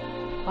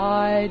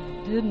I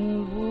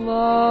didn't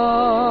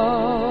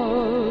love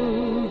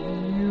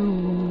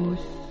you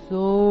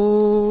so.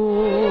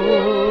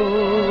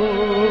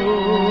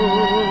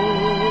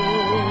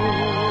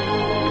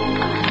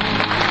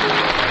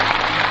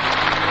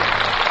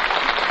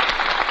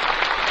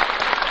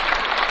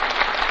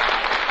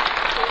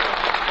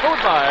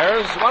 Food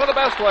buyers, one of the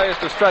best ways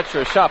to stretch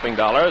your shopping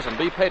dollars and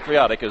be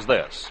patriotic is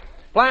this.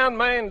 Plan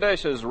main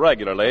dishes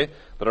regularly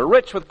that are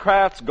rich with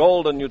Kraft's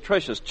golden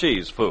nutritious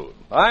cheese food.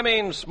 I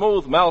mean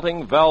smooth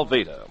melting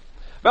Velveeta.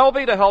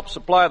 Velveeta helps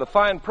supply the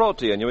fine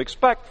protein you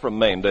expect from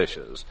main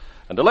dishes.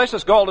 And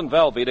delicious golden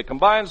Velveeta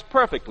combines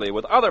perfectly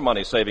with other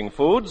money-saving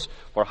foods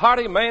for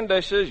hearty main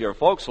dishes your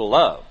folks will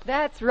love.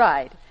 That's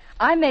right.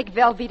 I make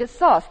Velveeta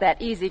sauce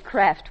that easy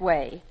Kraft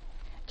way.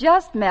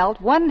 Just melt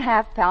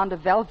 1/2 pound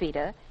of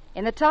Velveeta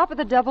in the top of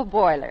the double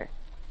boiler.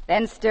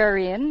 Then stir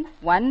in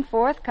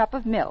 1/4 cup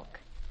of milk.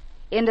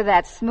 Into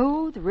that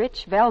smooth,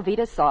 rich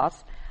Velveeta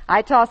sauce,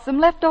 I toss some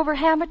leftover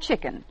ham or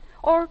chicken,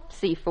 or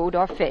seafood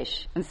or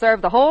fish, and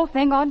serve the whole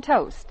thing on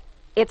toast.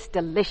 It's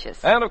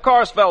delicious. And, of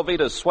course,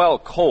 Velveeta's swell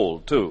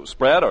cold, too,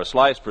 spread or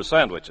sliced for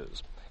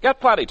sandwiches.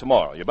 Get plenty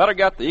tomorrow. You better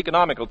get the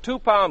economical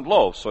 2-pound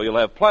loaf so you'll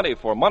have plenty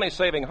for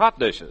money-saving hot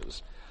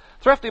dishes.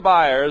 Thrifty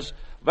buyers,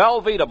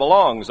 Velveeta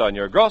belongs on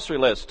your grocery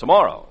list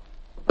tomorrow.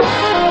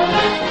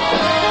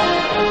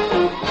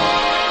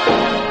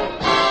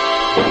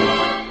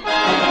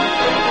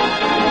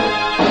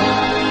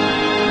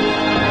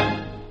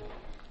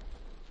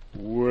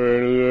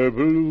 When the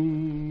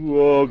blue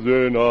of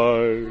the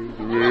night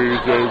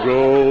reads the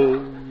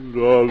gold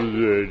of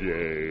the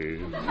day.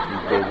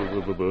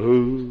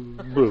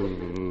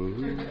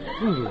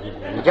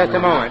 Just a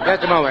moment.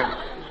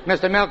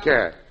 Mr.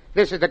 Melchior,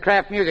 this is the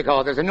Kraft Music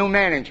Hall. There's a new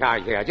man in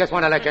charge here. I just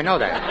want to let you know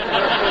that.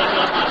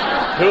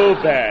 Too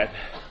bad.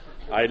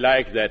 I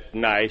like that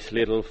nice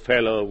little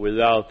fellow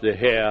without the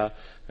hair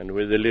and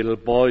with the little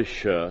boy's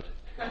shirt.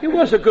 He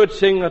was a good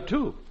singer,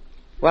 too.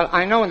 Well,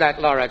 I know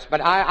that, Lawrence, but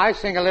I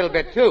sing a little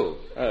bit, too.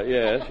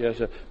 Yes,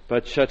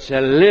 but such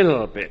a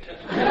little bit.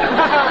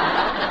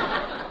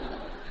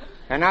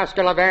 An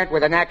Oscar Levant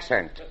with an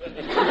accent.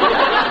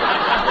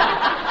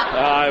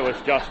 I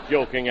was just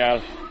joking,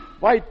 Al.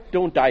 Why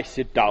don't I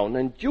sit down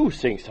and you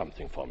sing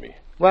something for me?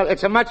 Well,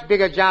 it's a much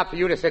bigger job for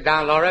you to sit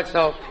down, Lawrence,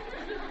 so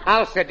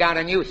I'll sit down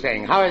and you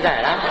sing. How is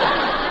that,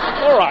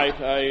 huh? All right,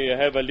 I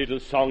have a little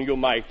song you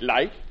might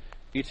like.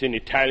 It's in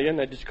Italian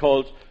and it's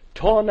called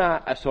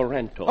Torna a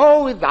Sorrento.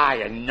 Oh,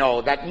 I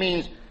know. That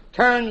means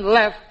turn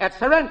left at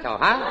Sorrento,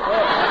 huh?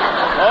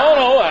 Oh,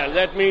 no, Al,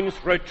 that means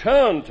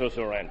return to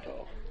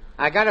Sorrento.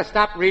 I gotta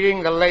stop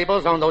reading the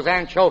labels on those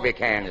anchovy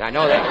cans. I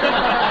know that.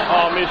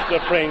 Oh, Mr.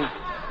 Pring,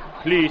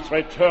 please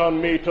return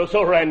me to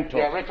Sorrento.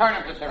 Yeah, return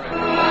him to Sorrento.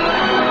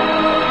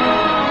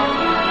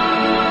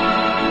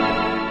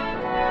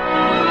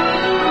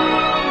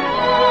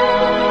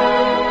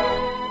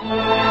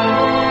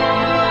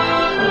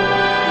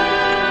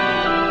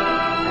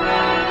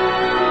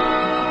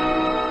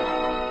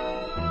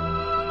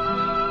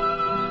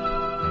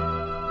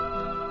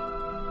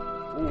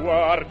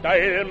 Guarda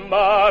il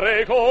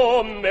mare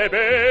com'è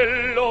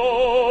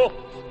bello,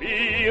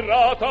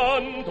 spira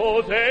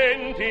tanto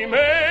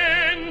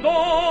sentimento,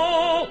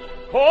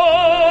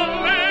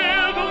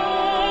 come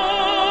doto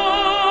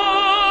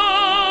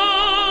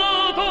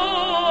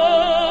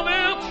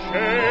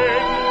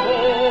mercento,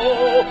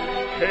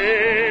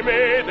 che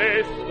me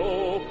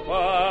desto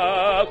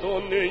fatto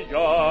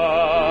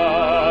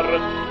negar.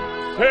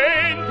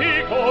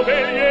 Senti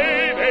come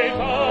lieve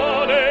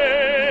sale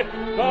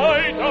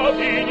dai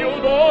tappini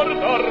odor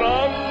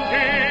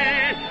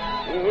d'arranchi,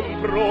 un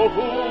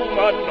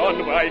profumo non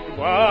mai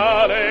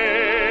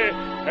uguale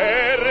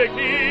per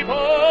chi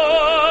palpita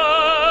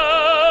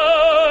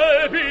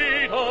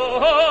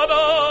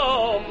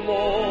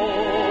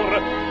d'amor.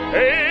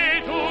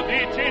 E tu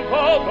dici in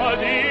poco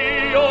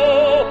addio,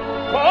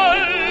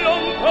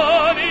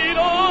 allontani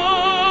dal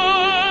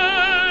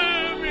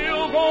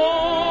mio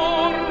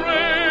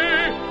cuore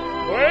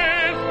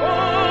questa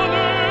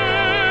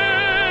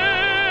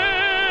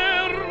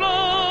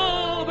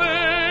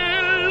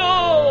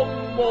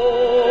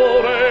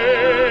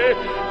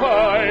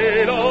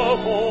hai la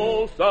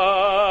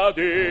forza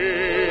di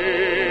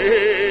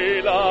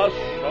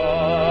lasciare.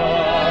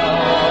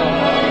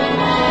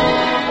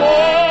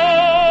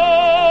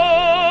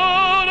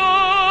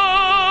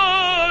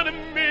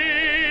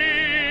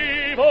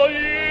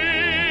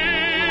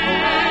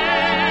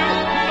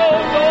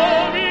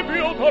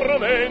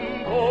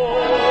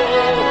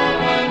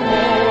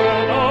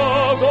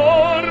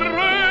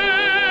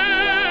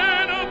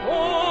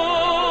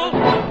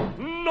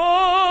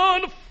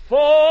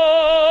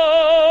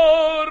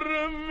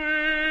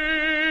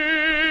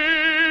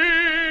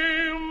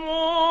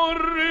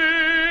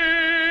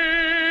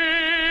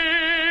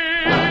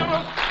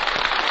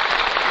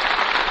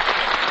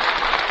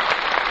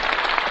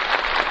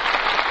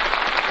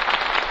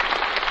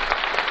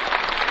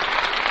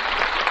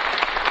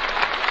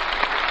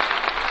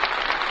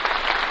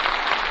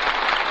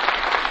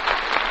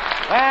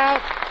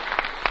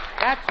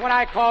 That's what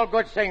I call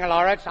good singing,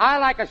 Lawrence. I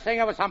like a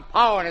singer with some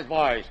power in his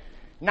voice,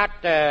 not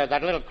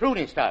that little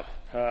croony stuff.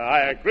 I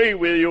agree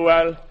with you,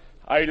 Al.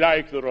 I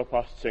like the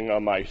robust singer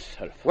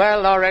myself.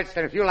 Well, Lawrence,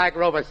 then if you like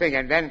robust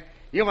singing, then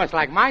you must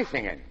like my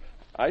singing.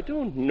 I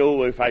don't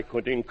know if I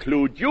could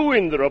include you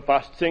in the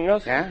robust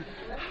singers. Yeah?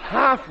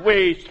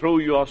 Halfway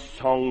through your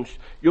songs,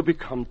 you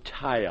become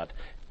tired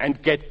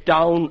and get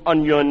down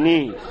on your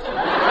knees.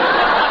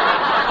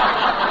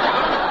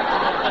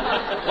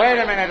 Wait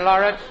a minute,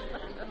 Lawrence.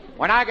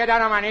 When I get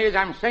down on my knees,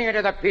 I'm singing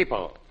to the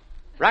people.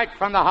 Right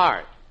from the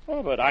heart.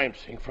 Oh, but I'm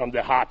singing from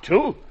the heart,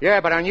 too. Yeah,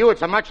 but on you,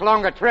 it's a much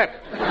longer trip.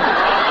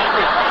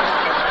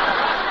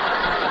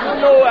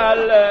 No,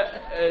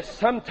 Al,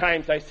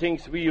 sometimes I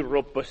think we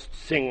robust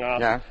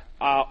singers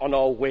are on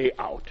our way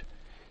out.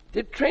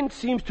 The trend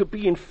seems to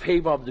be in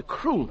favor of the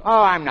crooner.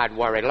 Oh, I'm not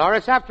worried,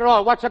 Lawrence. After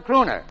all, what's a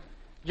crooner?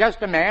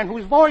 Just a man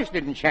whose voice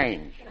didn't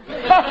change.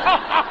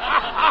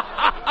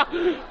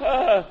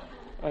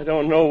 I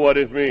don't know what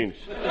it means.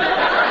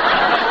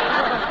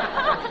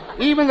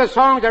 Even the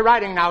songs they're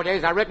writing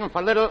nowadays are written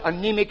for little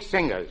anemic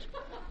singers.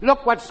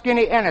 Look what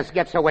Skinny Ennis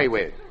gets away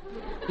with.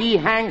 He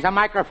hangs a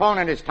microphone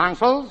in his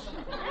tonsils,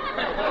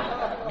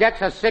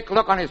 gets a sick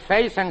look on his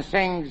face, and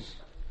sings,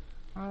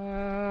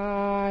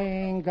 I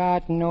ain't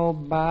got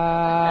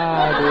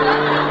nobody.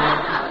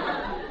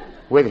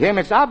 With him,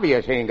 it's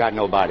obvious he ain't got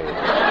nobody.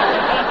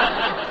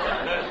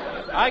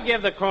 I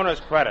give the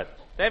crooners credit.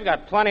 They've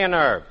got plenty of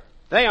nerve.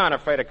 They aren't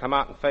afraid to come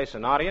out and face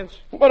an audience.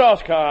 But,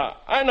 Oscar,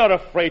 I'm not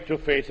afraid to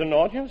face an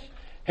audience.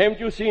 Haven't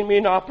you seen me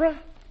in opera?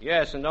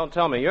 Yes, and don't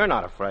tell me you're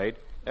not afraid.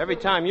 Every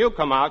time you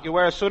come out, you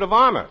wear a suit of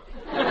armor.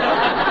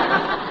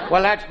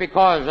 Well, that's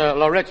because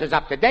Loritz is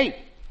up to date.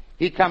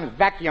 He comes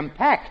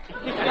vacuum-packed.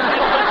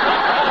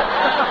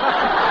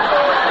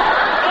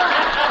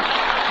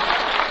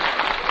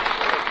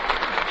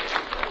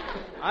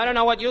 I don't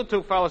know what you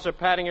two fellas are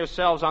patting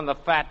yourselves on the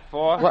fat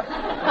for.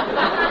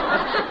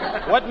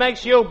 What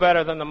makes you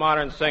better than the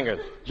modern singers?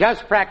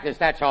 Just practice,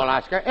 that's all,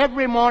 Oscar.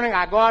 Every morning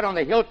I go out on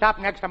the hilltop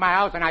next to my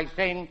house and I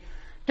sing,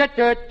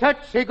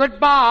 tut-tut-tut-see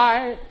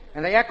goodbye.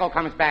 And the echo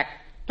comes back,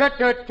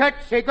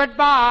 tut-tut-tut-see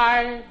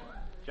goodbye.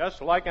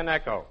 Just like an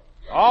echo.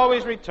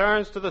 Always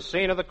returns to the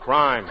scene of the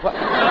crime.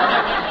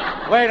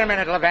 Wait a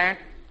minute, Levant.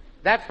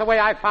 That's the way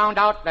I found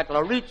out that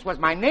Loritz was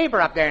my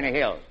neighbor up there in the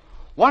hills.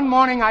 One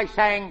morning I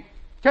sang,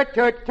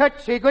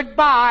 tut-tut-tut-see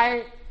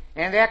goodbye.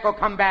 And the echo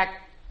come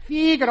back,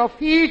 Figaro,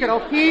 Figaro,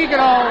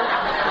 Figaro.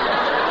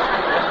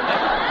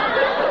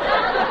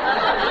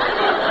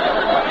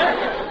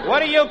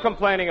 What are you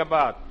complaining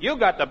about? You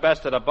got the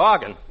best of the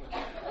bargain.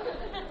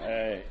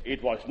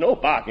 It was no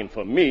bargain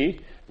for me.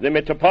 The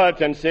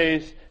Metropolitan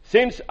says,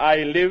 since I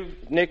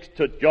live next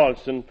to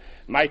Jolson,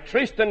 my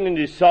Tristan and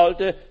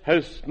Isolde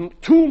has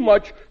too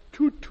much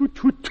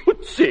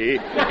tootsie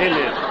in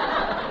it.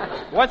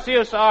 What's the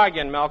use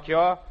arguing,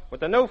 Melchior?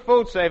 With the new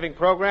food-saving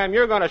program,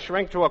 you're going to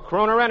shrink to a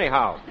crooner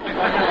anyhow.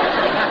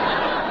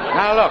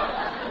 Now, look.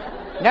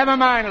 Never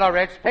mind,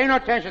 Loritz. Pay no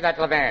attention to that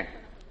Levant.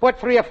 Put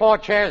 3 or 4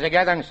 chairs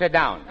together and sit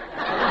down.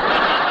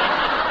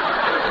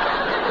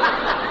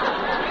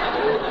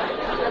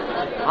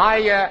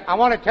 I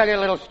want to tell you a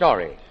little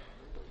story.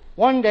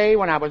 One day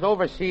when I was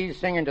overseas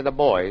singing to the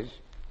boys,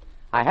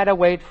 I had to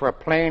wait for a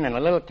plane in a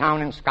little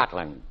town in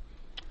Scotland.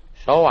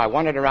 So I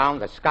wandered around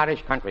the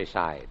Scottish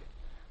countryside.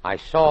 I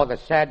saw the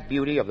sad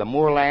beauty of the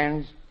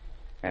moorlands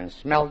and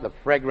smelled the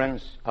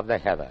fragrance of the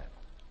heather.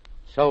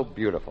 So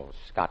beautiful,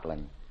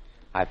 Scotland.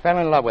 I fell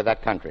in love with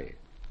that country.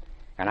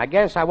 And I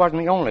guess I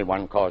wasn't the only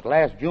one, because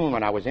last June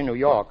when I was in New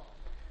York,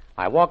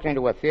 I walked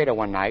into a theater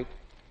one night,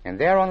 and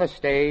there on the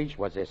stage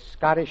was this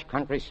Scottish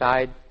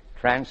countryside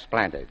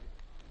transplanted.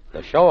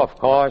 The show, of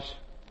course,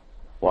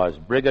 was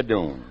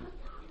Brigadoon.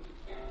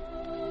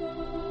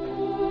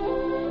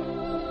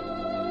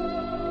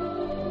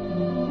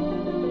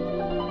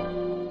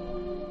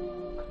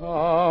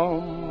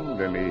 Come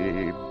to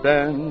me,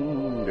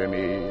 bend to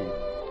me,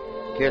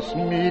 kiss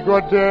me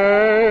good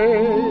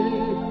day,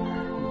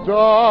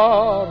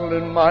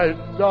 darling, my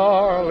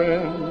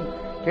darling,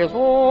 'tis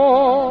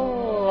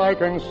all I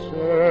can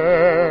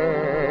say.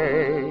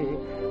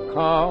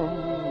 Come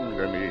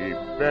to me,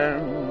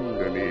 bend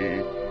to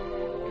me,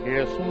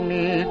 kiss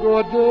me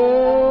good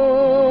day.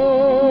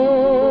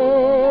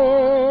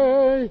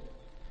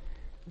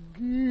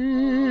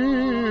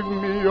 Give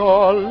me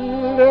your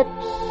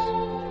lips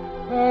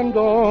and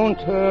don't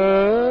take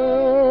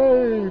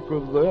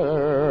them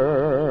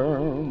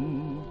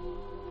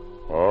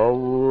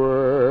away.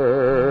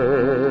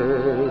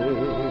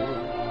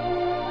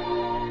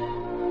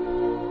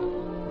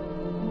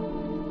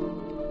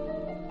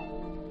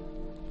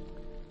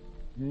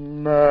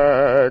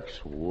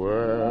 Maxwell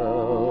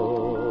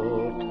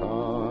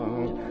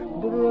tongues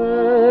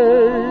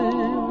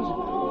braves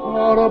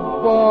are a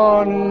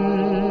bonny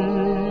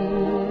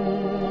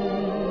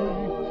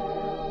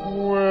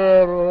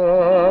wherever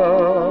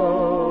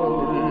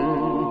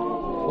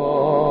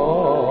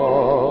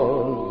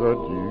falls the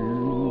dew.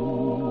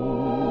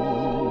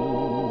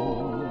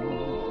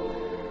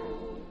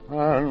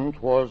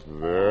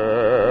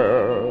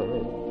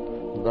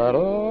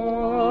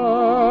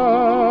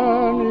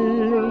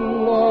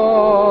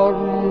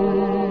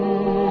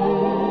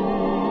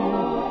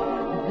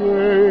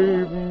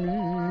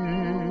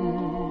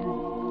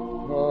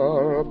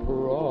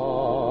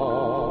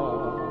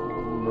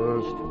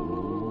 promised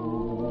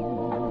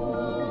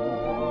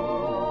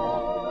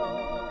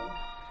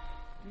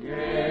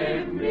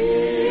Gave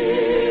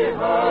me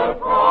her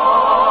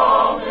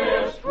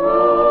promise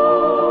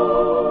true,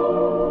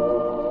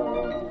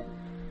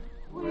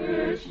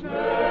 which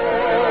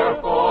ne'er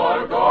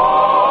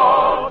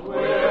forgot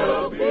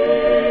will be.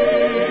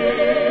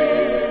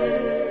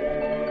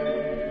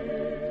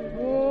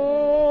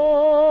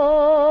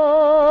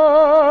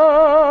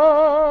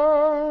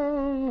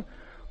 One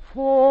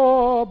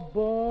for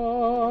Bonnie,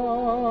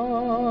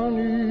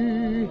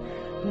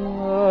 Annie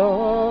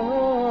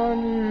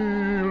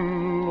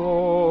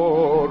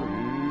Laurie.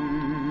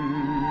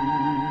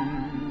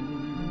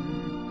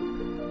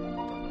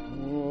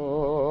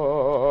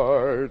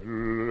 I'd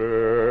lay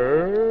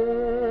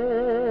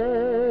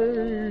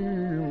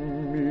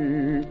me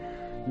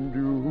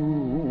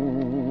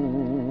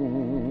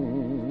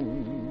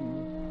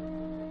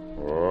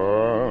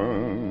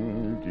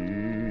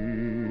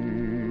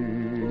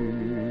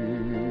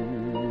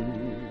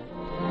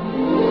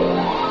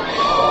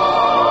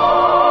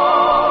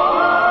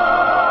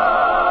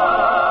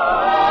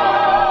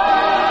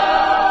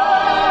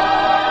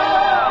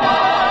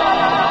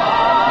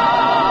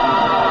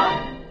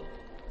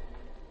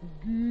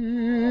Give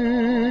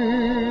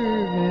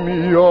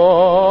me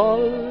your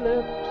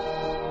lips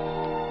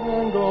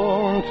and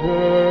don't take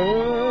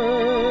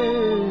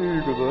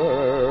them away.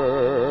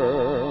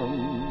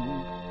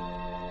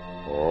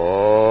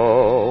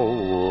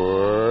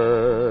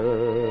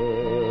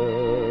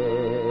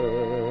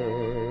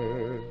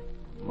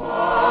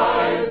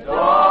 My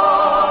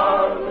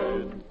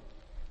darling,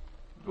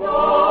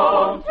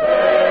 don't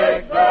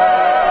take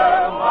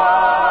them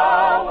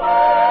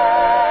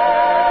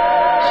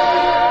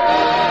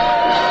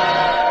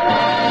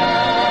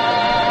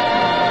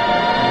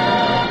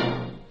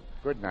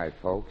Good night,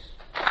 folks.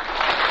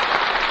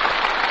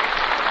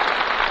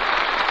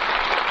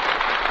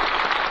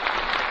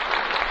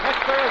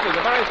 Next Thursday is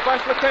a very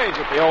special occasion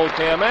at the old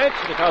KMH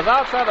because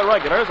outside the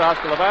regulars,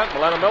 Oscar Levant,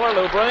 Milena Miller,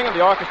 Lou Bring, and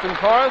the orchestra and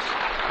chorus,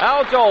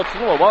 Al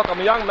Jolson will welcome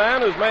a young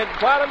man who's made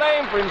quite a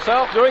name for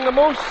himself during the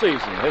moose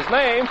season. His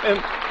name, in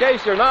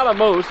case you're not a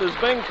moose, is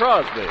Bing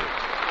Crosby.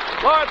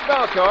 Lawrence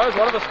Melchior is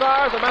one of the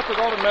stars of Metro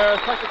Golden Mare's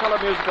Technicolor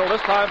musical,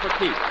 This Time for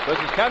Keith. This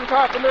is Ken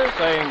Carpenter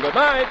saying good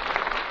night.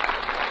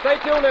 Stay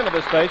tuned into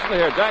this station to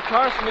hear Jack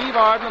Carson, Eve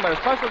Arden, and their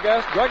special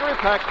guest, Gregory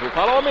Peck, who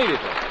follow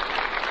immediately.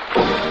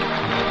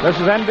 This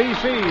is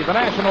NBC, the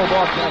national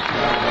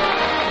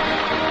broadcasting.